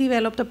we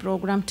developed a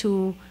program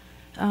to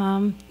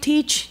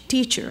teach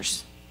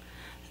teachers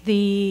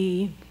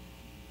the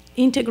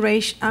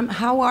integration,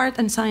 how art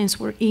and science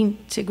were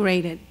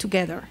integrated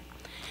together.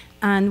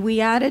 And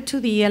we added to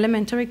the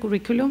elementary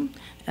curriculum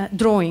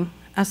drawing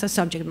as a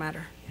subject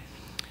matter.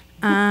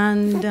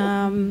 And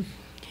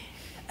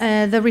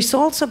the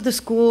results of the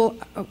school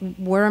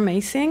were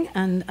amazing,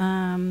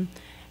 and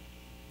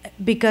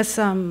because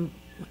when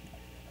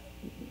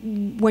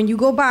you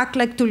go back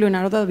like to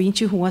Leonardo da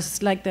Vinci, who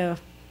was like the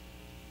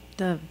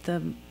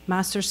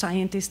master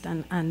scientist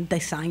and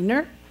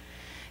designer,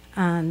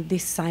 and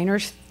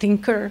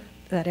thinker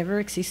that ever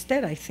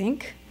existed, I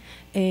think.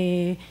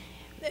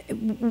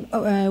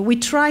 we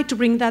try to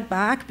bring that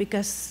back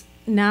because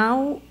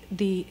now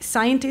the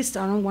scientists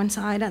are on one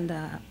side and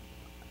the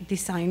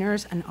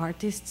designers and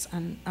artists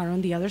are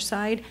on the other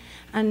side.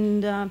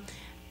 And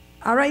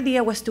our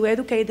idea was to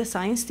educate the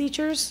science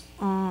teachers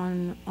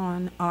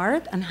on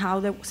art and how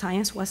the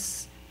science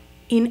was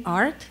in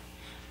art,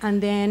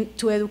 and then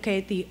to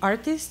educate the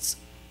artists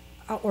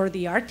or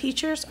the art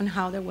teachers on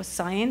how there was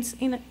science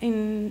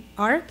in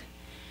art.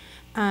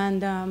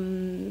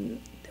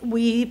 And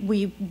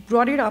we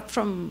brought it up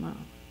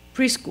from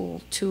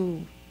preschool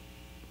to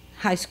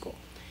high school.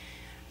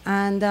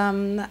 And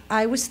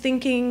I was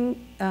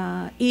thinking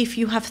if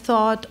you have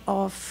thought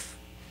of,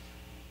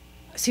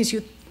 since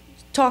you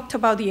talked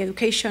about the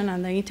education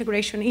and the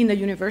integration in the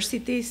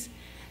universities,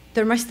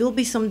 there might still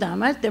be some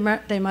damage. There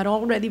might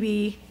already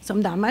be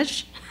some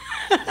damage.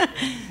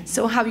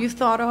 So have you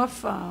thought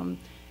of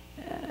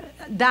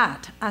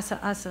that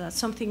as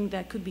something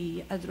that could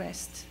be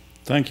addressed?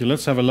 Thank you.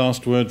 Let's have a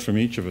last word from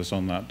each of us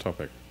on that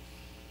topic.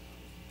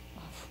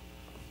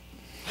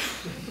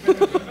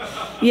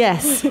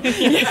 Yes. That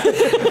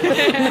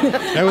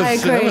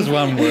was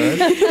one word.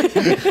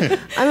 I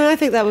mean, I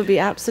think that would be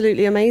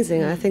absolutely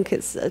amazing. I think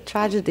it's a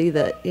tragedy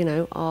that, you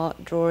know,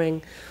 art,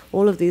 drawing,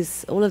 all of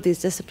these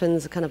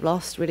disciplines are kind of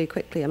lost really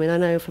quickly. I mean, I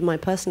know from my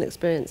personal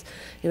experience,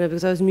 you know,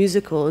 because I was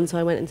musical and so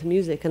I went into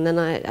music, and then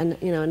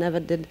I never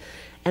did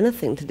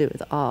anything to do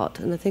with art,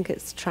 and I think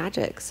it's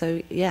tragic.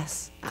 So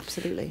yes,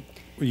 absolutely.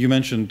 You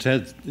mentioned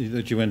TED,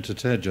 that you went to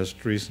TED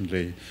just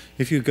recently.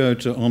 If you go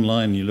to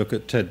online, you look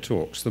at TED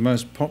Talks. The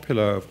most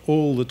popular of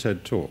all the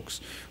TED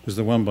Talks was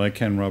the one by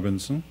Ken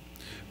Robinson,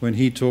 when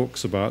he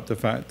talks about the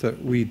fact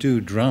that we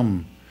do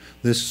drum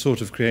this sort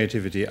of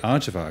creativity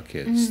out of our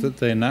kids, that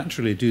they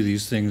naturally do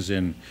these things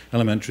in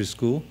elementary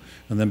school,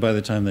 and then by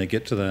the time they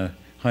get to their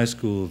high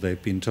school,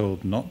 they've been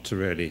told not to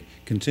really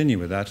continue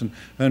with that, and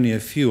only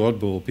a few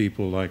oddball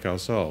people like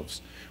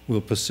ourselves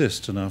will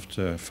persist enough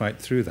to fight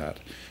through that.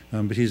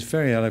 But he's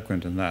very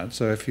eloquent in that.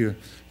 So if you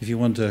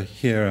want to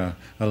hear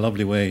a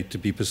lovely way to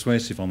be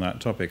persuasive on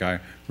that topic, I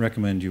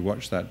recommend you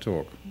watch that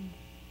talk.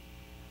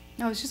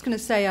 I was just going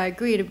to say, I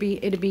agree.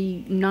 It'd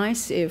be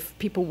nice if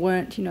people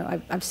weren't, you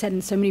know, I've said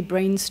in so many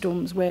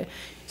brainstorms where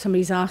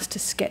somebody's asked to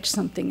sketch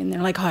something and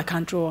they're like, oh, I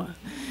can't draw.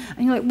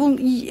 And you're like, well,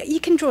 you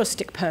can draw a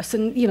stick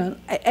person, you know,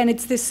 and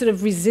it's this sort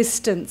of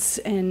resistance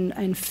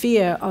and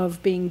fear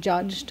of being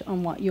judged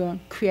on what you're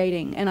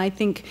creating. And I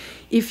think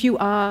if you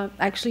are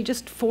actually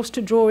just forced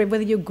to draw,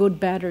 whether you're good,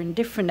 bad, or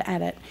indifferent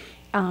at it,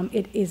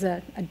 it is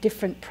a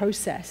different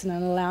process, and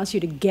it allows you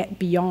to get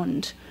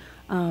beyond.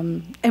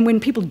 And when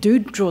people do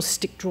draw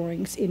stick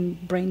drawings in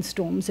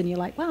brainstorms, and you're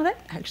like, wow, I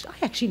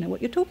actually know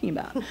what you're talking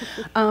about.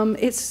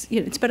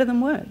 It's better than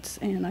words,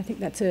 and I think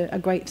that's a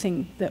great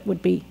thing that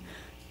would be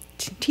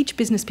teach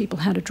business people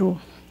how to draw.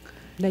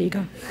 There you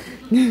go.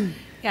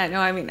 Yeah, no,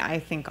 I mean, I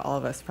think all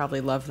of us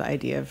probably love the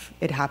idea of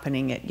it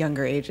happening at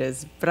younger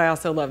ages, but I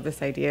also love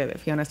this idea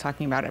that Fiona's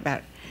talking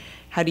about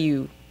how do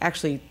you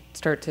actually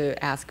start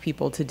to ask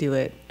people to do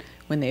it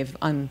when they've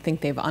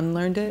think they've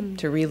unlearned it,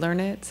 to relearn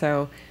it.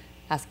 So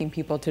asking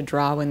people to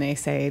draw when they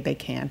say they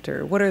can't,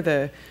 or what are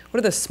the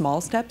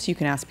small steps you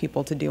can ask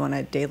people to do on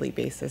a daily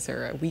basis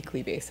or a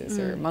weekly basis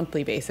or a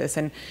monthly basis.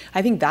 And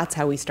I think that's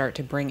how we start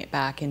to bring it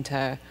back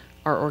into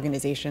our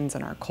organizations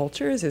and our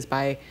cultures, is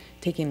by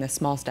taking the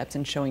small steps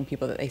and showing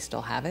people that they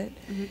still have it.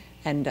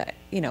 And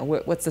you know,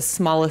 what's the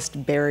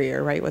smallest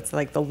barrier, right? What's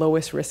like the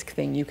lowest risk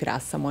thing you could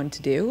ask someone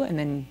to do, and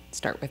then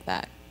start with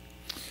that.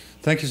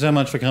 Thank you so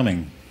much for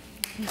coming.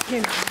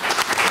 Thank you.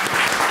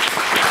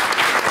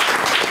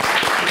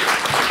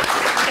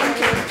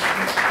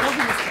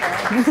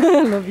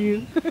 I love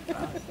you.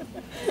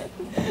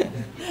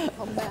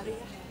 I'm mad at you.